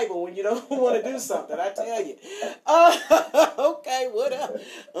that Bible when you don't want to do something. I tell you. Okay, what up?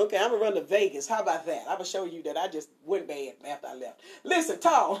 Okay, I'm gonna run to Vegas. How about that? I'm gonna show you that I just went bad after I left. Listen,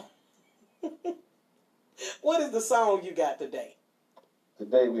 Tom. What is the song you got today?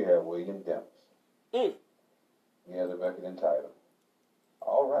 Today we have William Demps. Mm. He has a record entitled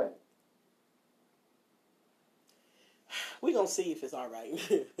All Right. We're going to see if it's all right.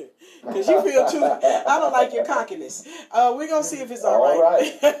 Because you feel too, I don't like your cockiness. We're going to see if it's all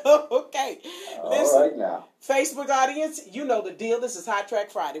right. Okay. Listen, all right now. Facebook audience, you know the deal. This is High Track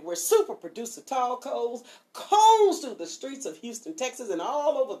Friday, where super producer Tall Coles combs through the streets of Houston, Texas, and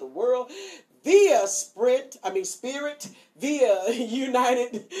all over the world via Spirit, via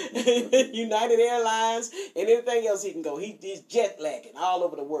United Airlines, and anything else he can go. He's jet lagging all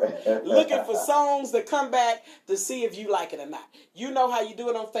over the world, looking for songs that come back to see if you like it or not. You know how you do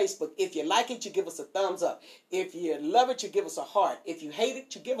it on Facebook. If you like it, you give us a thumbs up. If you love it, you give us a heart. If you hate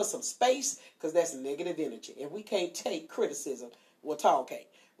it, you give us some space, because that's negative energy, and we can't take criticism. Well, Tall can't.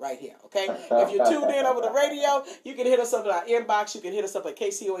 right here, okay? If you're tuned in over the radio, you can hit us up in our inbox. You can hit us up at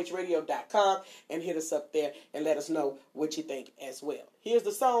kcohradio.com and hit us up there and let us know what you think as well. Here's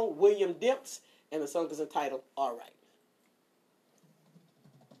the song, William Dimps, and the song is entitled All Right.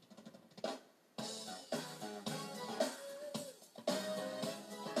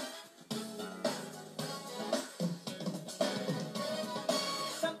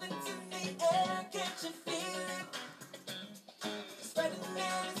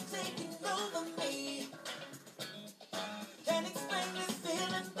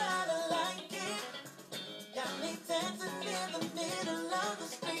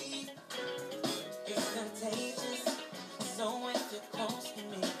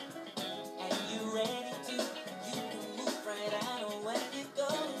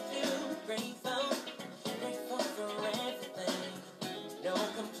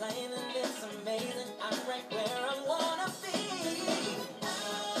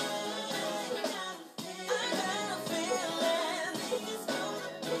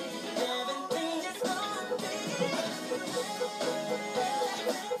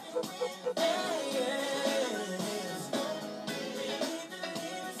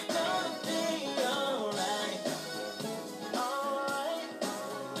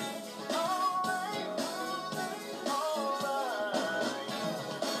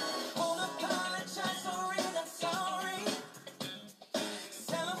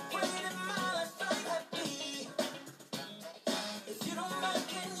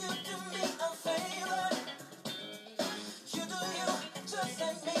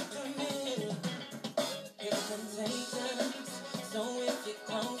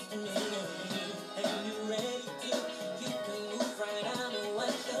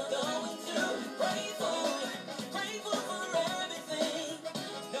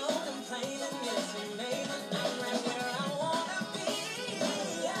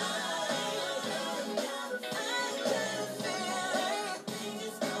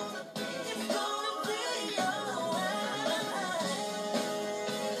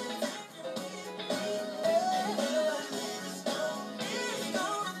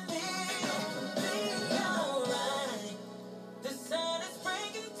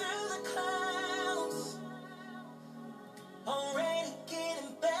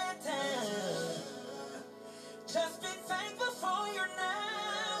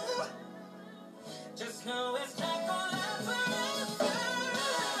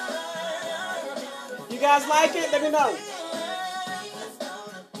 You guys like it? Let me know.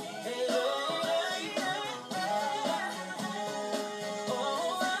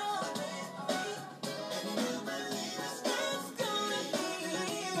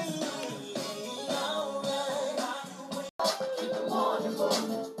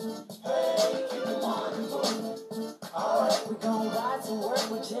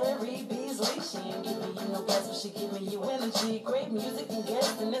 Great music and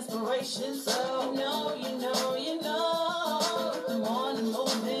guests and inspiration. So you know, keep the morning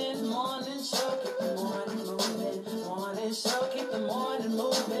moving, morning show, keep the morning moving, morning show, keep the morning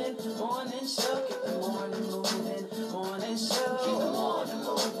moving, morning show, keep the morning moving, morning show, keep the morning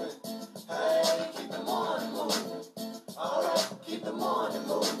moving. Hey, keep the morning moving. All right, keep the morning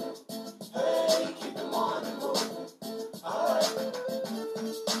moving. Hey, keep the morning moving. All right.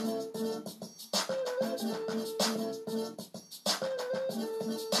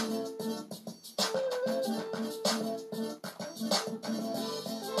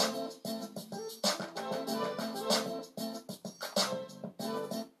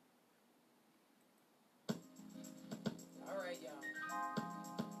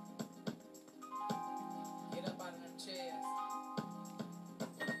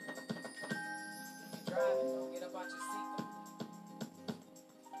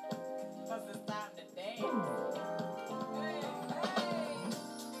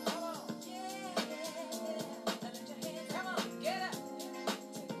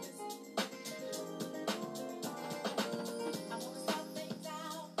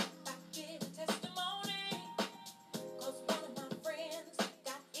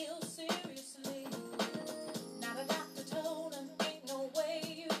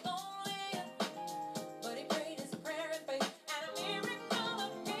 But it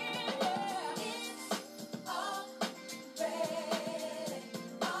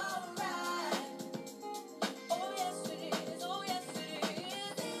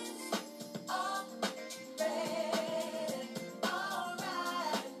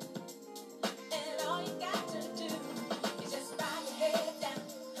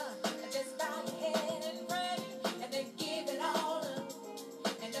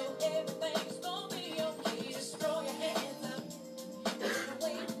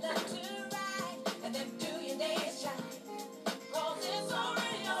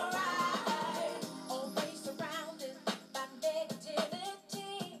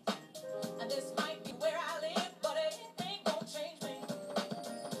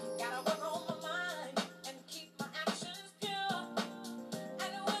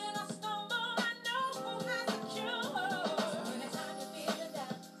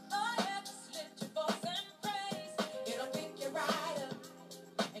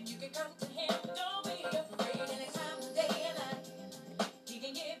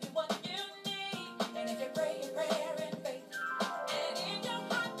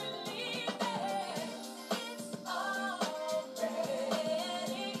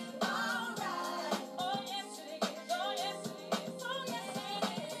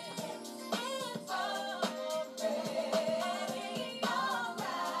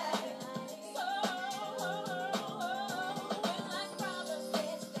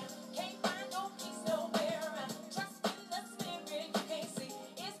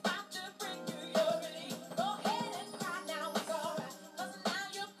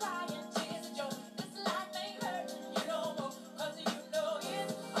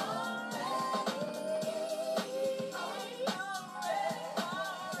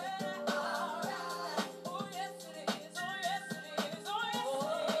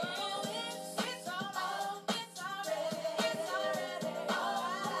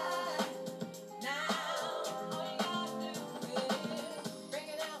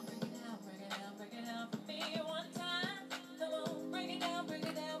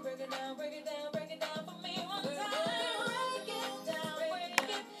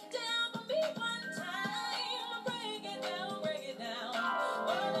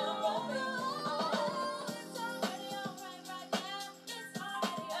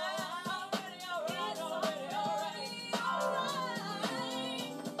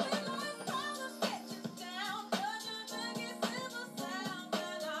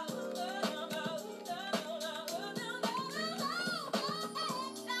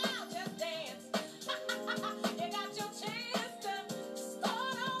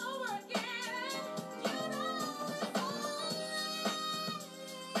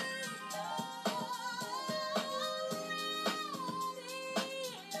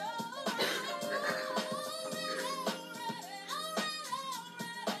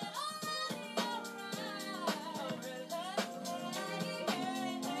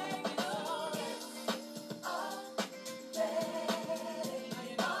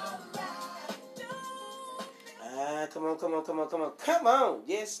Come on, come on, come on, come on. Come on.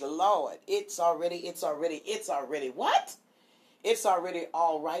 Yes, Lord. It's already what? It's already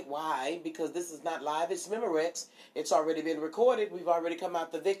all right. Why? Because this is not live. It's Memorex. It's already been recorded. We've already come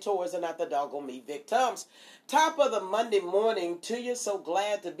out the victors and not the doggone me victims. Top of the Monday morning to you. So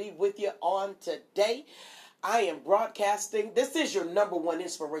glad to be with you on today. I am broadcasting. This is your number one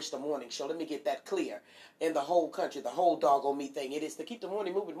inspirational morning show. Let me get that clear. In the whole country, the whole doggone me thing. It is the Keep the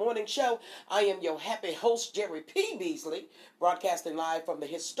Morning Moving Morning Show. I am your happy host, Jerry P. Beasley, broadcasting live from the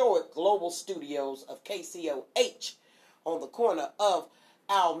historic global studios of KCOH on the corner of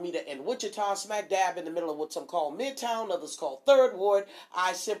Alameda and Wichita, smack dab in the middle of what some call Midtown, others call Third Ward.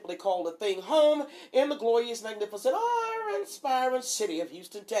 I simply call the thing home in the glorious, magnificent, awe-inspiring city of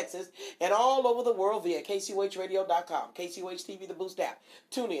Houston, Texas, and all over the world via KCOHradio.com, KCOH TV, the Boost app,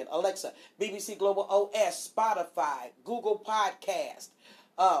 TuneIn, Alexa, BBC Global OS, Spotify, Google Podcast,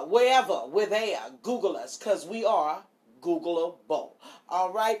 wherever we're there. Google us, because we are Googleable.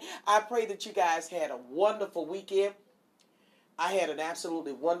 All right? I pray that you guys had a wonderful weekend. I had an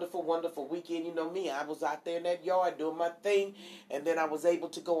absolutely wonderful, wonderful weekend. You know me, I was out there in that yard doing my thing. And then I was able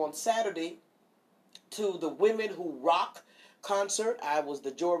to go on Saturday to the Women Who Rock concert. I was the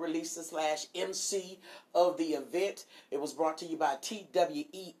joy releaser / MC of the event. It was brought to you by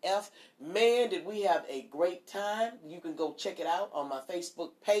TWEF. Man, did we have a great time. You can go check it out on my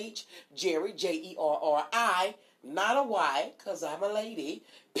Facebook page. Jerry, Jerri, not a Y, because I'm a lady.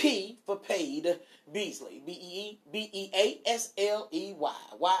 P for paid, Beasley. Beasley.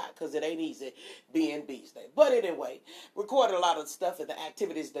 Why? Because it ain't easy being Beasley. But anyway, recorded a lot of stuff and the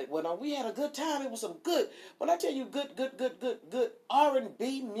activities that went on. We had a good time. It was some good, when I tell you good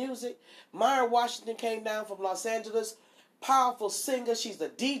R&B music. Myra Washington came down from Los Angeles. Powerful singer. She's a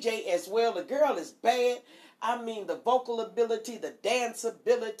DJ as well. The girl is bad. I mean, the vocal ability, the dance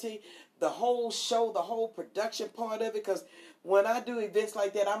ability, the whole show, the whole production part of it. Because when I do events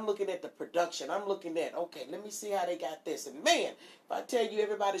like that, I'm looking at the production. I'm looking at, okay, let me see how they got this. And man, if I tell you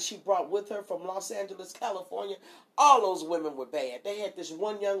everybody she brought with her from Los Angeles, California, all those women were bad. They had this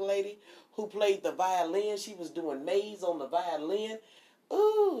one young lady who played the violin. She was doing maze on the violin.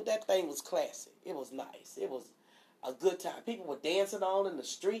 Ooh, that thing was classy. It was nice. It was a good time. People were dancing all in the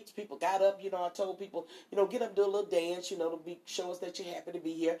streets. People got up, I told people, get up and do a little dance, to show us that you're happy to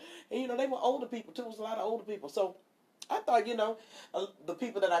be here. And, they were older people, too. It was a lot of older people. So I thought, the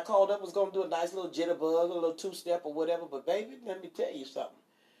people that I called up was going to do a nice little jitterbug, a little two-step or whatever. But, baby, let me tell you something.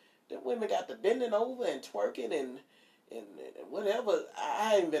 The women got to bending over and twerking and whatever.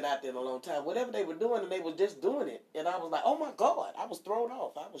 I ain't been out there in a long time. Whatever they were doing, and they were just doing it. And I was like, oh, my God. I was thrown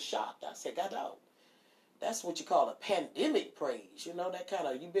off. I was shocked. I said, God, out. That's what you call a pandemic praise. That kind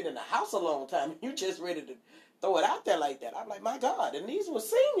of, you've been in the house a long time and you just ready to throw it out there like that. I'm like, my God. And these were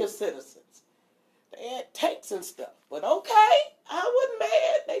senior citizens. They had tanks and stuff. But okay, I wasn't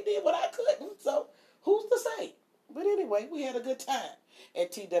mad. They did what I couldn't. So who's to say? But anyway, we had a good time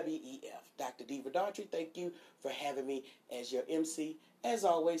at TWEF. Dr. Diva Daughtry, thank you for having me as your MC. As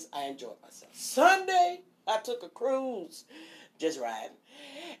always, I enjoyed myself. Sunday, I took a cruise. Just riding.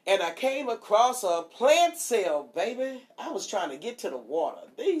 And I came across a plant sale, baby. I was trying to get to the water.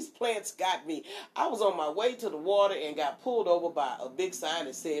 These plants got me. I was on my way to the water and got pulled over by a big sign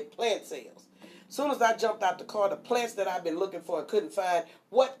that said plant sales. As soon as I jumped out the car, the plants that I've been looking for and couldn't find,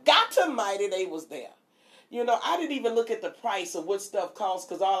 what got to mighty, they was there. I didn't even look at the price of what stuff cost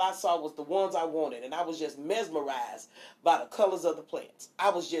because all I saw was the ones I wanted. And I was just mesmerized by the colors of the plants.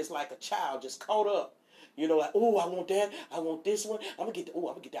 I was just like a child, just caught up. Like, oh, I want that. I want this one. I'm going to get that. Oh,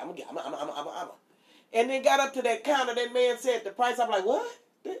 I'm going to get that. I'm going to And then got up to that counter. That man said the price. I'm like, what?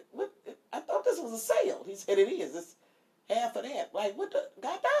 I thought this was a sale. He said it is. It's half of that. Like, what the?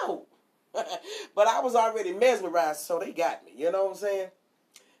 Got down. But I was already mesmerized, so they got me. You know what I'm saying?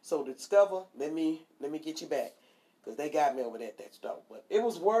 So Discover, let me get you back. Because they got me over there at that store. But it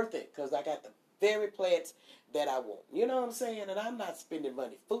was worth it because I got the very plants that I want. You know what I'm saying? And I'm not spending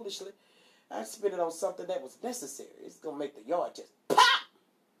money foolishly. I spent it on something that was necessary. It's going to make the yard just pop.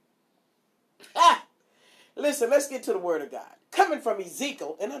 Ah! Listen, let's get to the Word of God. Coming from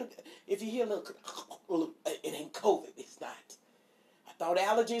Ezekiel, and if you hear a little, it ain't COVID. It's not. I thought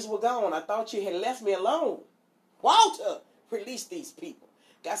allergies were gone. I thought you had left me alone. Walter, release these people.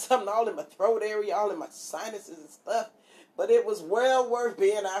 Got something all in my throat area, all in my sinuses and stuff. But it was well worth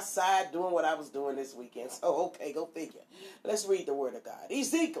being outside doing what I was doing this weekend. So, okay, go figure. Let's read the Word of God.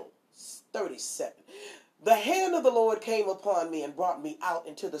 Ezekiel 37. The hand of the Lord came upon me and brought me out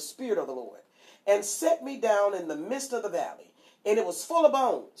into the spirit of the Lord and set me down in the midst of the valley. And it was full of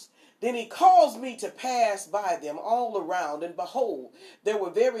bones. Then he caused me to pass by them all around, and behold, there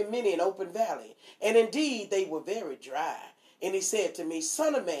were very many in open valley, and indeed they were very dry. And he said to me,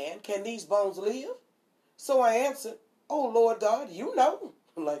 Son of man, can these bones live? So I answered, Oh Lord God, you know.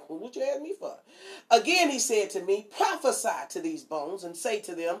 I'm like, well, what you ask me for? Again he said to me, Prophesy to these bones, and say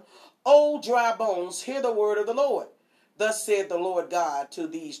to them, O dry bones, hear the word of the Lord. Thus said the Lord God to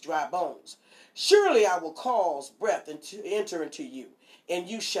these dry bones, Surely I will cause breath to enter into you, and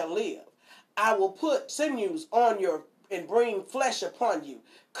you shall live. I will put sinews on your and bring flesh upon you,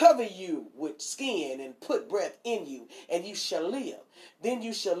 cover you with skin, and put breath in you, and you shall live. Then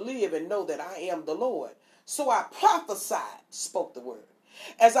you shall live and know that I am the Lord. So I prophesied, spoke the word,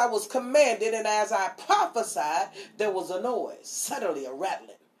 as I was commanded, and as I prophesied, there was a noise, suddenly a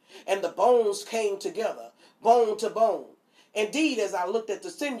rattling, and the bones came together, bone to bone. Indeed, as I looked at the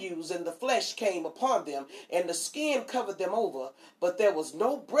sinews, and the flesh came upon them, and the skin covered them over, but there was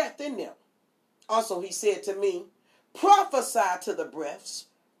no breath in them. Also he said to me, Prophesy to the breaths,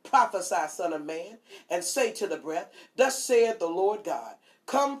 prophesy, son of man, and say to the breath, Thus saith the Lord God,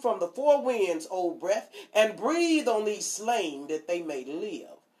 Come from the four winds, O breath, and breathe on these slain, that they may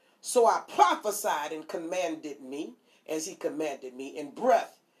live. So I prophesied and commanded me, as he commanded me, and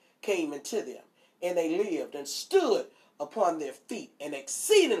breath came into them, and they lived and stood upon their feet, an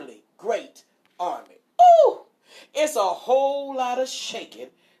exceedingly great army. Ooh, it's a whole lot of shaking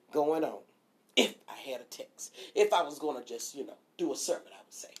going on. If I had a text, if I was going to just, do a sermon, I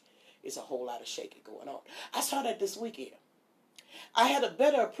would say, it's a whole lot of shaking going on. I saw that this weekend. I had a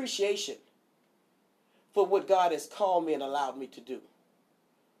better appreciation for what God has called me and allowed me to do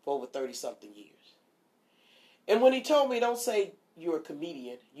for over 30-something years. And when he told me, don't say you're a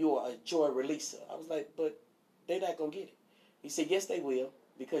comedian, you're a joy releaser, I was like, but they're not going to get it. He said, yes, they will,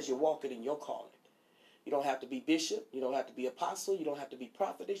 because you're walking in your calling. You don't have to be bishop. You don't have to be apostle. You don't have to be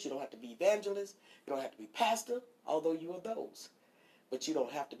prophetess. You don't have to be evangelist. You don't have to be pastor, although you are those. But you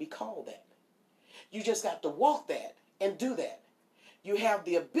don't have to be called that. You just got to walk that and do that. You have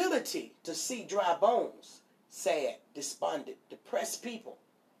the ability to see dry bones, sad, despondent, depressed people.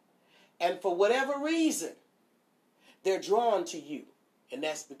 And for whatever reason, they're drawn to you. And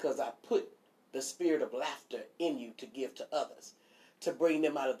that's because I put the spirit of laughter in you to give to others, to bring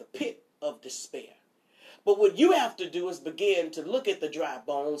them out of the pit of despair. But what you have to do is begin to look at the dry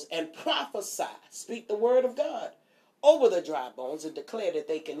bones and prophesy, speak the word of God over the dry bones and declare that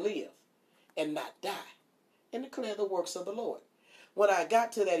they can live and not die, and declare the works of the Lord. When I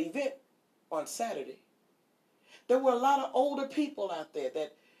got to that event on Saturday, there were a lot of older people out there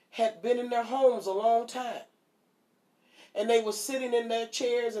that had been in their homes a long time. And they were sitting in their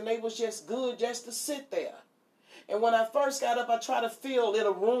chairs, and they was just good just to sit there. And when I first got up, I tried to feel in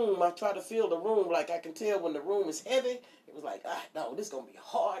a room. I tried to feel the room, like I can tell when the room is heavy. It was like, no, this is going to be a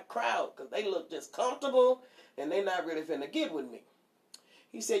hard crowd, because they look just comfortable, and they're not really finna get with me.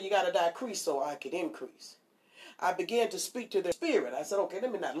 He said, you got to decrease so I can increase. I began to speak to their spirit. I said, okay,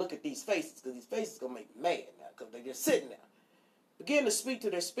 let me not look at these faces, because these faces are going to make me mad now, because they're just sitting there. Begin to speak to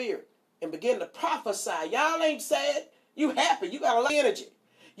their spirit and begin to prophesy. Y'all ain't sad. You happy. You got a lot of energy.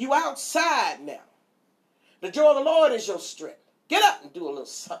 You outside now. The joy of the Lord is your strength. Get up and do a little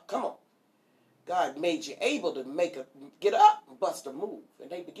something. Come on. God made you able to get up and bust a move. And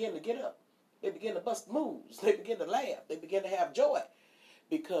they begin to get up. They begin to bust moves. They begin to laugh. They begin to have joy.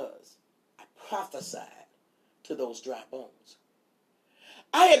 Because I prophesied to those dry bones.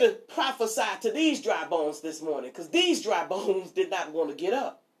 I had to prophesy to these dry bones this morning, because these dry bones did not want to get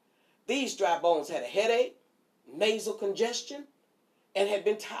up. These dry bones had a headache, nasal congestion, and had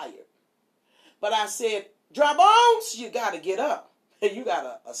been tired. But I said, dry bones, you got to get up. And you got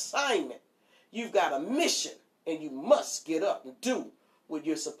an assignment. You've got a mission. And you must get up and do what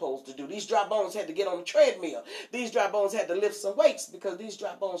you're supposed to do. These dry bones had to get on the treadmill. These dry bones had to lift some weights, because these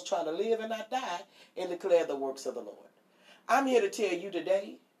dry bones try to live and not die and declare the works of the Lord. I'm here to tell you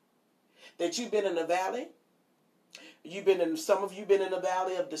today that you've been in the valley. Some of you been in the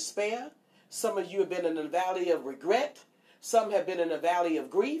valley of despair. Some of you have been in the valley of regret. Some have been in the valley of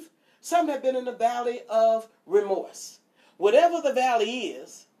grief. Some have been in the valley of remorse. Whatever the valley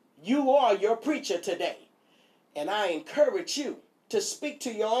is, you are your preacher today. And I encourage you to speak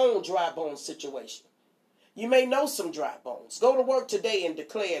to your own dry bone situation. You may know some dry bones. Go to work today and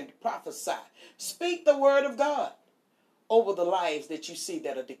declare and prophesy. Speak the word of God over the lives that you see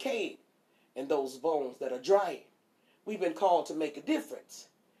that are decayed and those bones that are drying. We've been called to make a difference.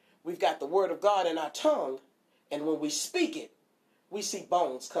 We've got the word of God in our tongue, and when we speak it, we see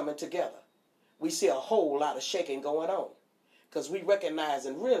bones coming together. We see a whole lot of shaking going on, because we recognize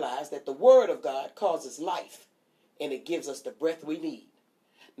and realize that the word of God causes life, and it gives us the breath we need.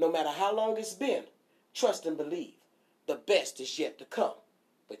 No matter how long it's been, trust and believe. The best is yet to come.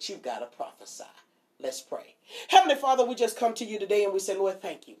 But you've got to prophesy. Let's pray. Heavenly Father, we just come to you today and we say, Lord,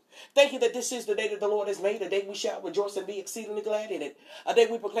 thank you. Thank you that this is the day that the Lord has made, a day we shall rejoice and be exceedingly glad in it. A day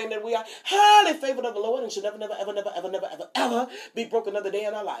we proclaim that we are highly favored of the Lord and should never, never, ever, never, ever, never, ever, ever be broken another day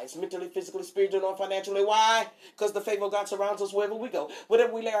in our lives, mentally, physically, spiritually, or financially. Why? Because the favor of God surrounds us wherever we go.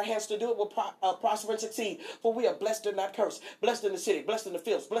 Whatever we lay our hands to do, it will prosper and succeed. For we are blessed and not cursed. Blessed in the city, blessed in the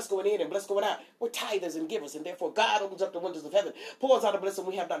fields, blessed going in and blessed going out. We're tithers and givers, and therefore God opens up the windows of heaven, pours out a blessing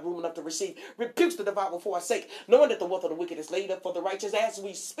we have not room enough to receive, rebukes the devourer for our sake, knowing that the wealth of the wicked is laid up for the righteous. As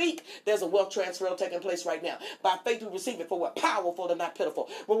we speak, there's a wealth transfer taking place right now. By faith we receive it, for we're powerful and not pitiful.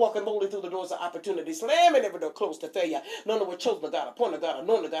 We're walking boldly through the doors of opportunity, slamming every door closed to failure, knowing that we're chosen of God, appointed of God,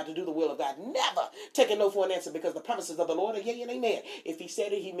 anointed of God to do the will of God, never taking no for an answer, because the promises of the Lord are yea and amen. If he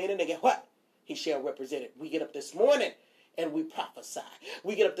said it, he meant it, and get what? He shall represent it. We get up this morning and we prophesy.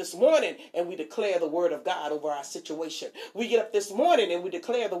 We get up this morning and we declare the word of God over our situation. We get up this morning and we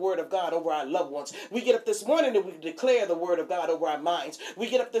declare the word of God over our loved ones. We get up this morning and we declare the word of God over our minds. We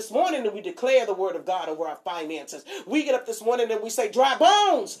get up this morning and we declare the word of God over our finances. We get up this morning and we say, dry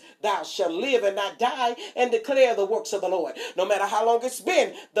bones, thou shalt live and not die, and declare the works of the Lord. No matter how long it's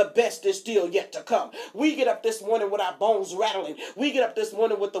been, the best is still yet to come. We get up this morning with our bones rattling. We get up this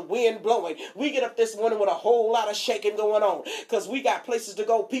morning with the wind blowing. We get up this morning with a whole lot of shaking going on, because we got places to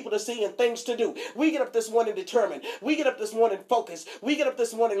go, people to see, and things to do. We get up this morning determined. We get up this morning focused. We get up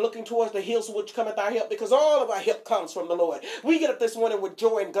this morning looking towards the hills which cometh our help, because all of our help comes from the Lord. We get up this morning with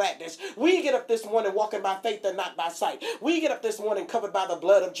joy and gladness. We get up this morning walking by faith and not by sight. We get up this morning covered by the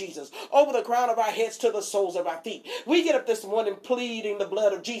blood of Jesus, over the crown of our heads to the soles of our feet. We get up this morning pleading the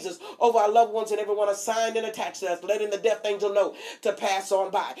blood of Jesus over our loved ones and everyone assigned and attached to us, letting the death angel know to pass on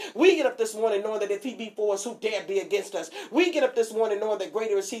by. We get up this morning knowing that if he be for us, who dare be against us? We get up this morning knowing that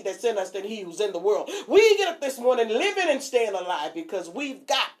greater is he that's in us than he who's in the world. We get up this morning living and staying alive because we've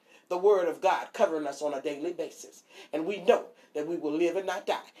got the word of God covering us on a daily basis. And we know that we will live and not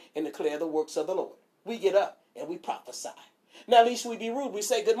die and declare the works of the Lord. We get up and we prophesy. Now, least we be rude. We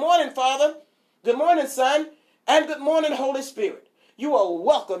say, good morning, Father. Good morning, Son. And good morning, Holy Spirit. You are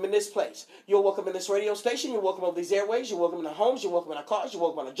welcome in this place. You're welcome in this radio station. You're welcome over these airways. You're welcome in our homes. You're welcome in our cars. You're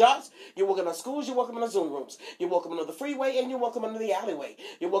welcome in our jobs. You're welcome in our schools. You're welcome in our Zoom rooms. You're welcome in the freeway, and you're welcome in the alleyway.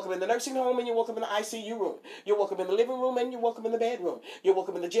 You're welcome in the nursing home, and you're welcome in the ICU room. You're welcome in the living room, and you're welcome in the bedroom. You're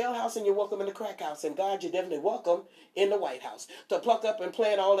welcome in the jailhouse, and you're welcome in the crack house. And God, you're definitely welcome in the White House to pluck up and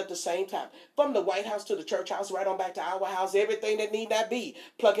plant all at the same time. From the White House to the church house, right on back to our house, everything that need not be,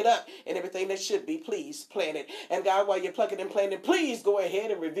 pluck it up. And everything that should be, please plant it. And God, while you're plucking and planting, please go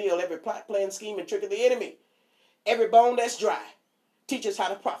ahead and reveal every plot, plan, scheme, and trick of the enemy. Every bone that's dry. Teach us how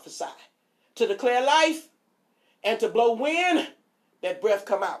to prophesy, to declare life, and to blow wind, that breath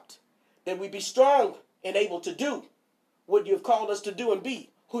come out. That we be strong and able to do what you've called us to do and be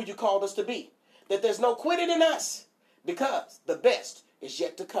who you called us to be. That there's no quitting in us, because the best is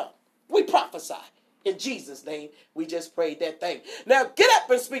yet to come. We prophesy. In Jesus' name, we just prayed that thing. Now get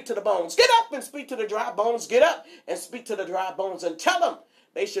up and speak to the bones. Get up and speak to the dry bones. Get up and speak to the dry bones and tell them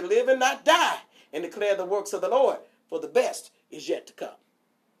they should live and not die, and declare the works of the Lord, for the best is yet to come.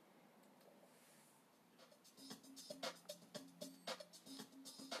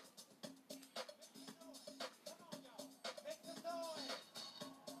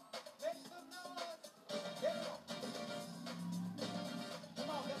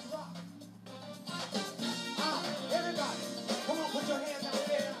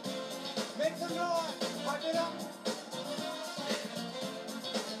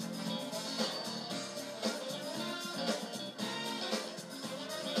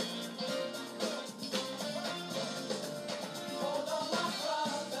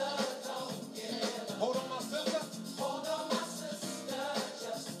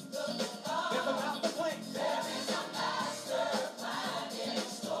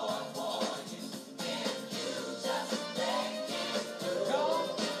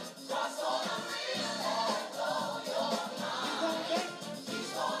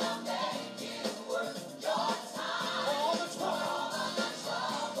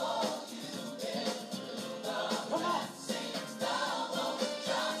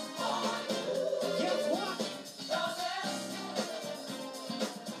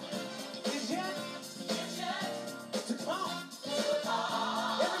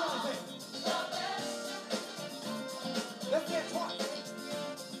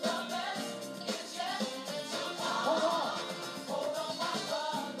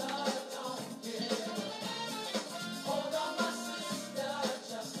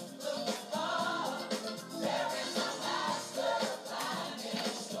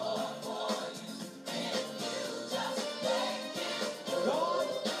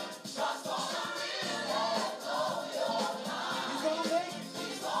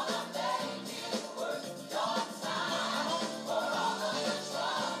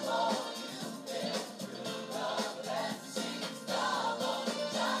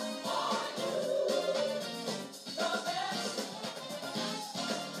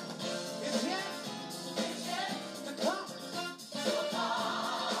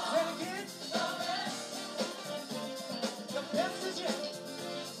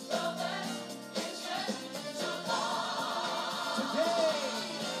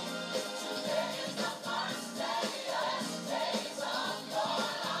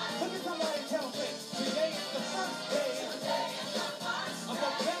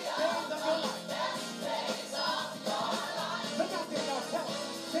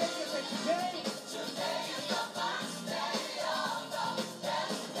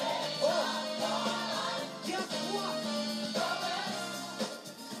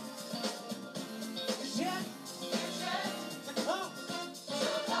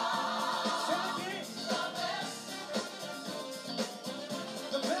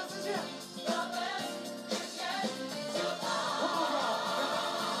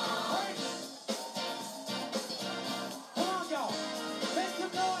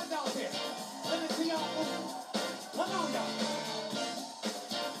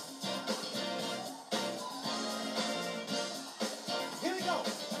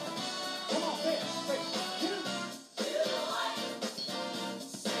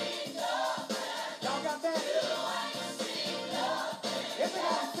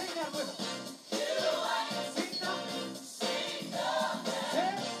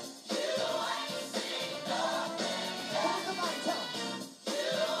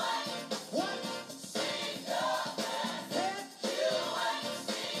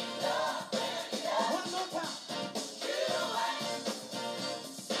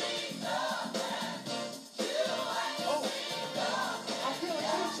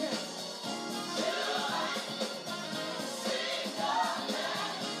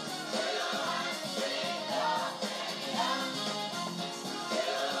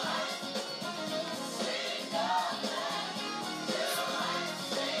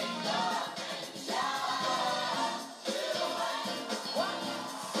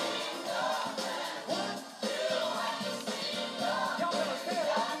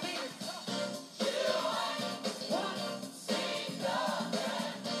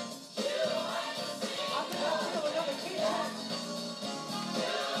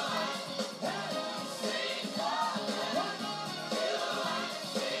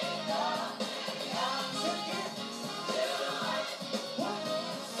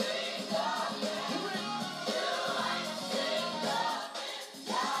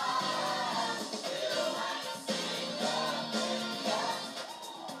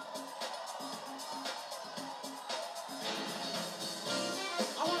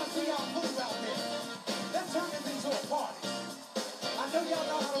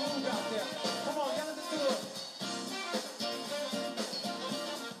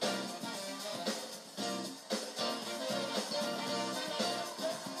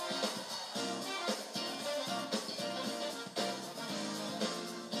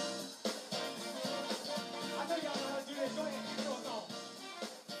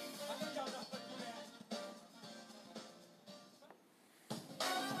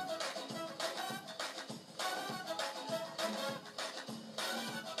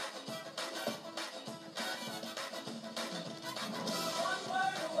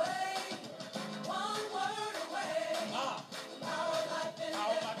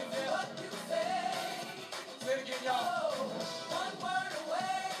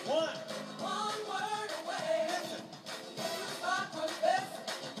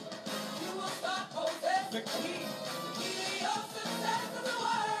 the key.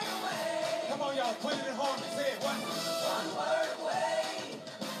 Come on, y'all, put it in harmony. Say it. One word away.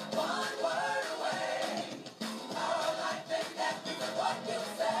 One word away. Our life and death is what you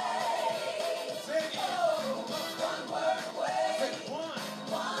say. Say it again. One word away. I said one.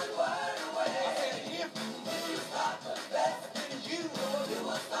 One word away. I said if you stop possessed, then you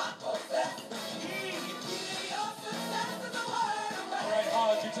will stop possessed. Your success is a word away. All right,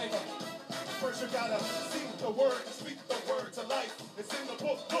 hard you take it. First you gotta see the word, speak the word to life. It's in the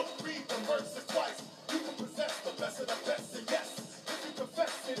book, read the verses twice. You can possess the best of the best, and yes, if you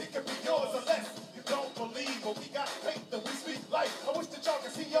confess it, it can be yours unless you don't believe, but we got faith and we speak life. I wish that y'all can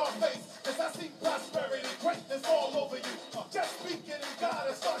see your face, cause I see prosperity, greatness all over you. Just speak it and God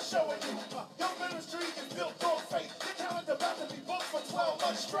will start showing you. Your ministry is built on faith. Your talent about to be booked for 12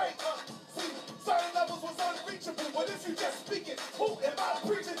 months straight. See, certain levels was unreachable, but if you just speak it, who am I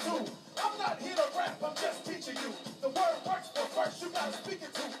preaching to? I'm not here to rap, I'm just teaching you. The word works, but first you gotta speak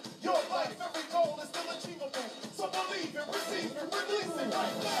it to your life. Every goal is still achievable. So believe it, receive it, release it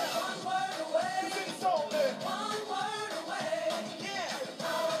right now. One word away. It's all there. One word away. Yeah.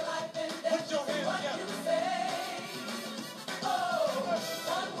 Our life and death. Put your hands together. You say. Oh,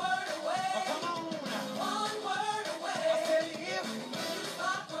 one word away. Come on now. One word away. I said if you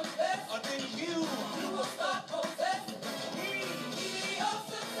stop possessed, then you will stop possessed.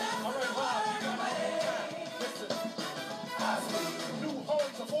 All right, Bob, you got it one more time. Listen. I speak new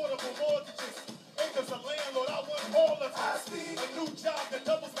homes, affordable mortgages, acres of land, Lord, I want all of it. I speak a new job that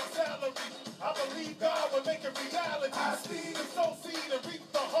doubles my salary. I believe God will make it reality. I speak to sow seed and reap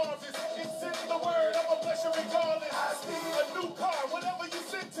the harvest. It's in the word, I'm a bless you regardless. I speak a new car, whatever you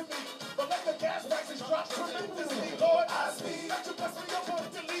send to me. But let the gas prices drop tremendously, Lord. I speak that you bless me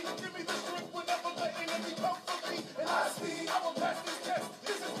abundantly. Give me the strength whenever the enemy comes for me. And I speak, I will pass this test.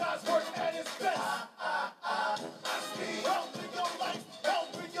 This is God's work at its best. I speak. Help in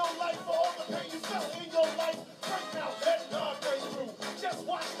your life for all the pain you felt in your life. Break now, let God break through. Just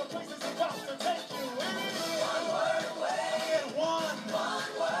watch the places He's about to take you. One word away. Again, one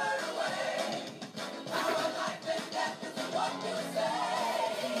word away. Our life and death is what you say.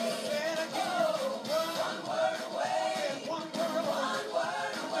 And again, one word away. One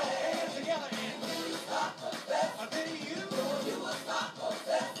word away. Hands together and you stop possessed. Then you will stop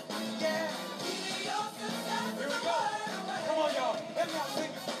possessed. Yeah. Here we go. Come on, y'all. Let me out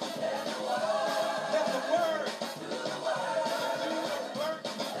sing it. Let the word. Let the word. Do the word. Do the word.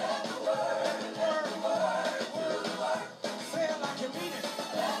 Let the word. Let the word. Do the word. Say it like you mean it.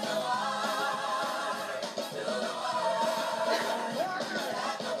 Let the word. Do the word. Let the word.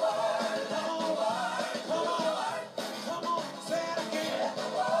 Let the word. Come on. Come on. Come on. Say it again. Let the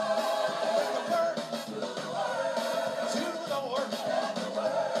word. Let the word. Do the word. Do the word. Let the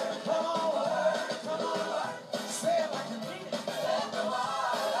word. Come on. Come on. Say it like you mean it. Let the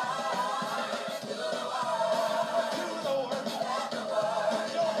word. Do the word. Do the word. Let the word. Put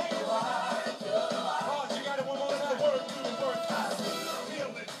your hands on it. Do the word. Oh, you got it one more time. The word, do the word. I speak.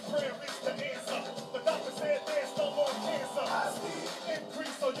 Healing. Prayer is the answer. The doctor said there's no more cancer. I speak.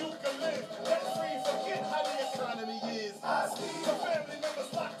 Increase so you can live. Let free. Forget how the economy is. I speak. The family members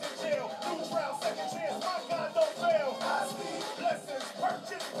locked in jail. New trial, second chance. My God don't fail. I speak. Blessings,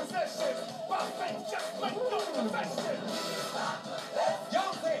 purchase, possessions. By faith, just make your confession.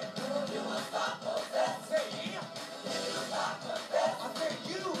 Y'all say it. You will stop possessed. Say yeah. You will stop possessed. I said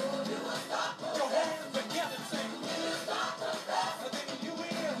you. You will stop possessed. Put your hands together and say you will stop possessed. And then you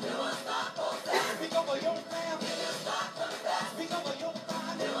will. You will stop possessed. Speak over your family. You will stop possessed. Speak over your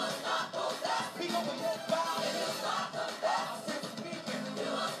body. You will stop possessed. Speak over your body. You will stop possessed. I said speaking. You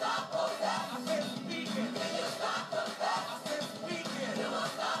will stop possessed. I said speaking. You will stop possessed. I said speaking. You will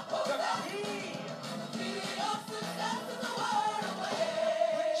stop possessed. The key. Your success is a word away.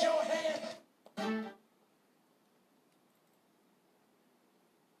 Put your hand.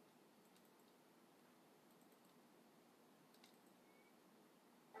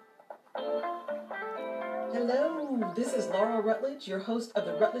 Hello, this is Laura Rutledge, your host of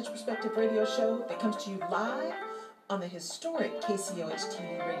the Rutledge Perspective Radio Show that comes to you live on the historic KCOH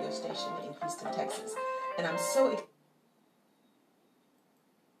TV radio station in Houston, Texas. And I'm so excited.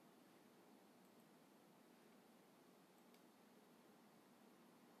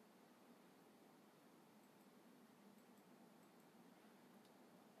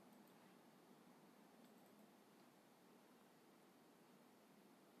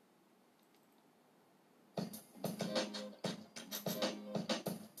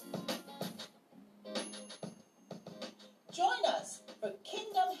 Join us for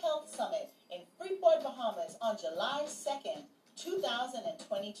Kingdom Health Summit in Freeport, Bahamas on July 2nd,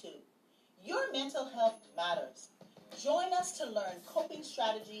 2022. Your mental health matters. Join us to learn coping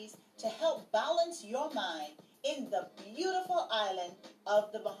strategies to help balance your mind in the beautiful island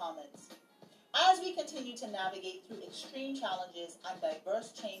of the Bahamas. As we continue to navigate through extreme challenges and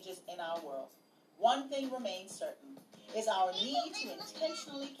diverse changes in our world, one thing remains certain, is our need to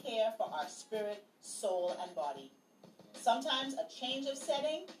intentionally care for our spirit, soul, and body. Sometimes a change of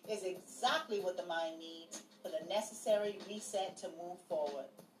setting is exactly what the mind needs for the necessary reset to move forward.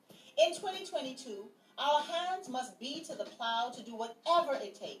 In 2022, our hands must be to the plow to do whatever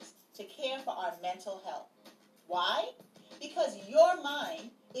it takes to care for our mental health. Why? Because your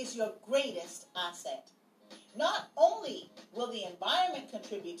mind is your greatest asset. Not only will the environment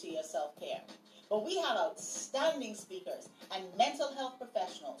contribute to your self-care, but we have outstanding speakers and mental health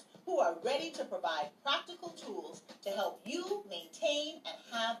professionals who are ready to provide practical tools to help you maintain and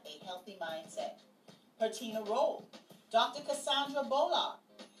have a healthy mindset. Pertina Roll, Dr. Cassandra Bolar,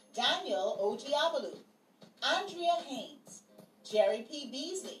 Daniel Ojiabalu, Andrea Haynes, Jerry P.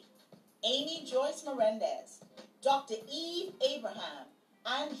 Beasley, Amy Joyce Melendez, Dr. Eve Abraham,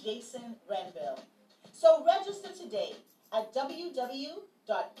 and Jason Renville. So register today at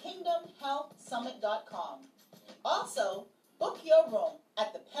www.kingdomhealthsummit.com. Also, book your room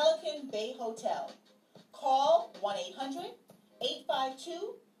at the Pelican Bay Hotel. Call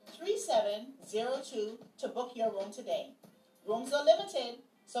 1-800-852-3702 to book your room today. Rooms are limited,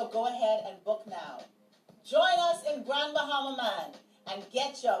 so go ahead and book now. Join us in Grand Bahama Man and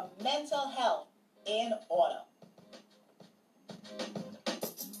get your mental health in order.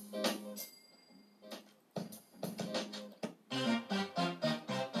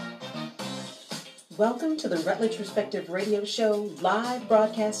 Welcome to the Rutledge Perspective Radio Show, live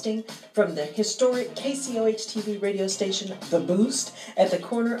broadcasting from the historic KCOH-TV radio station, The Boost, at the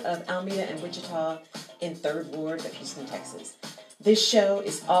corner of Alameda and Wichita in 3rd Ward of Houston, Texas. This show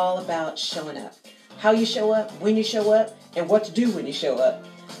is all about showing up. How you show up, when you show up, and what to do when you show up.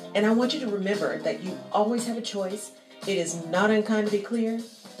 And I want you to remember that you always have a choice. It is not unkind to be clear,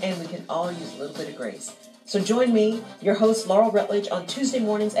 and we can all use a little bit of grace. So join me, your host Laurel Rutledge, on Tuesday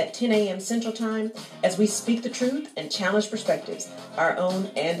mornings at 10 a.m. Central Time as we speak the truth and challenge perspectives, our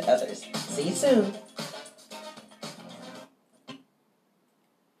own and others. See you soon.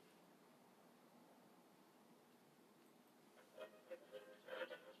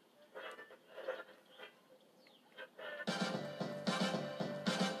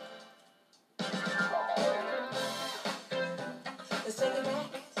 Let's take it back.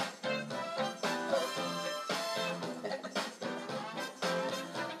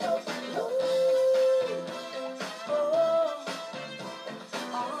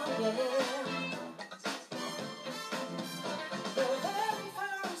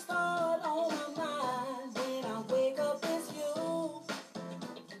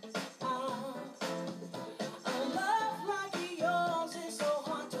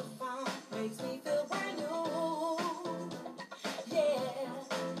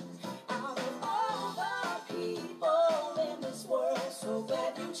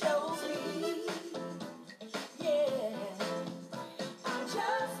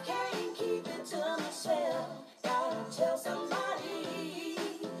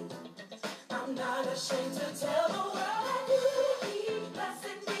 Ashamed to tell the world that you keep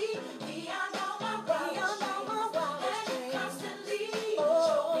blessing me beyond all my wildest dreams, and constantly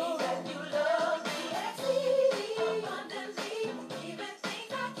show me that you love me exceeding abundantly, even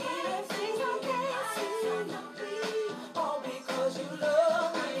things I can't see, all because you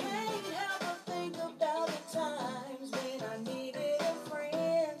love me.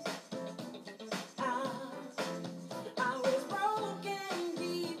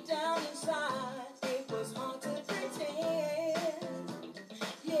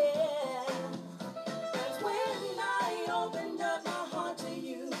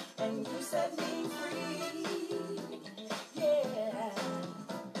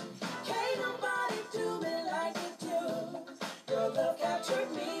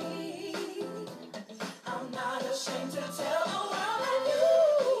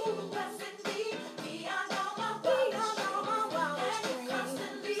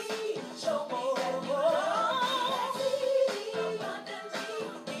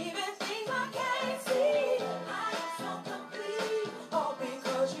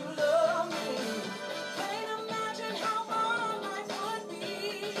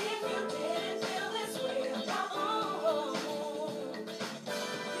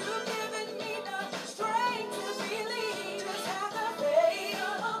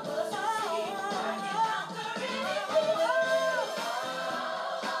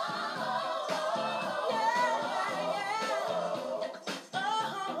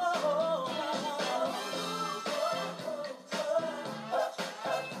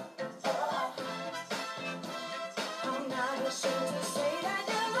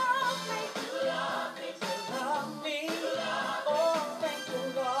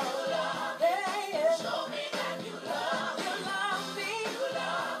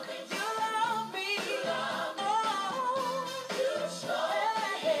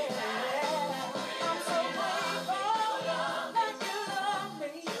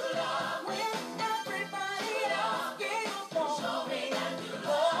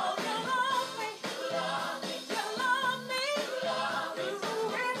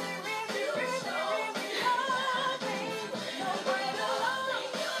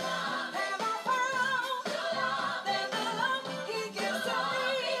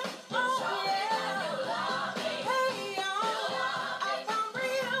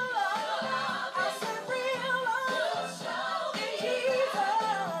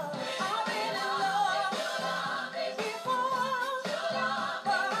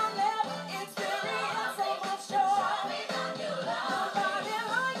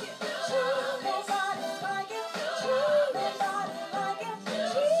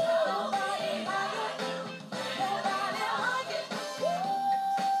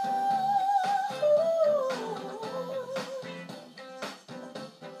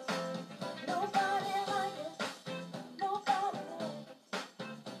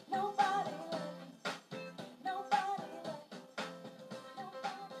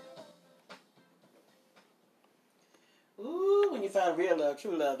 find real love,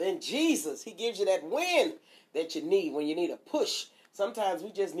 true love in Jesus. He gives you that win that you need when you need a push. Sometimes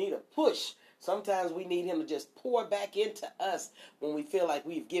we just need a push. Sometimes we need him to just pour back into us when we feel like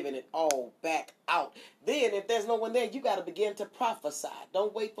we've given it all back out. Then if there's no one there, you got to begin to prophesy.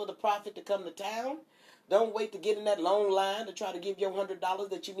 Don't wait for the prophet to come to town. Don't wait to get in that long line to try to give your $100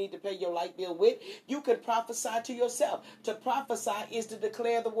 that you need to pay your light bill with. You can prophesy to yourself. To prophesy is to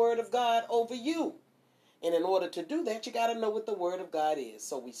declare the word of God over you. And in order to do that, you got to know what the Word of God is.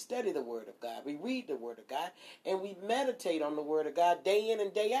 So we study the Word of God, we read the Word of God, and we meditate on the Word of God day in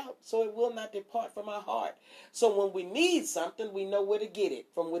and day out, so it will not depart from our heart. So when we need something, we know where to get it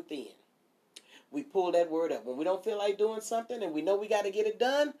from within. We pull that word up. When we don't feel like doing something and we know we got to get it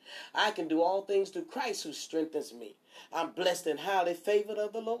done, I can do all things through Christ who strengthens me. I'm blessed and highly favored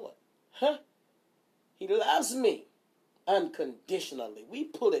of the Lord. He loves me unconditionally. We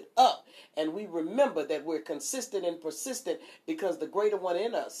pull it up and we remember that we're consistent and persistent because the greater one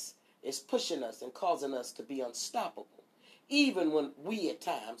in us is pushing us and causing us to be unstoppable, even when we at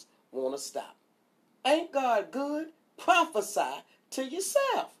times want to stop. Ain't God good? Prophesy to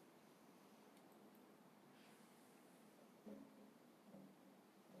yourself.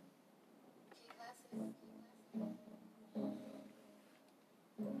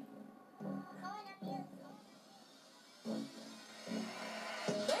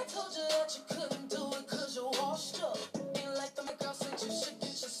 They told you that you couldn't do it cause you're washed up. Ain't like the girl said you should get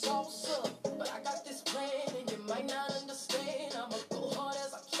your sauce up. But I got this plan and you might not understand. I'ma go hard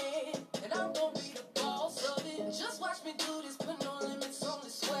as I can and I'm gonna be the boss of it. Just watch me do this, put no limits on the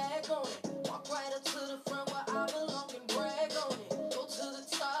swag on it. Walk right up to the front where I belong and brag on it. Go to the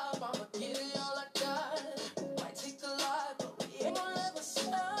top, I'ma give it all I got. Might take a lot, but we ain't gonna ever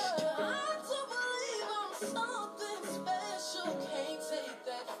stop. I do believe I'm something special. Can't take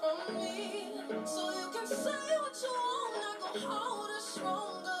that from me. So you can say what you want, I go harder,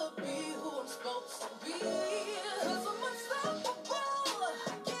 stronger, be who I'm supposed to be. Cause I'm unstoppable,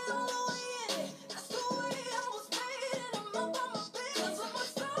 I get all the way in it. That's the way I was made and I'm up on my business. I'm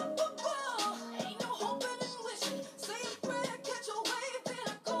unstoppable, ain't no hoping and wishing. Say a prayer, catch a wave, then I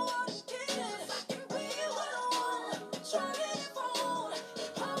go out and get it. I can be what I want, try it if I want.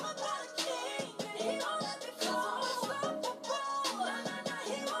 Empowered by the king, and he won't let me fall. I'm unstoppable,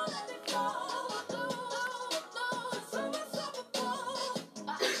 he won't let me fall. Cause I'm unstoppable.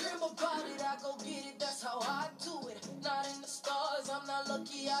 I dream about it, I go get it, that's how I do it. Not in the stars, I'm not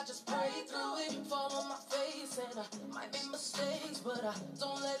lucky, I just pray through it. Fall on my face and I might make mistakes, but I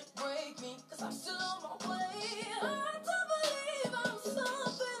don't let it break me, cause I'm still on my way. I do believe I'm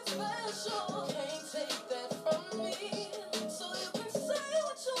something special. Can't take that from me. So you can say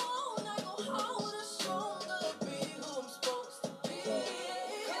what you want, I go harder, stronger, be who I'm supposed to be.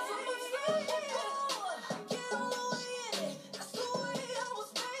 Cause I'm unstoppable, I get all the way in it. That's the way I was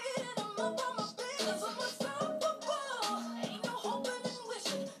made and I'm up on my business. I'm unstoppable, ain't no hoping and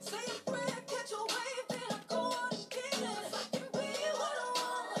wishing. Say a prayer, catch a wave, then I go out and get it. I can be what I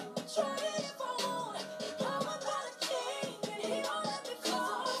want, try it if I want. Empowered by the king, and he won't let me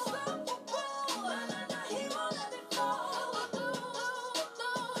fall. I'm unstoppable, he won't let me fall.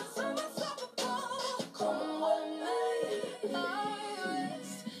 Cause I'm unstoppable. Come what may, I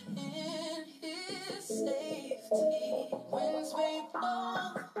rest in his safety. Winds may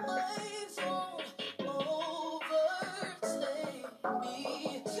blow, waves won't overtake me.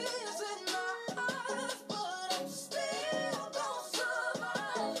 Tears in my eyes, but I'm still gonna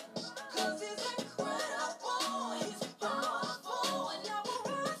survive. Cause he's incredible, he's powerful, and I will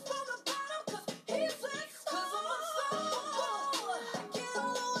rise from the bottom cause he's cause I'm unstoppable. I get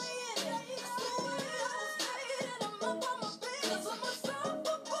all the way in it. That's the way I was made and I'm up on my business. I'm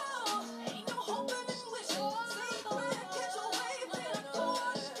unstoppable. Ain't no hoping and wishing. Say a prayer, catch a wave, then I go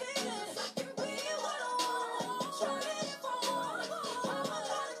out and get it. I can be what I want. Try it if I want. I'm a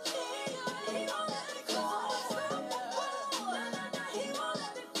king, and he won't let me go. I'm unstoppable. He won't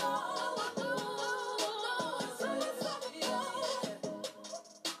let me fall. Cause I'm unstoppable.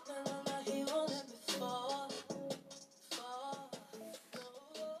 He won't let me fall.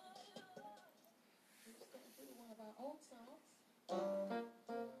 One of our old songs.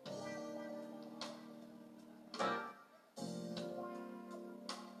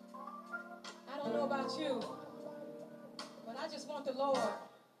 I don't know about you, but I just want the Lord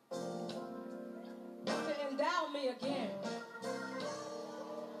to endow me again.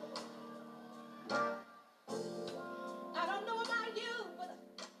 I don't know about you, but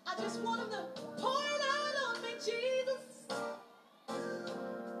I just want him to pour it out on me, Jesus.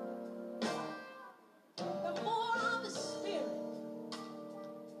 The more of the Spirit.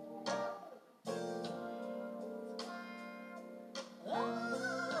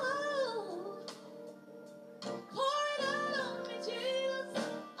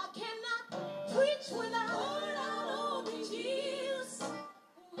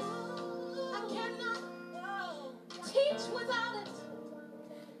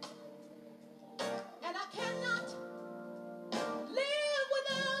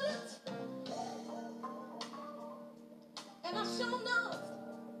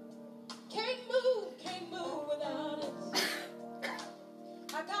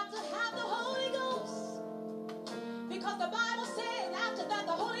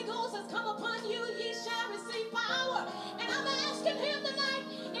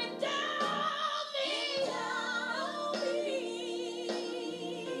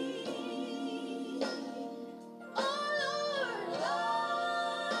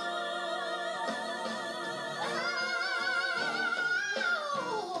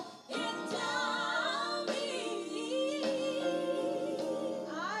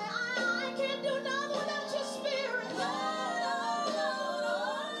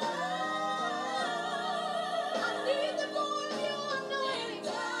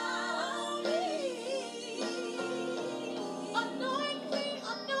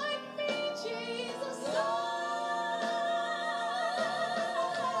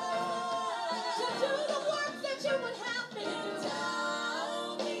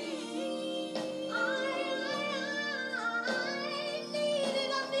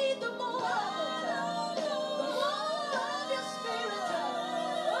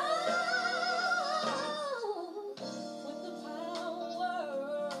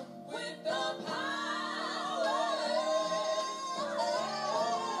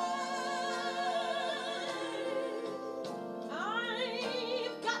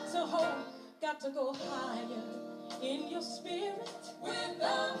 to go higher in your spirit with the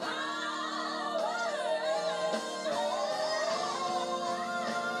power.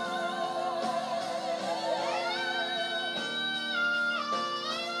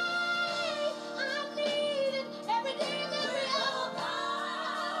 I need it every day, every hour.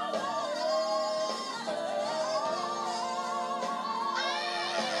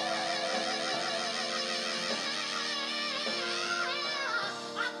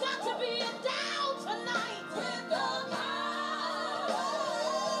 I've got to be down tonight with the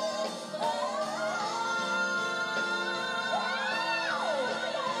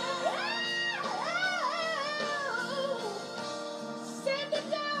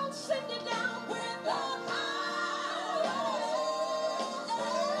send it down with the power.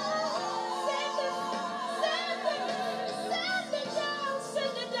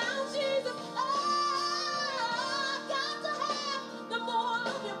 Send it down, Jesus. Oh, I've got to have the more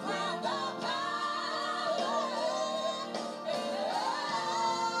of your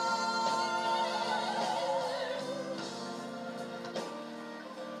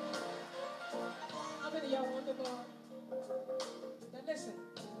How many of y'all want the Lord? Now listen,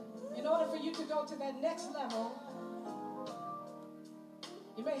 in order for you to go to that next level,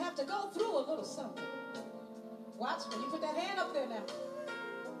 you may have to go through a little something. Watch me. You put that hand up there now.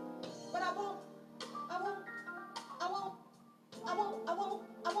 But I want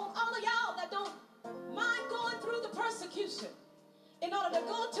all of y'all that don't mind going through the persecution in order to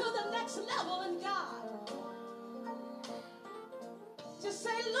go to the next level in God. Just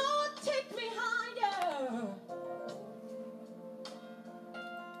say, Lord, take me higher.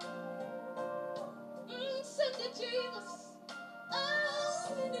 Send it, Jesus. Oh,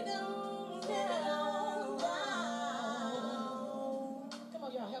 send it on down. Come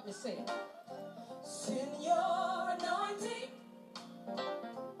on, y'all, help me say it. Send your anointing.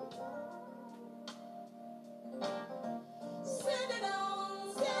 Send it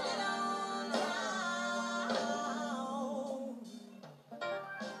on down.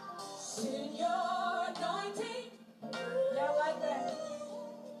 Send your anointing. Y'all like that?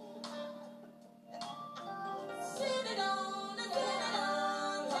 Send it on down.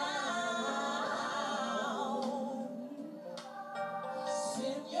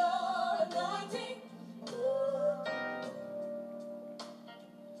 Send your anointing.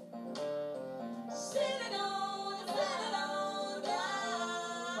 Send it on down.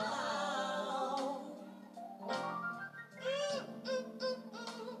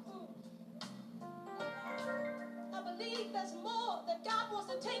 I believe there's more that God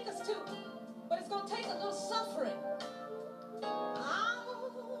wants to take us to, but it's going to take a little suffering.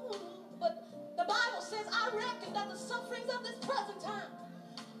 But the Bible says, I reckon that the sufferings of this present time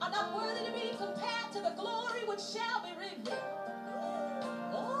are not worthy to be compared to the glory which shall be revealed.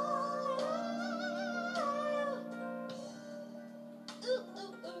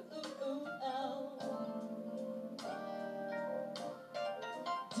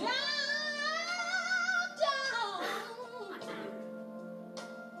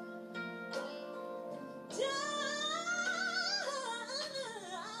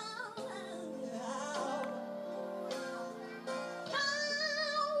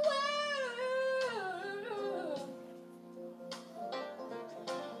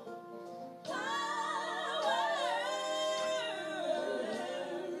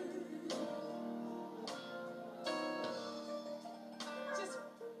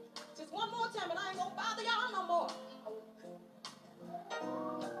 Just one more time, and I ain't gonna bother y'all no more.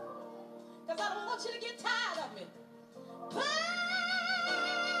 Because I don't want you to get tired of me.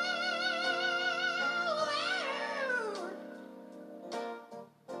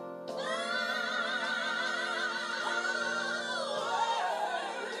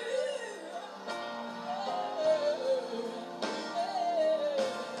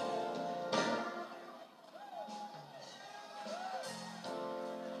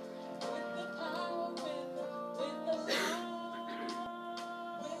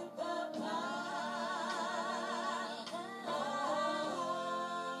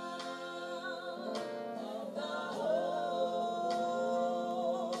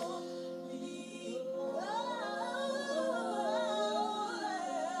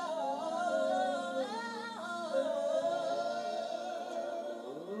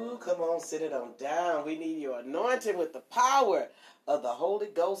 Come on, sit it on down. We need your anointing with the power of the Holy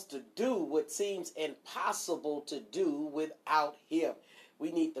Ghost to do what seems impossible to do without Him.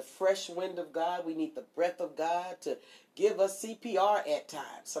 We need the fresh wind of God. We need the breath of God to give us CPR at times.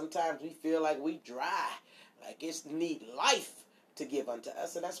 Sometimes we feel like we dry, like it's need life to give unto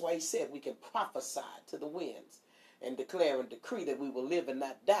us. And that's why He said we can prophesy to the winds. and declare and decree that we will live and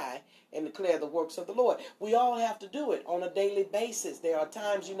not die and declare the works of the Lord. We all have to do it on a daily basis. There are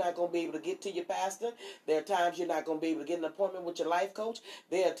times you're not going to be able to get to your pastor. There are times you're not going to be able to get an appointment with your life coach.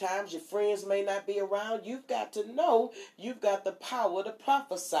 There are times your friends may not be around. You've got to know you've got the power to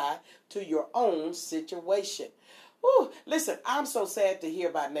prophesy to your own situation. Whew. Listen, I'm so sad to hear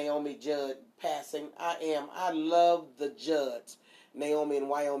about Naomi Judd passing. I love the Judds, Naomi and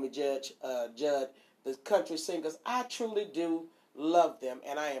Wyoming Judd, the country singers. I truly do love them,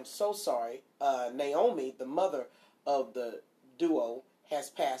 and I am so sorry. Naomi, the mother of the duo, has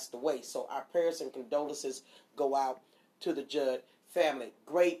passed away. So our prayers and condolences go out to the Judd family.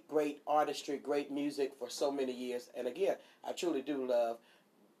 Great, great artistry, great music for so many years. And again, I truly do love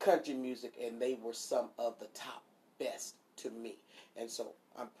country music, and they were some of the top best to me. And so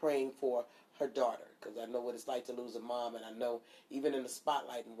I'm praying for her daughter, because I know what it's like to lose a mom, and I know even in the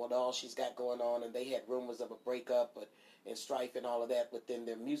spotlight and what all she's got going on, and they had rumors of a breakup and strife and all of that within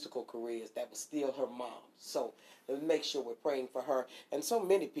their musical careers, that was still her mom. So let's make sure we're praying for her and so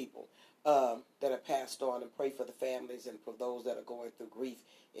many people that have passed on, and pray for the families and for those that are going through grief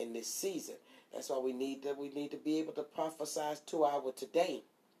in this season. That's why we need to be able to prophesy to our today.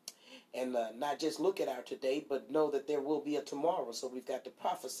 And not just look at our today, but know that there will be a tomorrow. So we've got to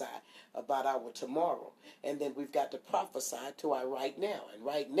prophesy about our tomorrow. And then we've got to prophesy to our right now. And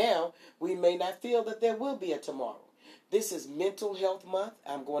right now, we may not feel that there will be a tomorrow. This is Mental Health Month.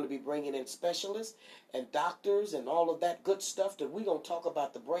 I'm going to be bringing in specialists and doctors and all of that good stuff. That we're going to talk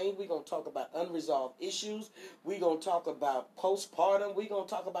about the brain. We're going to talk about unresolved issues. We're going to talk about postpartum. We're going to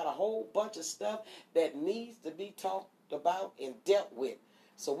talk about a whole bunch of stuff that needs to be talked about and dealt with,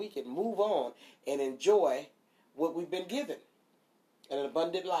 so we can move on and enjoy what we've been given, an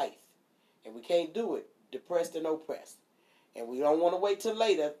abundant life. And we can't do it depressed and oppressed. And we don't want to wait till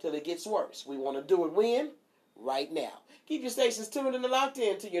later, till it gets worse. We want to do it when? Right now. Keep your stations tuned and locked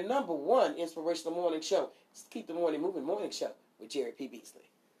in to your number one inspirational morning show. Keep the Morning Moving Morning Show with Jerry P. Beasley.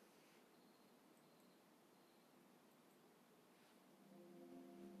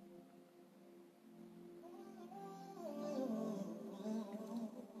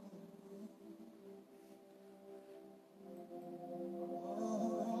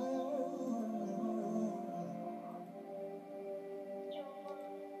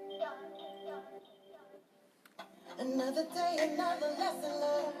 Another day, another lesson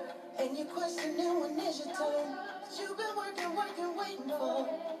learned. And you're questioning when is your turn. You've been working, waiting for.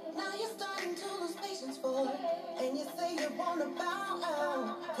 Now you're starting to lose patience for. And you say you wanna bow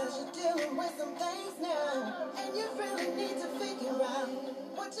out, cause you're dealing with some things now. And you really need to figure out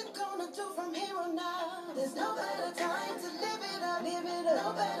what you're gonna do from here on out. There's no better time to live it up, live it up.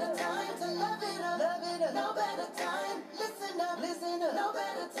 No better time to love it up, love it up. No better time, listen up, listen up. No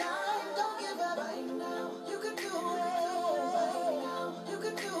better time, don't give up right now. You could do it right now. You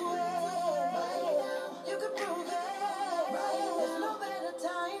could do it right now. You could prove it right now. There's no better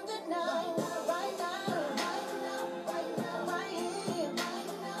time than now. Right now, right now, right now, right here, right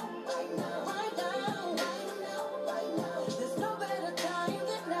now, right now, right now, right now, right now. There's no better time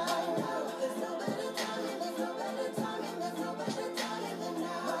than now. There's no better time, and there's no better time, and there's no better time than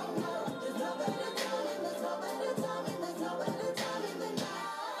now. Right now, there's no better time, and there's no better time, and there's no better time than now.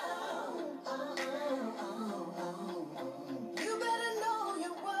 You better know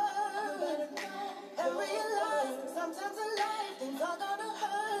your worth. And realize sometimes in life things are gonna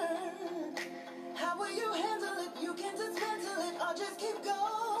hurt. How will you handle it? You can dismantle it or just keep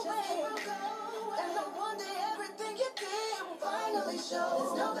going. And then one day everything you did will finally show.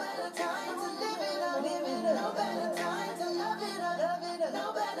 There's no better time to live it up, live it up. No better time to love it up, love it up.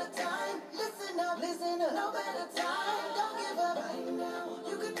 No better time, listen up, listen up. No better time, don't give up right now.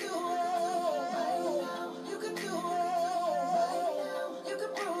 You could do it right now. You could do it right now. You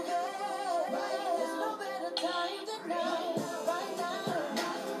could prove it right now. There's no better time than now. Right now,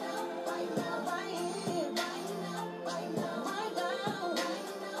 right now, right now, right here, right now, right now, right now, right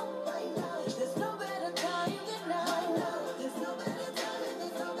now, right now. There's no better time than now. There's no better time, and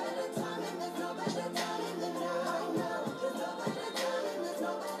there's no better time, and there's no better time than now. Right now, there's no better time, and there's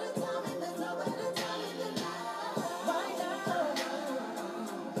no better time, and there's no better time than now. Right now,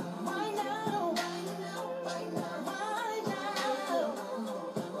 right now, right now, right now, right now.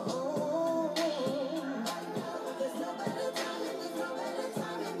 Oh, there's no better time, and there's no better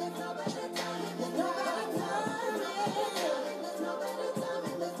time, and there's no better time, and there's no better time, and there's no better time,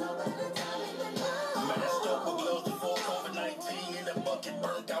 and there's no better time than now. Mashed up with gloves before COVID-19 in a bucket,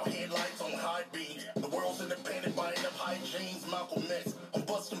 burnt out headlights on high beams. The world's independent, buying up high jeans, Malcolm X. I'm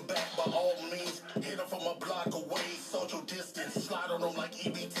busting back by all all means. Hit them from a block away, social distance. Slide on them like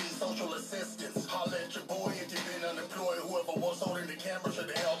EBT, social assistance. Holla at your boy if you've been unemployed. Whoever was holding the camera should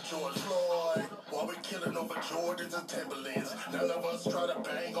have helped George Floyd. While we killing over Jordans and Timberlands, none of us try to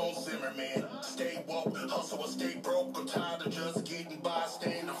bang on Zimmerman. Stay woke, hustle or stay broke. I'm tired of just getting by,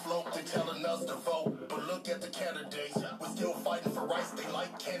 staying afloat. They telling us to vote, but look at the candidates. We're still fighting for rights, they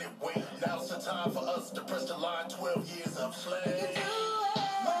like, can it wait? Now's the time for us to press the line, 12 years of slave.